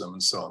colonialism,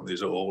 and so on.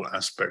 These are all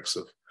aspects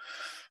of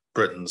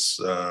Britain's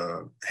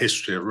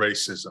history of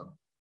racism,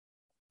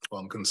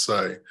 one can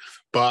say.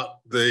 But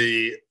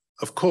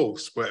of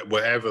course,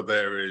 wherever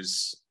there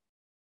is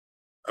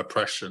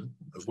oppression,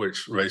 of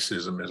which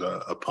racism is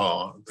a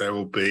part, there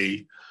will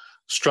be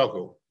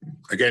struggle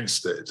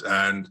against it.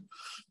 And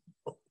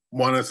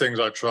one of the things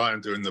I try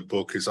and do in the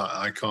book is,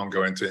 I can't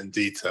go into it in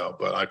detail,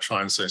 but I try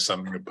and say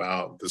something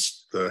about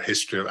the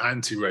history of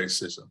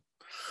anti-racism.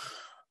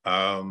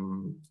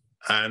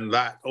 And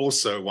that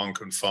also one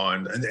can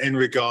find, and in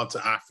regard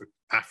to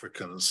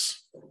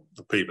Africans,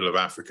 the people of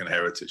African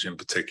heritage in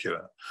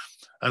particular.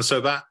 And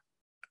so that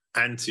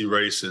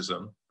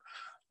anti-racism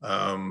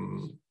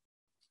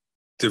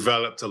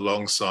developed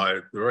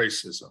alongside the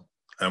racism.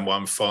 And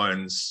one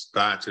finds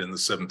that in the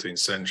 17th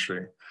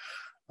century,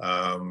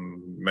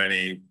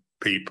 many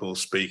people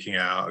speaking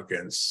out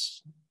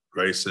against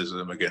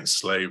racism, against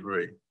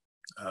slavery,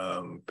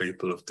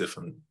 people of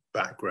different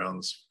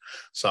backgrounds,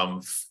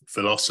 some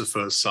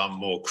philosophers, some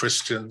more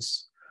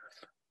Christians.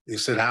 He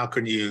said, how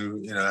can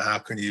you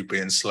be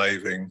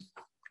enslaving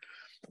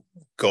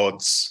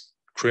God's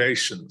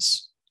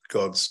creations,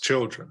 God's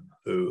children,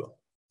 who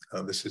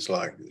this is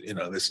like,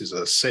 this is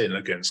a sin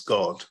against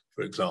God,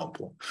 for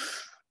example,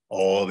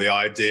 or the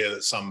idea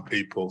that some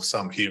people,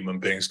 some human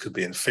beings could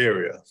be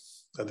inferior,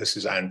 that this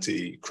is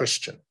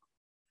anti-Christian.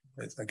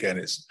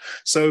 Again,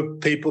 so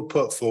people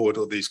put forward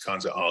all these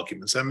kinds of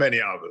arguments and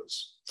many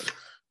others.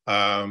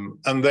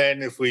 And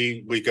then if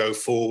we go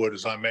forward,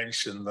 as I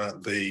mentioned, that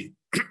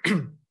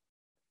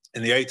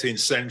in the 18th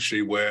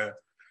century, where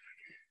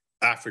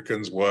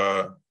Africans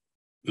were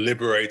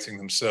liberating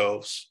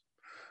themselves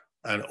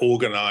and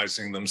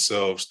organizing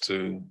themselves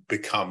to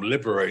become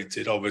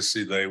liberated,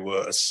 obviously they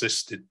were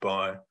assisted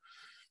by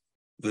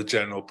the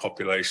general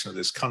population of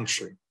this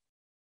country.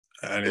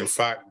 And in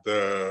fact,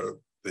 the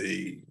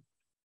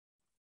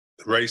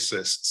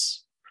racists,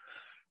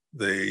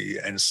 the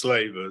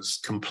enslavers,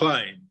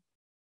 complain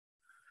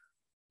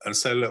and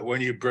say, look,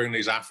 when you bring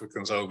these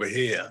Africans over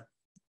here,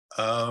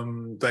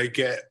 they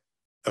get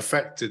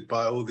affected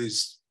by all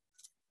these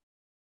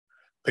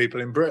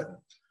people in Britain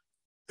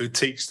who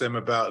teach them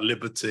about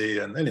liberty,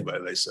 and anyway,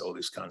 they say all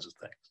these kinds of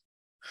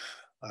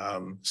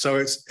things. So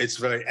it's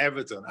very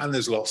evident, and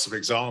there's lots of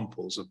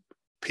examples of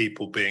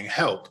people being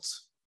helped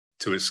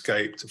to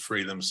escape, to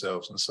free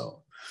themselves, and so on.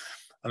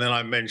 And then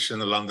I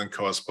mentioned the London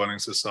Corresponding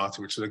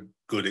Society, which is a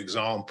good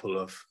example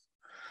of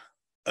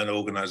an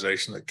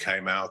organization that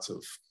came out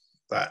of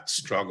that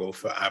struggle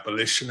for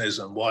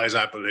abolitionism. Why is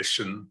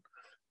abolition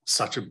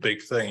such a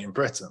big thing in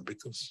Britain?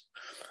 Because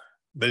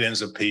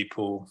millions of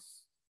people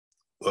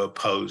were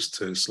opposed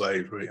to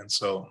slavery and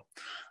so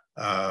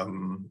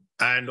on,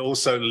 and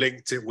also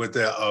linked it with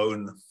their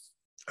own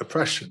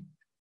oppression.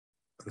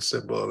 They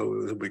said,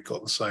 well, we've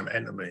got the same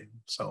enemy, and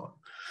so on.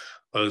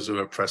 Those who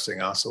are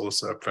oppressing us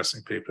also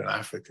oppressing people in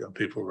Africa, and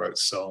people wrote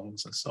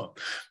songs and so on.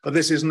 But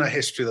this isn't a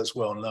history that's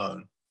well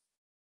known,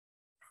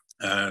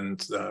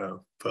 and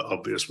for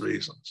obvious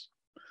reasons,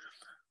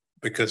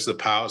 because the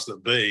powers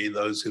that be,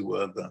 those who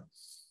were the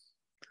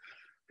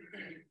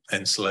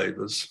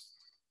enslavers,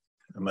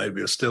 and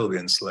maybe are still the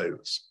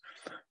enslavers,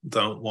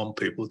 don't want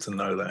people to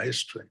know that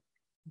history.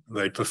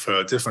 They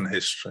prefer a different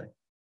history,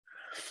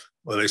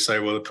 where they say,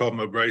 well, the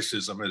problem of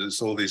racism is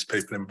it's all these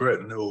people in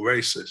Britain who are all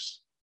racist.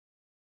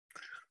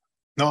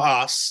 Not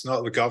us,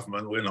 not the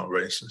government, we're not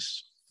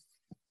racist.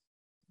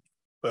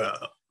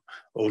 But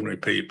ordinary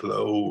people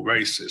are all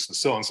racist and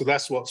so on. So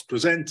that's what's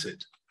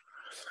presented.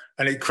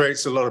 And it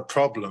creates a lot of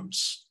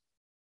problems.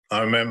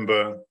 I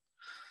remember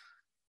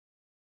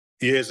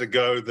years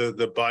ago,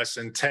 the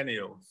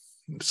bicentennial,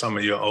 some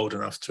of you are old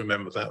enough to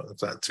remember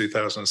that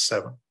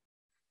 2007,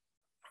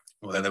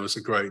 where there was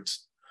a great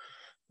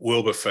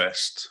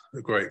Wilberfest,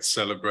 a great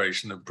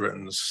celebration of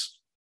Britain's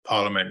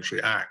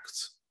Parliamentary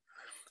Act,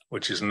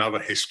 which is another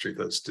history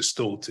that's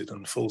distorted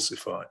and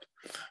falsified.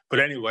 But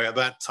anyway, at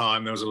that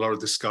time, there was a lot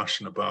of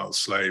discussion about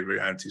slavery,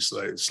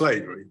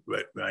 slavery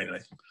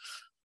mainly.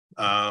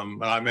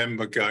 And I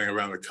remember going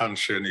around the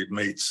country and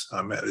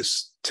I met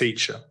this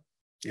teacher,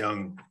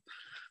 young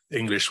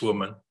English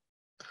woman,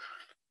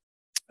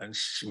 and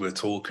we were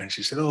talking.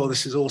 She said, oh,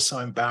 this is all so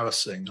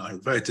embarrassing,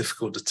 like very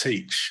difficult to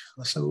teach.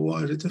 I said, well,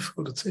 why is it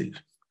difficult to teach?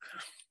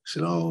 She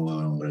said,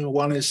 oh,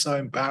 one is so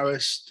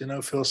embarrassed,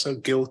 feels so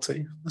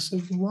guilty. I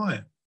said, well,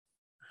 why?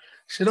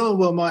 She said, oh,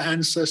 well, my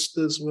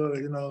ancestors were,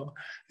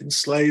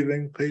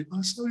 enslaving people.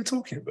 I said, what are you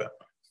talking about?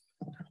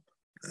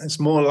 it's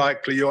more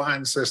likely your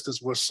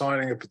ancestors were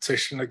signing a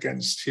petition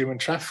against human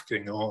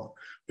trafficking or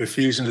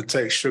refusing to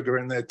take sugar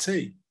in their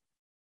tea.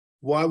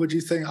 Why would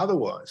you think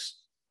otherwise?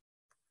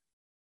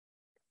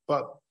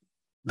 But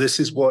this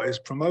is what is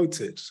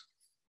promoted,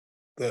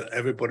 that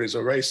everybody's a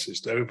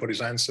racist,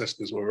 everybody's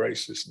ancestors were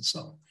racist and so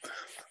on.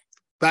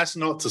 That's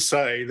not to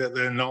say that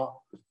they're not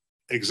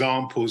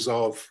examples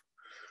of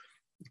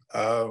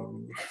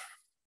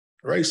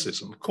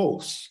racism, of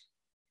course.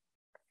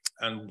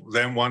 And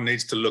then one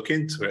needs to look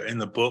into it. In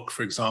the book,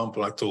 for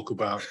example, I talk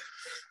about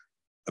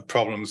the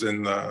problems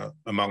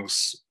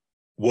amongst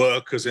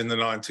workers in the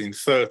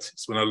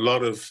 1930s, when a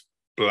lot of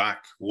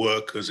Black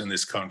workers in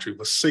this country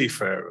were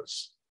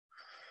seafarers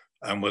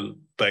and were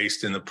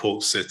based in the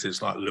port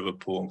cities like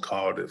Liverpool and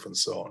Cardiff and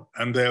so on.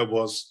 And there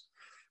was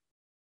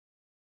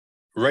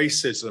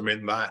racism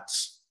in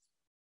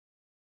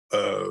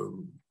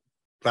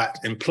that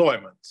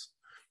employment.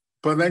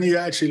 But then you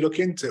actually look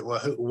into it, well,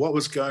 what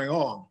was going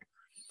on?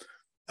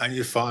 And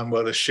you find,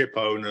 well, the ship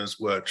owners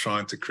were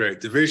trying to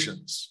create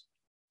divisions,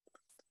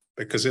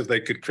 because if they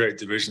could create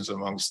divisions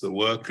amongst the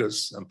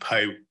workers and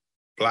pay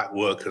Black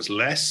workers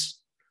less,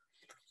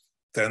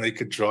 then they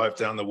could drive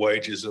down the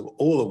wages of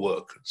all the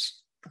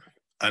workers.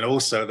 And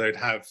also they'd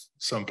have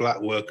some Black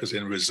workers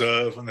in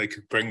reserve and they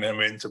could bring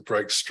them in to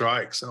break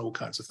strikes and all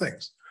kinds of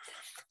things.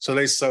 So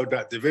they sowed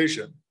that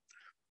division.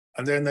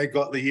 And then they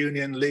got the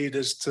union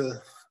leaders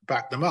to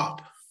back them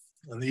up.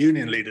 And the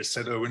union leaders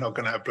said, oh, we're not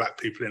going to have Black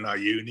people in our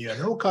union,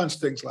 and all kinds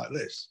of things like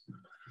this.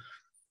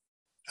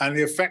 And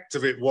the effect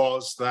of it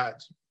was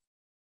that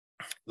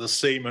the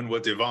seamen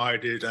were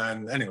divided,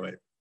 and anyway,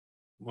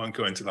 won't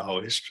go into the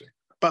whole history.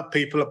 But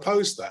people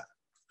opposed that.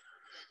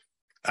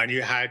 And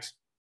you had,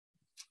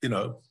 you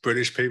know,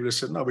 British people who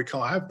said, no, we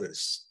can't have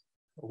this.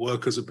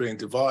 Workers are being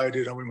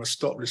divided and we must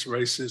stop this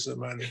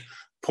racism and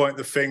point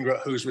the finger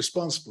at who's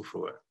responsible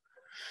for it.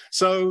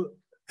 So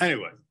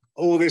anyway,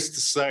 all this to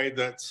say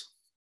that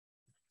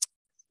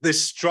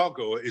this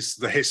struggle is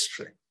the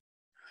history.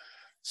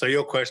 So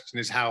your question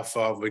is, how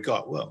far have we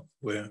got? Well,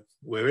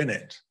 we're in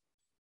it.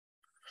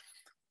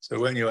 So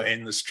when you're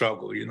in the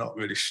struggle, you're not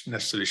really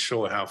necessarily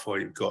sure how far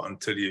you've got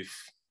until you've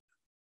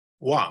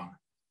won.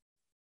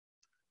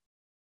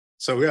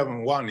 So we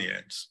haven't won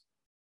yet,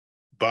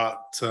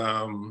 but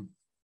you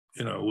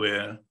know,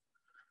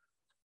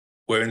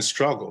 we're in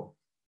struggle,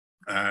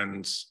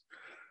 and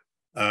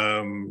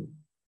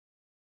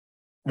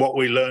what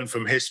we learn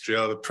from history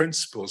are the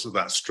principles of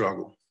that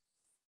struggle.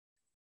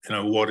 You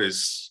know, what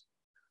is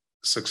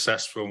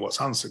successful and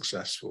what's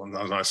unsuccessful. And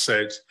as I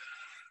said,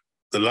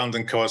 the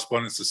London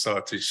Correspondence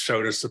Society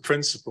showed us the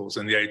principles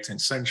in the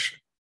 18th century.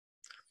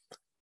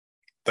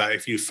 That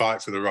if you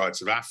fight for the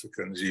rights of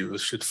Africans, you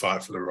should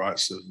fight for the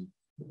rights of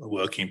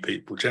working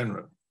people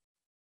generally.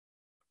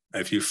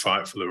 If you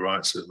fight for the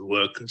rights of the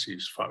workers, you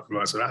should fight for the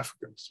rights of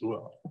Africans as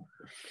well. You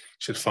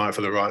should fight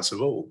for the rights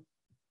of all.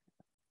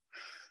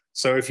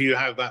 So if you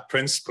have that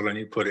principle and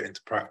you put it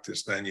into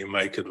practice, then you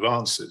make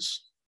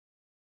advances.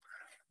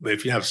 But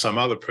if you have some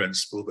other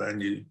principle, then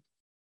you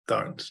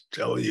don't.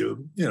 Or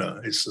you know,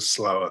 it's a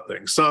slower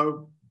thing.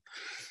 So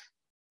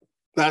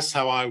that's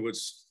how I would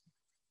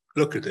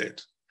look at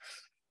it.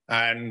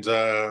 And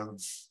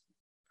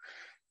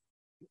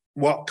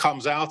what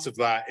comes out of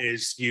that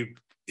is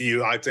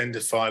you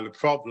identify the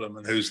problem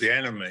and who's the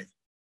enemy.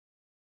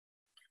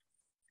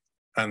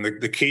 And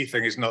the key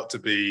thing is not to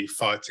be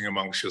fighting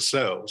amongst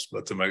yourselves,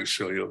 but to make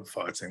sure you're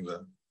fighting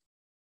the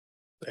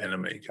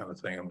enemy kind of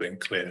thing, and being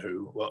clear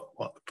what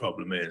the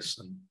problem is,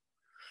 and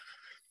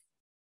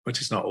which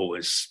is not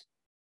always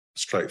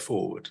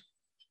straightforward.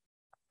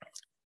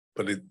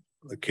 But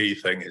the key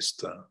thing is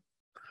to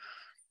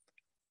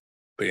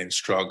be in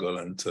struggle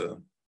and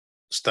to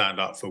stand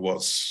up for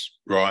what's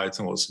right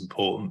and what's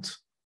important,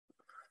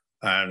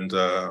 and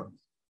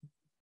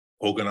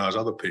organize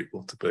other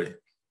people to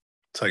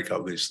take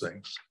up these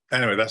things.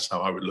 Anyway, that's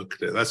how I would look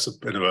at it. That's a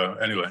bit of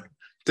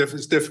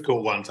it's a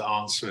difficult one to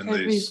answer in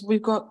these.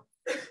 We've got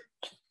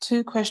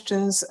two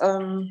questions.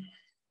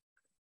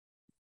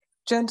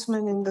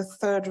 Gentleman in the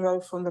third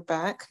row from the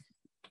back,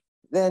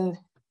 then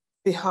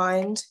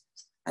behind,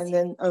 and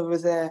then over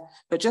there.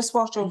 But just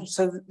whilst you're,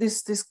 so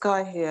this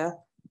guy here,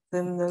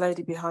 then the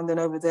lady behind, then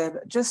over there.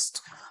 But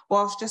just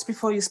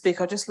before you speak,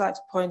 I'd just like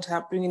to point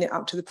out, bringing it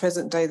up to the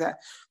present day, that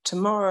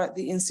tomorrow at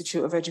the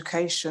Institute of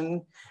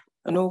Education,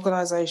 an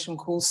organisation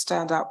called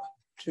Stand Up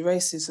to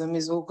Racism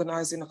is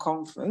organising a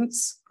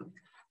conference.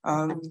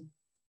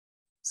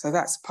 So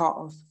that's part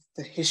of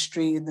the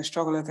history and the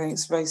struggle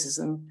against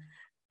racism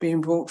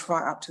being brought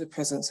right up to the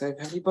present. So if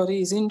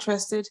anybody is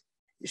interested,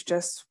 it's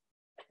just,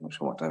 I'm not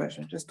sure what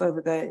direction, just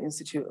over there,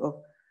 Institute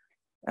of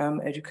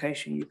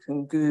Education. You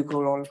can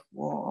Google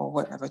or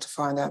whatever to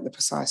find out the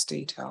precise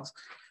details.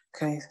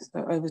 Okay,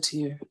 so over to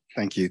you.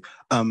 Thank you.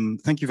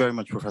 Thank you very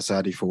much, Professor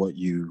Adi, for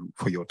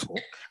your talk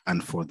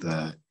and for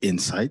the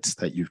insights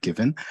that you've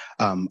given.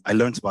 I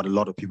learned about a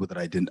lot of people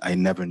that I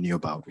never knew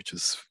about, which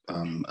is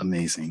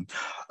amazing.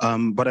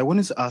 But I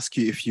wanted to ask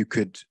you if you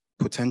could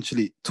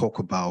potentially talk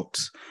about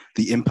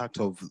the impact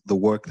of the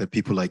work that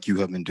people like you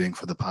have been doing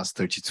for the past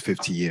 30 to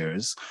 50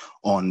 years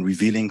on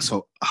revealing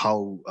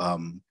how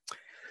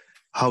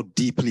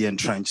deeply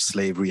entrenched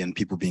slavery and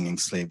people being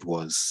enslaved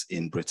was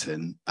in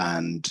Britain,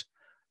 and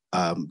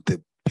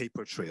the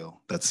paper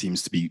trail that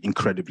seems to be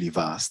incredibly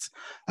vast,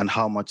 and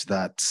how much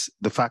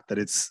the fact that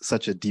it's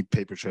such a deep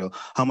paper trail,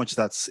 how much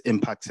that's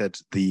impacted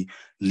the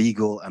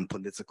legal and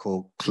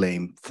political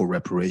claim for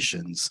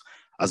reparations,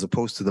 as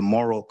opposed to the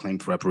moral claim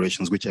for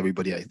reparations, which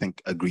everybody, I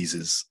think, agrees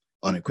is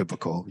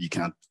unequivocal. You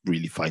can't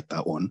really fight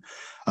that one.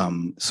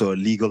 So a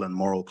legal and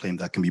moral claim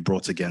that can be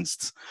brought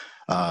against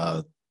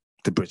the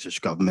British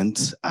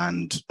government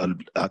and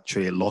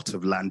actually a lot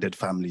of landed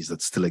families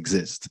that still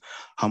exist.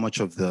 How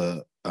much of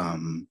the,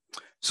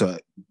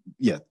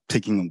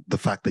 taking the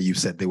fact that you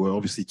said there were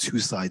obviously two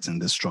sides in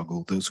this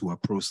struggle, those who were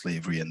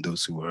pro-slavery and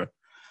those who were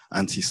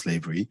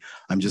anti-slavery.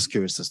 I'm just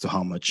curious as to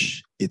how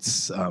much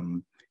it's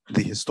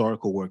the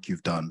historical work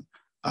you've done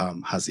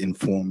has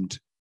informed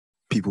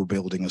people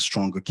building a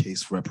stronger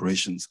case for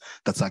reparations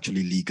that's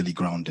actually legally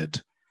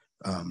grounded.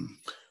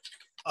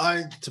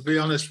 To be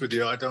honest with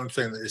you, I don't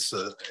think that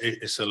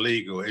it's a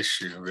legal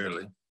issue,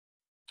 really.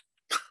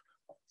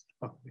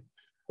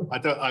 I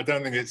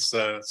don't think it's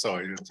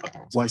sorry.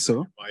 Why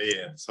so? My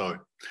ear, sorry.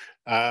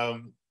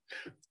 I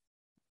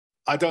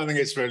don't think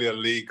it's really a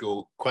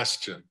legal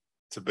question,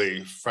 to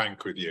be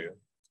frank with you.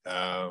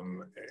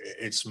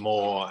 It's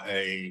more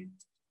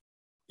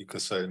you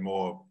could say,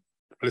 more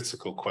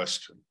political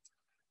question.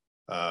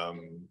 I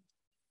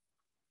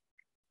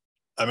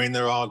mean,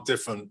 there are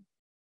different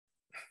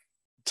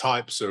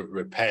types of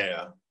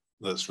repair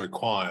that's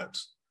required.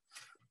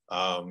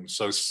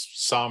 So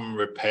some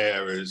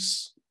repair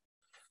is,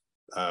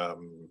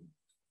 one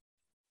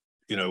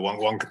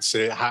could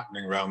see it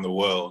happening around the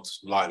world,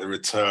 like the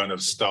return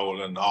of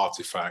stolen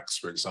artifacts,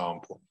 for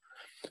example,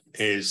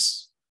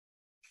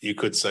 you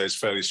could say is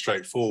fairly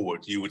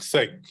straightforward, you would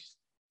think.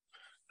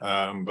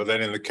 But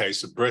then in the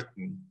case of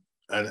Britain,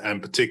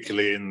 and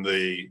particularly in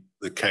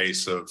the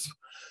case of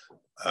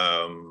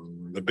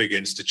the big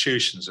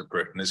institutions of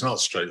Britain, it's not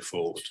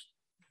straightforward,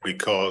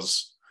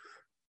 because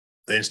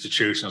the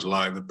institutions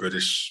like the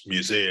British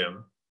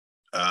Museum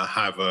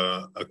have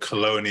a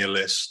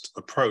colonialist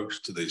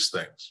approach to these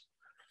things.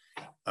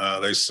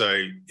 They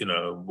say,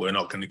 we're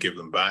not going to give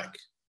them back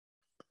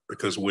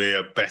because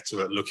we're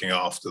better at looking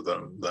after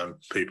them than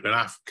people in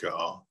Africa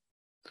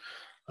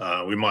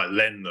are. We might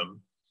lend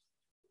them,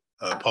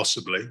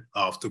 possibly,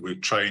 after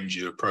we've trained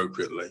you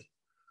appropriately.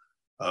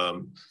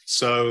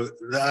 So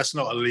that's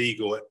not a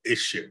legal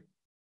issue.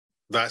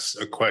 That's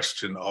a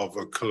question of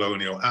a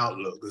colonial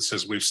outlook that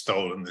says we've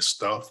stolen this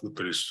stuff. The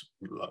British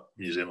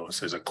Museum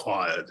says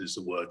acquired is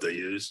the word they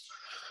use,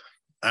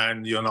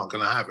 and you're not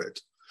going to have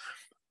it.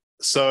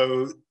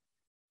 So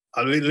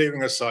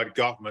leaving aside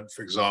government,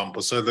 for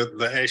example, so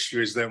the issue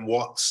is then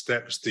what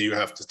steps do you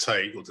have to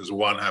take, or does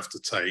one have to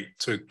take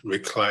to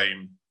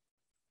reclaim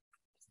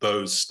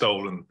those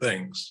stolen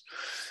things?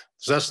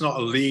 So that's not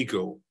a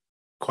legal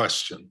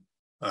question,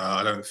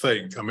 I don't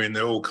think. I mean,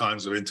 there are all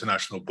kinds of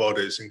international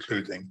bodies,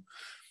 including,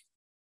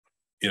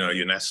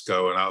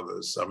 UNESCO and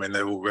others. I mean,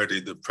 they're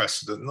already the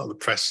precedent, not the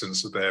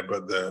precedents are there,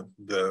 but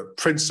the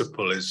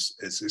principle is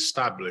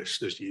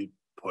established, as you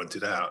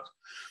pointed out.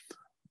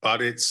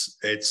 But it's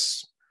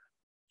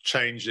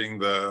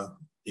changing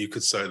you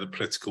could say, the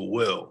political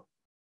will.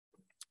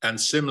 And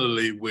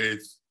similarly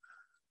with,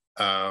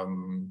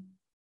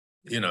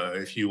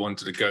 if you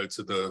wanted to go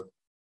to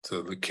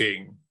the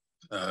king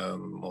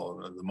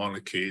or the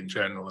monarchy in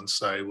general and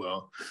say,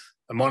 well,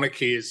 a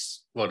monarchy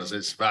is,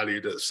 it's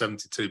valued at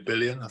 72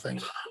 billion, I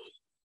think.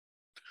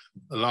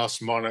 The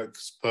last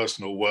monarch's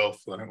personal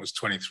wealth, I think, was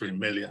 23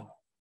 million.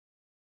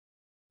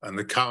 And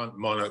the current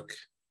monarch,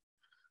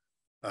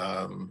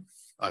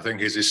 I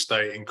think his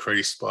estate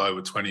increased by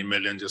over 20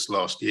 million just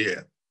last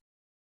year.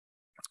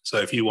 So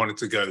if you wanted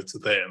to go to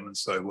them and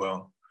say,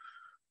 well,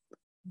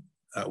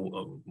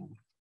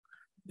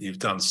 you've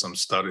done some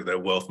study, their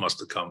wealth must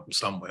have come from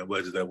somewhere.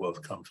 Where did their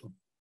wealth come from?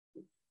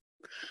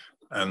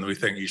 And we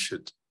think you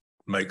should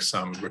make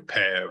some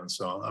repair and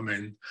so on. I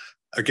mean,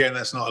 again,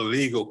 that's not a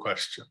legal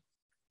question.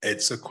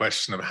 It's a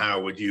question of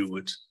how you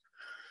would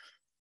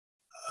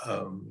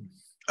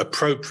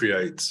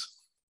appropriate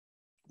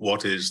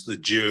what is the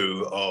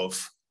due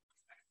of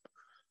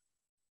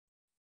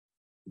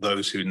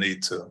those who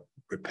need to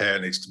repair,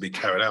 needs to be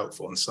carried out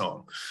for, and so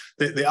on.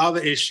 The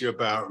other issue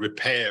about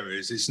repair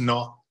is it's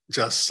not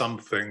just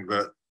something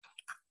that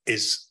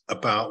is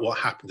about what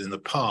happened in the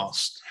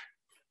past,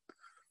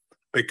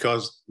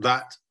 because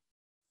that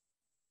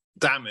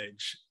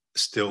damage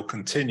still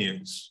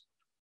continues,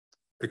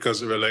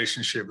 because the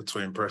relationship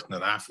between Britain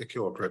and Africa,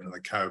 or Britain and the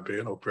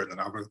Caribbean, or Britain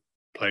and other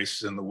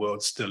places in the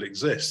world still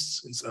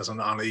exists. It's as an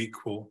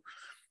unequal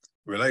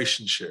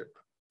relationship.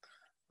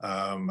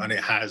 And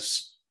it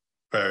has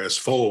various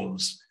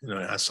forms.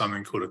 It has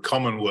something called a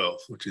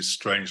commonwealth, which is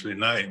strangely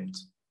named,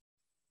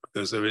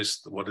 because there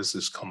is, what is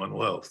this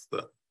commonwealth?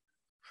 But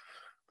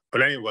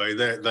anyway,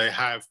 they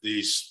have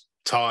these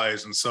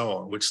ties and so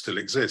on, which still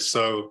exist.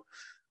 So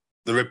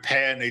the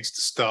repair needs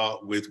to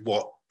start with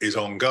what is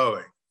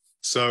ongoing.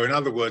 So in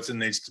other words, there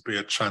needs to be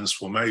a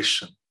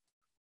transformation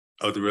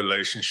of the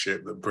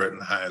relationship that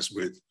Britain has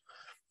with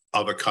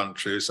other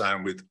countries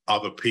and with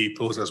other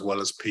peoples, as well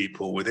as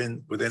people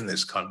within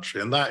this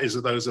country. And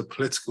those are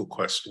political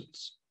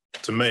questions.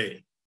 To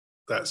me,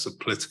 that's a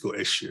political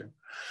issue.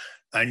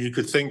 And you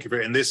could think of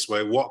it in this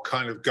way: what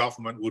kind of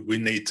government would we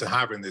need to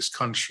have in this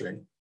country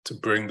to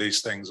bring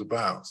these things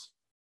about?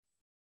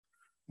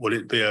 Would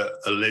it be a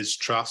Liz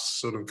Truss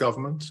sort of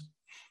government?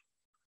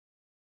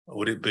 Or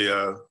would it be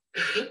a,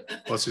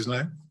 what's his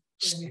name?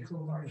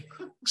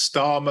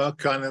 Starmer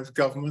kind of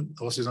government?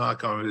 What's his name? I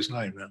can't remember his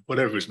name now.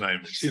 Whatever his name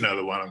is, you know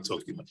the one I'm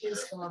talking about.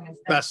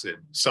 That's it.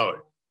 Sorry.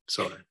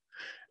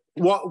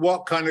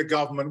 What kind of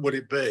government would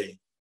it be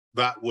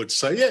that would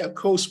say, yeah, of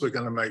course we're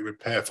going to make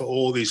repair for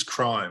all these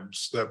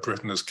crimes that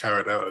Britain has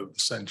carried out over the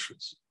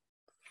centuries?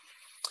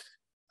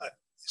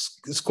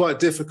 It's quite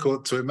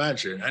difficult to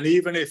imagine. And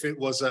even if it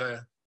was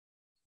a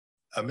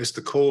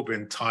Mr.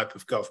 Corbyn type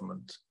of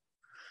government,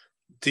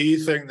 do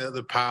you think that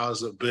the powers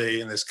that be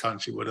in this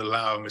country would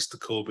allow a Mr.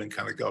 Corbyn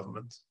kind of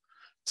government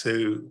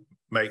to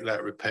make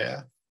that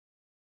repair?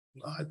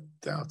 I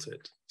doubt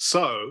it.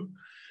 So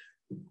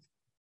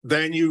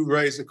then you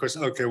raise the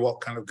question, okay,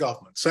 what kind of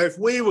government? So if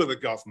we were the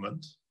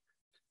government,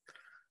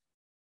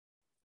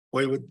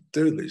 we would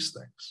do these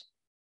things,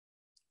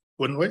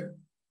 wouldn't we?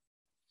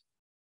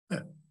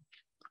 Yeah.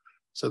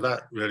 So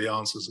that really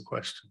answers the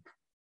question.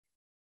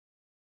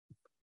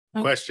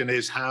 The question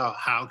is,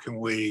 how can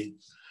we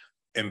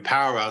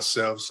empower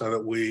ourselves so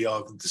that we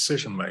are the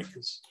decision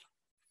makers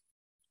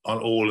on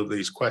all of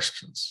these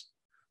questions,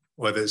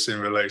 whether it's in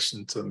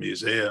relation to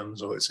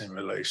museums or it's in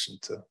relation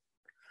to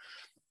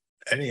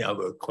any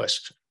other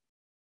question,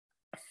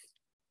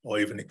 or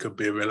even it could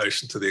be in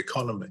relation to the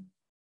economy.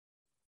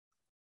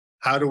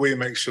 How do we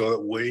make sure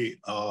that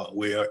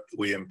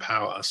we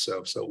empower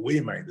ourselves so we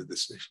make the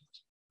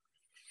decisions?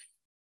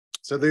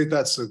 So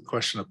that's a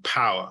question of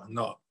power,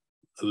 not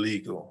a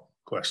legal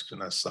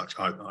question as such,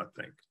 I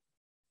think.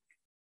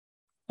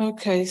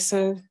 Okay,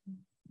 so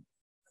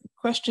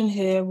question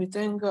here, we've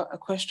then got a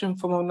question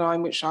from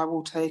online, which I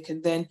will take,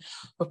 and then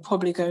we're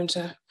probably going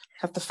to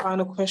have the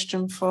final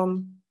question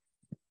from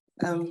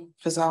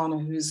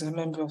Fazana, who's a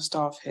member of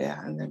staff here,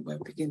 and then we'll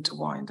begin to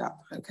wind up,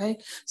 okay?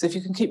 So if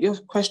you can keep your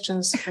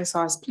questions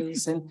concise,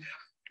 please, and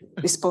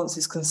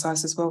responses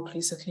concise as well,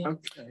 please, Hakim.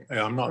 Okay.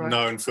 Yeah, I'm not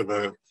known for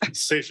the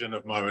precision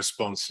of my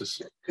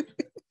responses.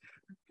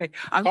 Okay.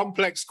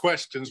 Complex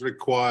questions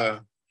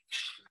require,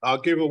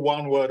 I'll give a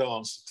one-word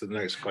answer to the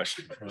next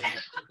question.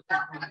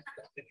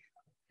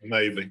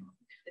 Maybe.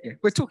 Yeah.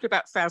 We're talking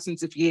about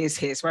thousands of years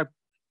here, so I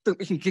think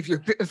we can give you a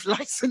bit of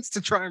license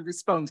to try and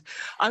respond.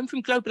 I'm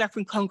from Global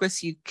African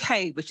Congress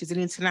UK, which is an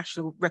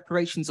international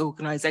reparations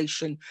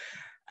organisation.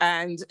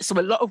 And so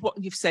a lot of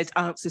what you've said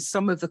answers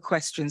some of the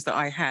questions that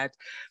I had.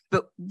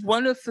 But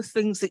one of the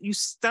things that you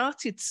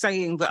started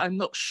saying that I'm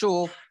not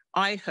sure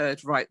I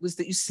heard right was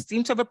that you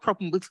seem to have a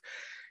problem with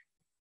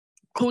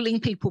calling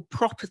people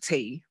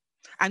property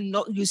and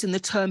not using the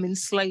term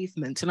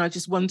enslavement. And I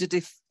just wondered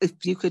if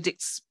you could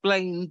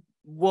explain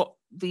what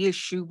the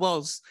issue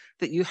was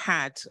that you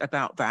had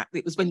about that.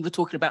 It was when you were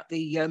talking about the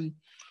young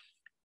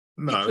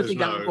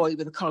boy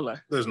with a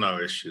collar. There's no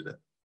issue there.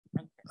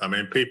 I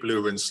mean, people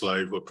who were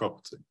enslaved were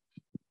property.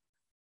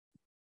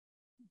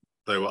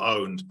 They were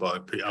owned by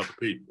other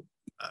people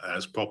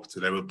as property.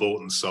 They were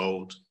bought and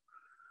sold.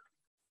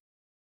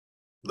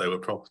 They were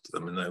property. I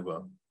mean,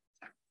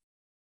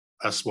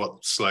 that's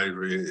what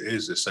slavery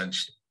is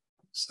essentially.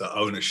 It's the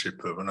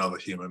ownership of another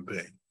human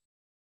being.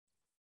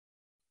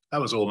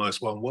 That was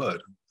almost one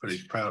word. I'm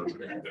pretty proud of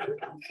it.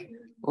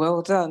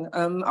 Well done.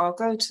 I'll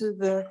go to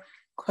the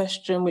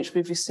question which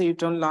we've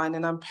received online,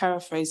 and I'm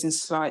paraphrasing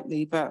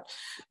slightly, but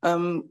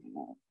and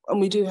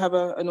we do have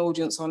an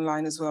audience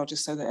online as well,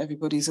 just so that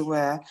everybody's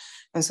aware.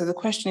 And so the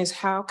question is,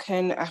 how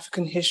can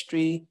African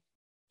history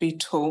be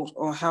taught,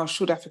 or how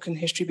should African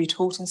history be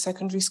taught in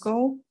secondary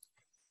school?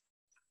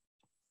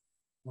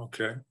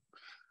 Okay.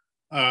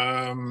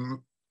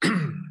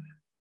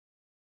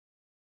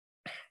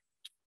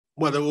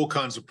 Well, there are all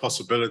kinds of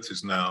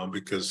possibilities now,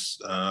 because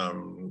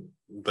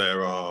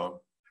there are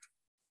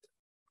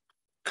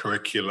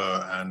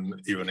curricula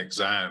and even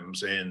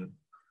exams in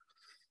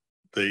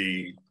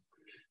the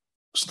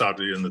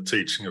study and the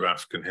teaching of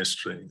African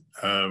history.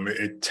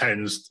 It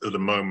tends at the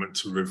moment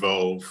to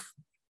revolve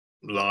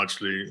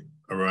largely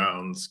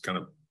around kind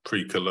of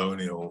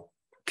pre-colonial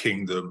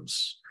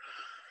kingdoms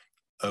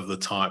of the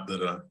type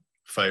that are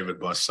favoured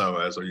by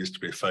SOAS, or used to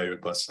be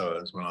favoured by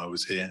SOAS when I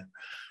was here.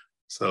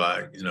 So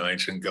like, you know,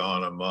 ancient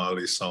Ghana,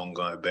 Mali,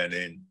 Songhai,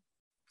 Benin,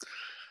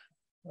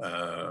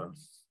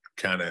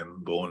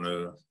 Kanem,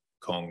 Bornu,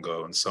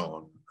 Congo, and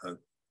so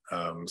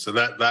on. So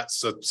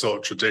that's a sort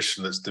of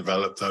tradition that's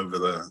developed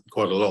over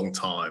quite a long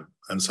time.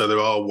 And so there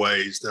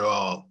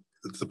are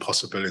the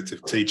possibility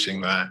of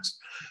teaching that.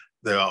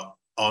 There are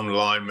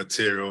online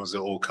materials,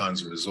 there are all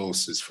kinds of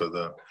resources for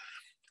the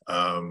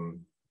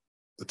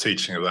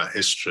teaching of that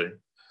history.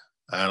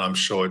 And I'm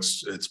sure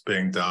it's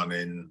being done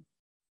in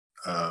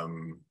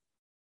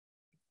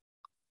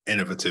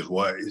innovative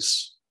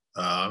ways.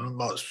 I'm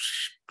not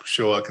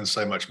sure I can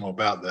say much more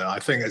about that. I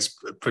think it's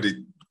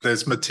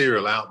there's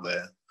material out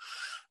there.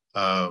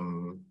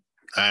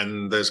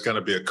 And there's going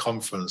to be a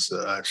conference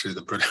that actually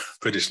the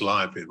British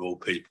Library, of all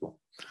people,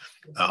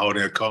 are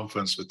holding a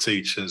conference for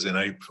teachers in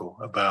April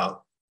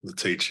about the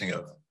teaching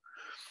of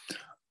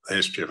the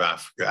history of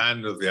Africa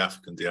and of the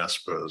African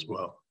diaspora as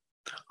well.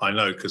 I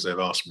know because they've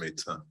asked me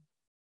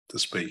to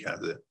speak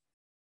at it.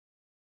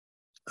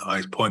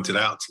 I pointed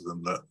out to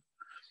them that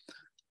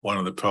one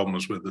of the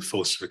problems with the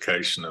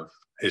falsification of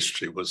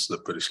history was the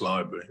British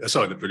Library,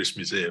 the British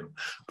Museum.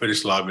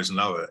 British Library is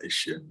another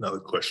issue, another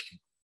question.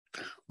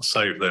 We'll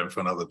save them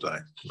for another day,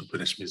 the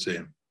British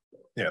Museum.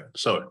 Yeah,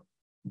 sorry.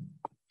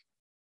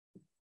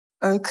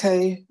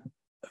 Okay,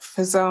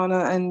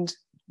 Fazana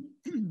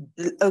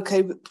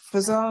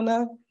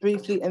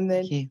briefly, and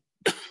then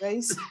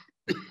Grace,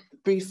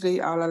 briefly.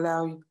 I'll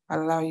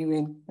allow you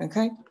in.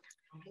 Okay.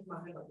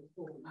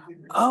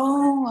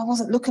 Oh, I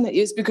wasn't looking at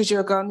you. It's because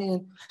you're a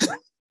Ghanaian.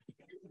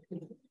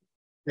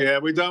 Yeah,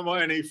 we don't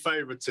want any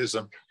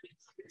favoritism.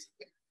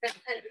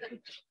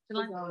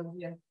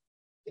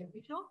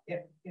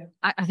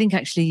 I think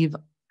actually you've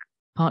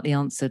partly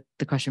answered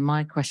the question.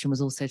 My question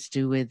was also to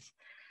do with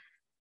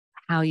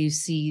how you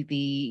see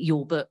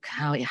your book,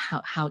 how it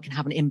can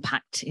have an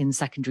impact in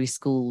secondary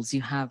schools.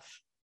 You have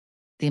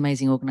the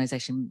amazing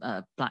organisation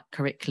Black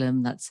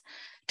Curriculum that's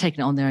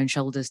taken it on their own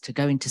shoulders to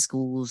go into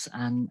schools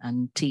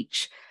and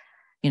teach,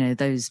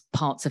 those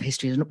parts of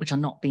history which are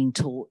not being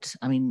taught.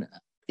 I mean,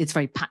 it's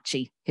very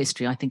patchy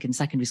history, I think, in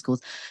secondary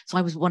schools. So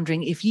I was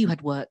wondering if you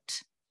had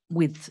worked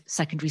with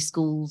secondary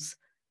schools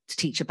to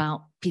teach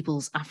about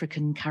people's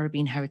African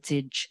Caribbean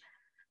heritage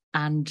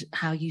and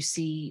how you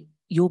see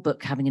your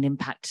book having an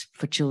impact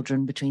for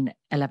children between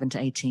 11 to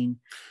 18.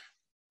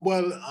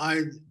 Well,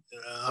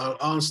 I'll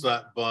answer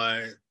that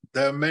by,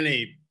 there are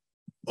many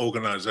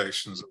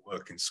organizations that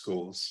work in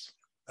schools.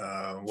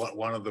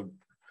 One of the,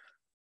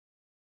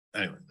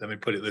 anyway, let me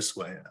put it this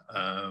way.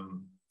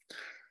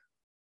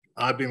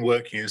 I've been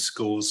working in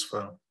schools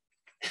for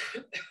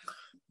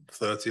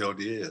 30 odd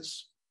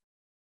years.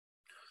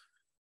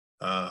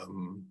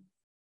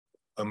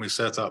 When we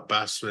set up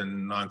BASA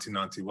in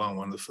 1991,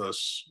 one of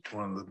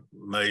the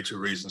major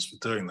reasons for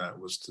doing that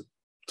was to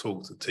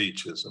talk to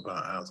teachers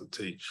about how to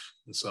teach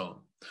and so on.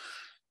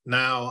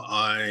 Now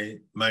I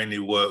mainly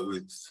work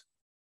with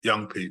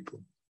young people,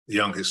 the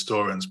Young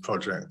Historians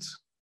Project,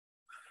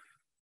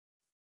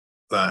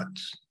 that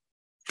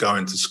go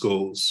into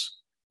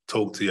schools,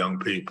 talk to young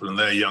people, and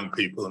they're young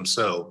people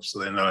themselves, so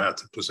they know how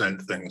to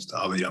present things to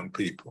other young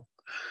people.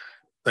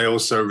 They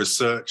also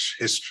research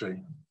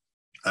history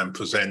and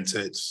present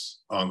it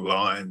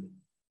online,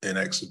 in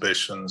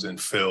exhibitions, in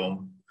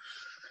film.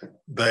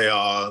 They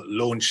are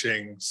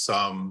launching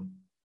some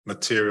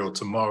material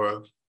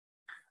tomorrow,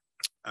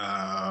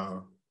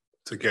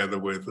 together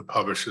with the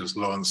publishers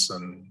Lawrence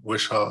and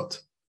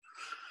Wishart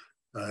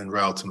in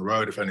Rowton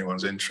Road, if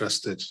anyone's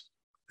interested.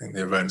 I think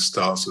the event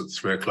starts at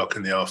 3 o'clock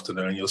in the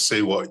afternoon. You'll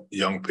see what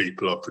young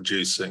people are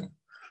producing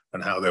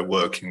and how they're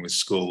working with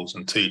schools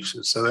and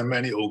teachers. So there are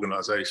many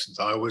organizations.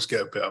 I always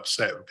get a bit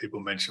upset when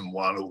people mention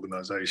one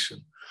organization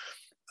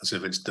as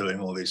if it's doing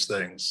all these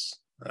things.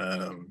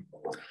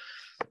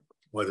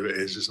 Whether it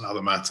is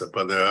another matter,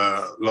 but there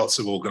are lots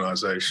of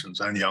organizations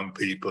and young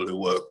people who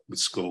work with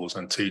schools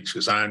and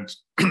teachers and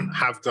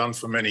have done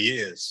for many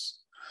years.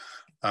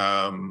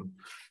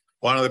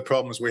 One of the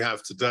problems we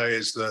have today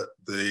is that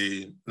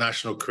the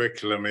national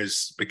curriculum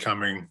is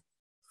becoming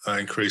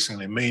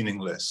increasingly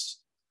meaningless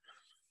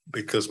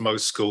because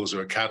most schools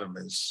are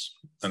academies,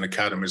 and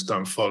academies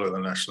don't follow the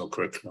national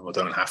curriculum or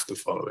don't have to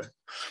follow it.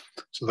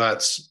 So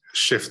that's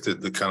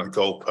shifted the kind of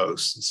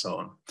goalposts and so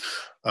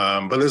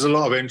on. But there's a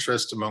lot of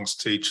interest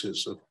amongst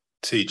teachers of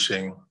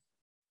teaching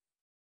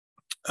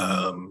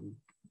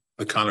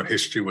the kind of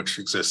history which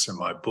exists in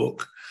my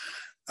book.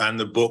 And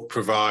the book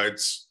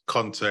provides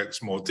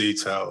context, more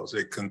details.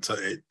 It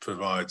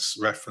provides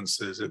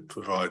references, it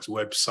provides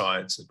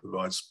websites, it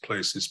provides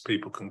places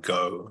people can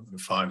go and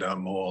find out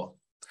more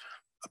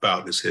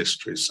about this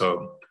history.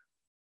 So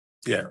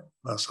yeah,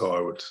 that's how I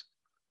would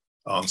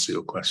answer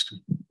your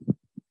question.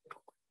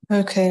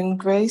 Okay, and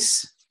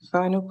Grace,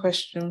 final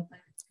question.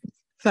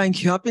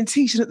 Thank you. I've been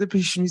teaching at the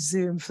British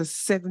Museum for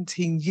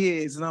 17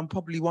 years, and I'm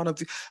probably one of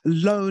the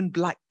lone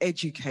Black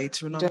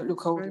educator, and I'm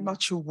very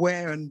much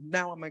aware, and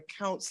now I'm a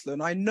counsellor,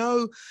 and I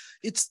know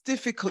it's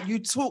difficult. You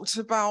talked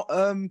about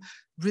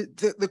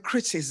the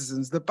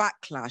criticisms, the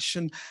backlash,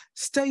 and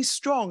stay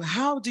strong.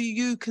 How do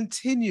you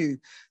continue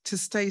to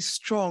stay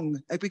strong?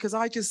 Because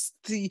I just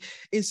see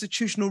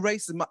institutional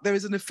racism. There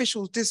is an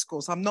official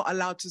discourse. I'm not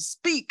allowed to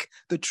speak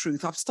the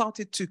truth. I've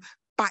started to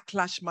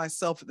backlash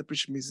myself at the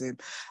British Museum.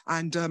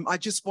 And I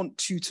just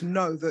want you to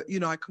know that,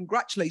 I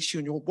congratulate you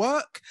on your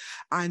work.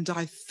 And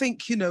I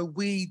think, you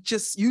need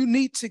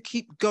to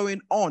keep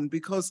going on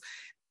because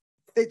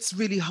it's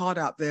really hard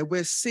out there.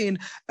 We're seeing,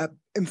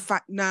 in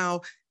fact,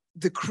 now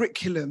the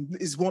curriculum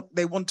is what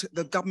they want,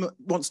 the government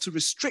wants to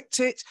restrict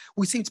it.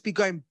 We seem to be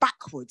going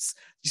backwards.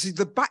 You see,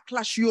 the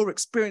backlash you're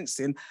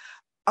experiencing,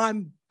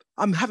 I'm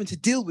having to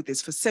deal with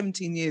this for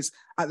 17 years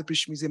at the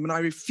British Museum, and I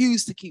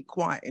refuse to keep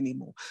quiet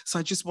anymore. So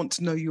I just want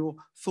to know your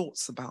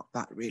thoughts about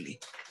that, really.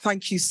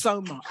 Thank you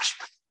so much.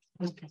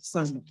 Thank you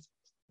so much.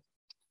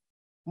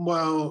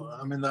 Well,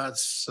 I mean,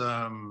 that's,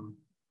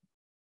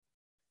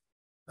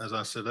 as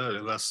I said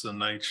earlier, that's the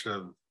nature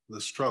of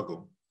the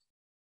struggle.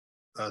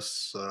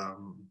 That's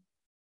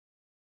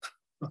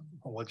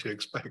what do you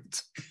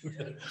expect?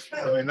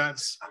 I mean,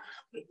 that's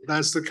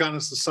the kind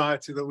of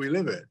society that we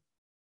live in.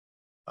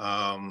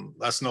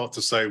 That's not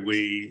to say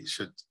we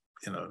should,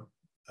 you know,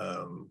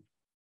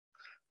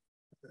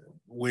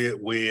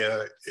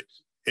 we're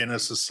in a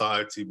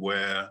society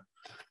where,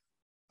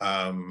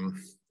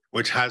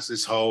 which has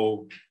this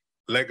whole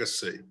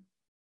legacy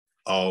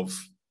of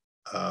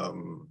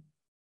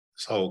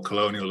this whole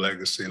colonial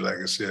legacy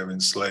of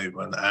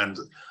enslavement, and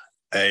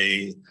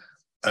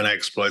an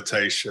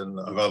exploitation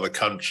of other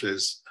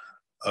countries,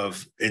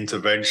 of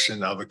intervention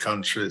in other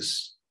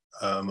countries,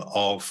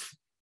 of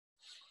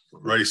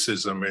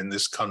racism in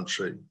this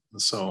country,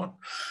 and so on,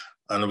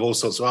 and of all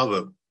sorts of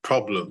other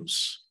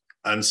problems.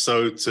 And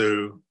so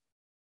to,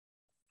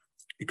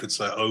 you could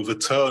say,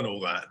 overturn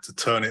all that, to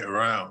turn it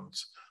around,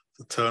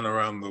 to turn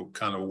around the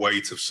kind of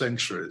weight of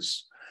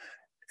centuries,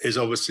 is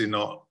obviously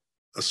not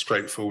a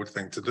straightforward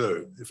thing to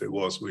do. If it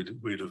was,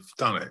 we'd have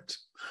done it.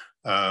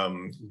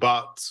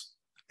 But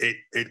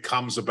it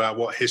comes about,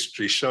 what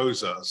history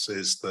shows us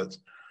is that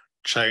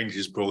change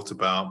is brought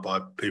about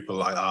by people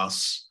like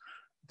us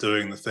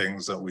doing the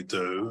things that we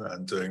do,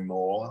 and doing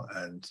more,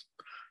 and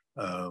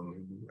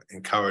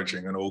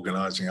encouraging and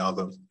organizing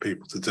other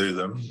people to do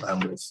them,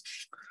 and with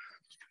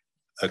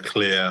a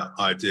clear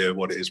idea of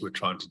what it is we're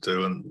trying to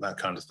do, and that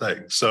kind of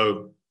thing.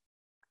 So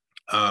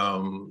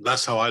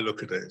that's how I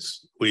look at it.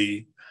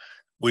 We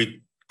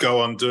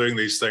go on doing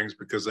these things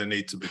because they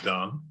need to be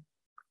done,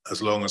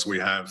 as long as we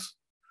have,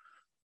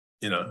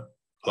 you know,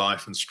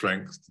 life and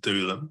strength to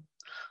do them.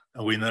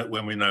 And we know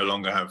when we no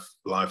longer have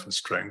life and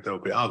strength, there'll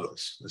be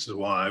others. This is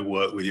why I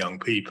work with young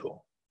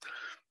people,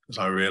 because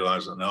I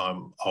realize that now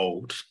I'm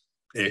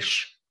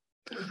old-ish,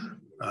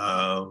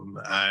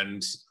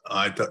 and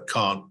I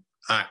can't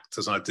act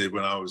as I did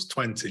when I was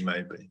 20,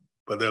 maybe.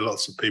 But there are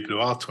lots of people who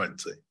are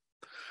 20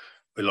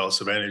 with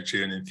lots of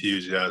energy and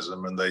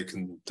enthusiasm, and they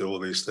can do all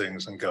these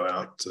things and go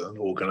out and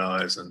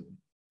organize and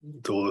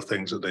do all the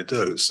things that they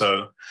do.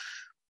 So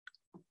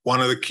one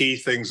of the key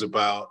things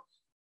about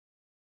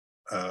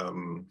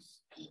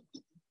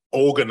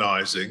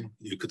organizing,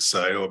 you could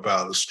say, or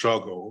about the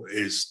struggle,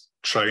 is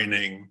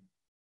training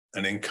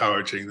and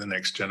encouraging the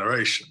next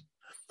generation.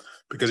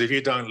 Because if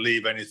you don't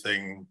leave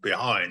anything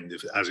behind,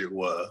 as it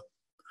were,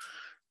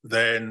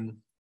 then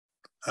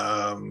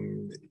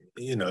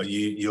you know,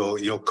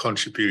 your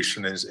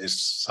contribution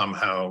is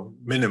somehow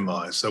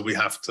minimized. So we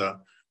have to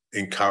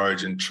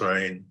encourage and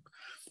train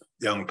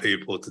young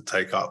people to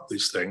take up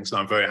these things. And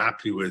I'm very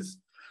happy with,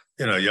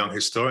 you know, Young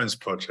Historians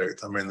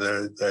Project. I mean,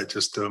 they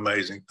just do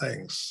amazing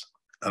things.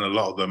 And a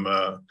lot of them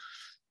are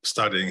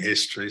studying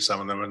history. Some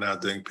of them are now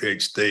doing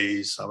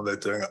PhDs. Some of them are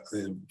doing,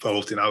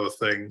 involved in other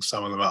things.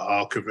 Some of them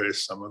are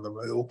archivists. Some of them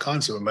are all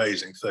kinds of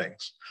amazing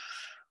things.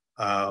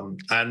 And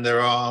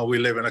we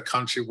live in a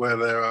country where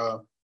there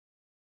are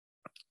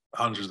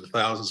hundreds of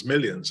thousands,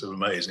 millions of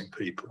amazing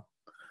people.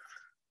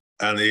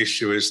 And the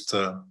issue is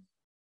to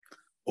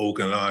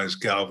organize,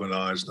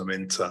 galvanize them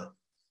into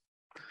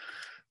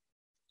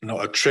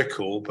not a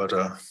trickle, but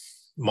a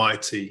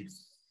mighty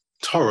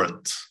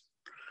torrent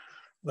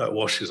that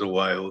washes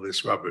away all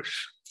this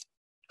rubbish.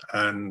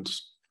 And,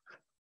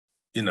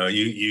 you know,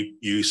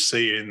 you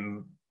see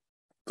in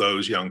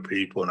those young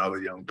people and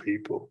other young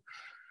people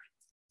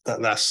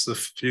that that's the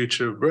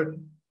future of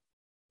Britain.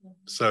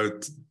 So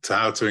to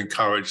how to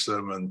encourage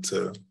them and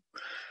to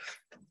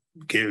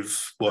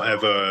give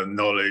whatever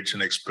knowledge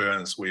and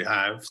experience we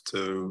have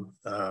to,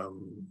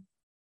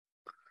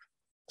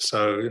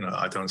 so, you know,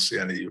 I don't see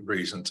any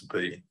reason to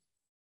be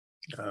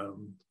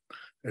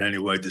in any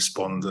way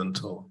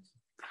despondent or,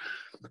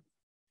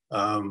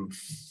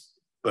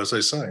 but as I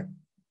say,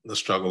 the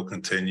struggle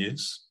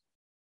continues.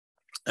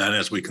 And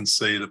as we can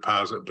see, the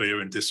powers that be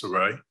are in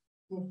disarray.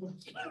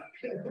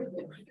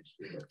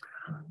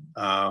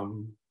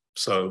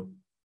 So,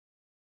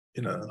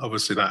 you know,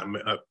 obviously that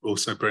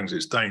also brings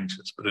its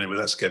dangers. But anyway,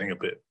 that's getting a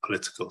bit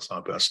political, so I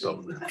better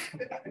stop there.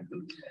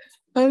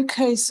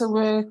 Okay, so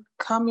we're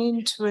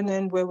coming to an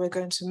end where we're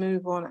going to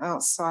move on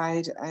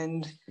outside,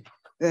 and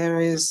there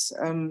is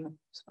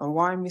a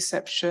wine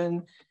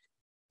reception.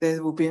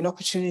 There will be an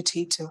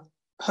opportunity to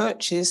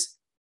purchase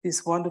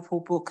this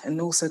wonderful book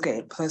and also get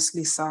it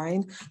personally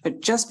signed.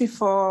 But just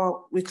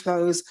before we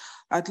close,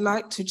 I'd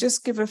like to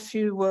just give a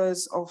few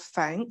words of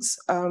thanks.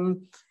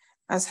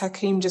 As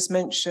Hakim just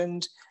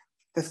mentioned,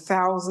 the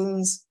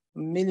thousands,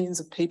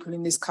 millions of people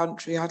in this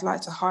country, I'd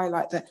like to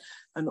highlight that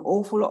an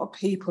awful lot of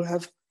people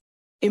have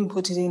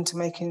inputted into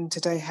making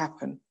today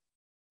happen.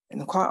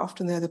 And quite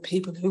often they're the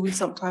people who we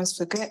sometimes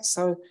forget.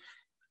 So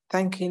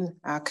thanking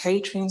our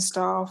catering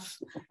staff,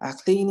 our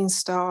cleaning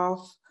staff,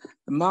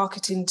 the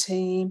marketing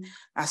team,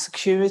 our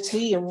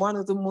security, and one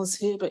of them was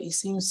here, but he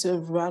seems to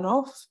have run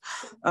off,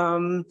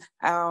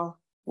 our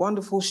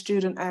wonderful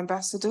student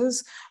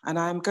ambassadors, and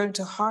I'm going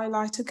to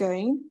highlight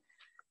again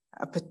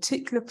a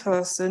particular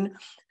person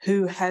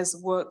who has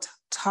worked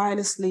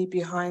tirelessly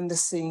behind the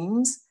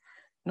scenes,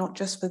 not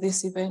just for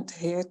this event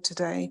here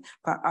today,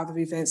 but other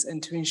events,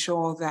 and to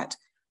ensure that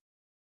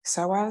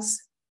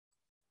SOAS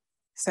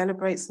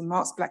celebrates and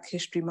marks Black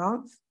History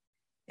Month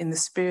in the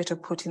spirit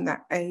of putting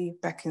that A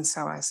back in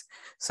SOAS.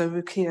 So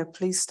Rukia,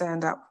 please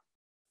stand up.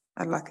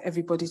 I'd like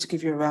everybody to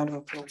give you a round of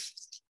applause.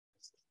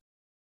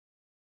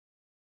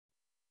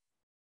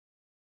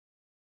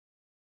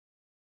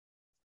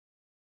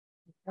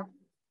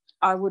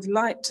 I would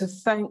like to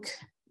thank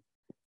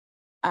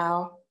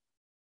our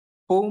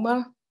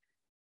former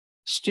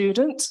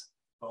student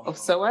of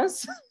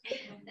SOAS,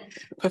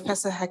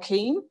 Professor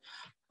Hakim,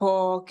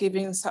 for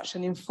giving such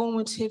an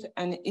informative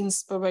and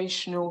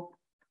inspirational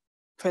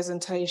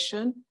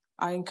presentation.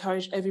 I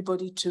encourage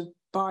everybody to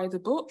buy the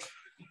book.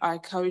 I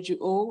encourage you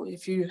all,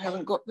 if you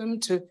haven't got them,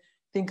 to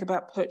think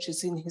about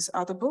purchasing his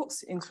other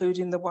books,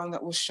 including the one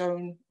that was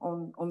shown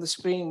on the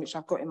screen, which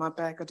I've got in my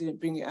bag. I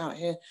didn't bring it out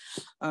here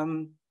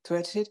to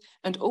edit it.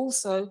 And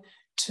also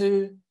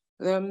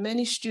there are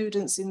many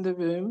students in the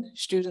room,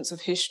 students of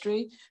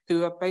history,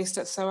 who are based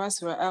at SOAS,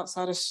 who are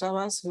outside of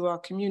SOAS, who are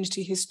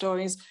community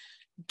historians.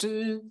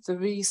 Do the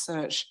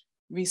research,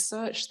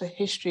 research the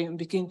history and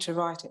begin to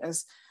write it.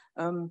 As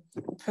the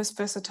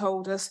professor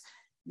told us,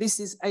 this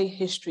is a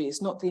history,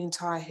 it's not the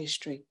entire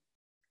history.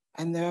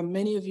 And there are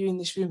many of you in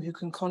this room who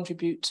can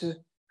contribute to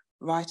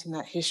writing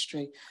that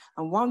history.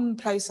 And one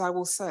place I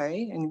will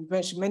say, and you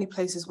mentioned many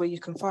places where you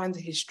can find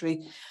the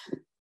history,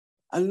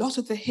 a lot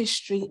of the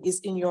history is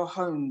in your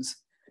homes,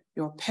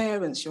 your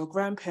parents, your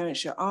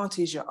grandparents, your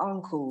aunties, your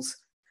uncles.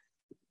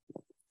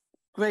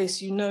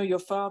 Grace, you know your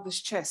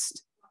father's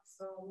chest.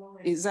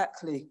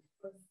 Exactly.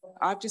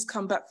 I've just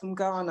come back from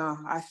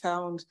Ghana. I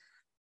found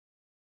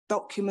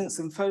documents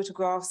and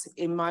photographs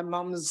in my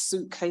mum's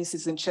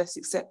suitcases and chests,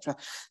 etc.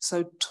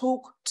 So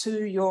talk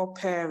to your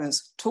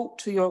parents, talk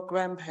to your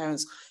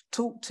grandparents,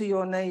 talk to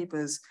your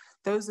neighbours.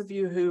 Those of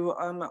you who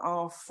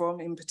are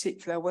from, in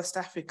particular, West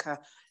Africa,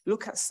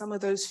 look at some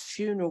of those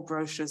funeral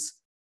brochures.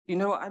 You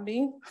know what I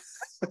mean?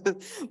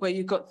 Where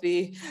you got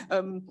the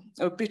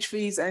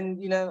obituaries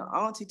and, you know,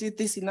 Auntie did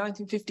this in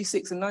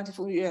 1956 and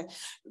 1940,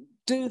 yeah.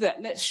 Do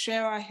that. Let's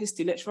share our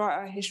history. Let's write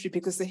our history,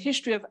 because the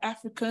history of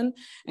African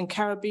and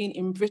Caribbean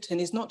in Britain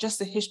is not just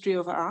the history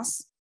of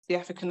us, the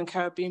African and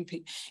Caribbean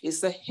people. It's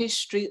the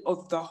history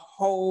of the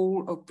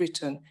whole of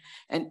Britain.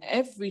 And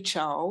every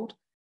child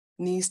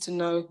needs to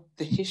know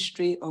the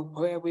history of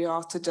where we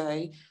are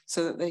today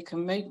so that they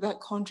can make that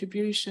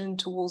contribution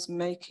towards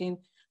making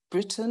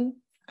Britain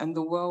and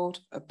the world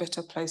a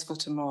better place for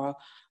tomorrow.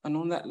 And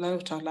on that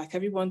note, I'd like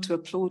everyone to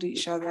applaud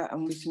each other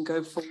and we can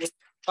go forward.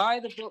 Buy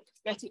the book,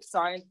 get it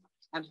signed,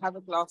 and have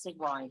a glass of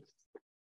wine.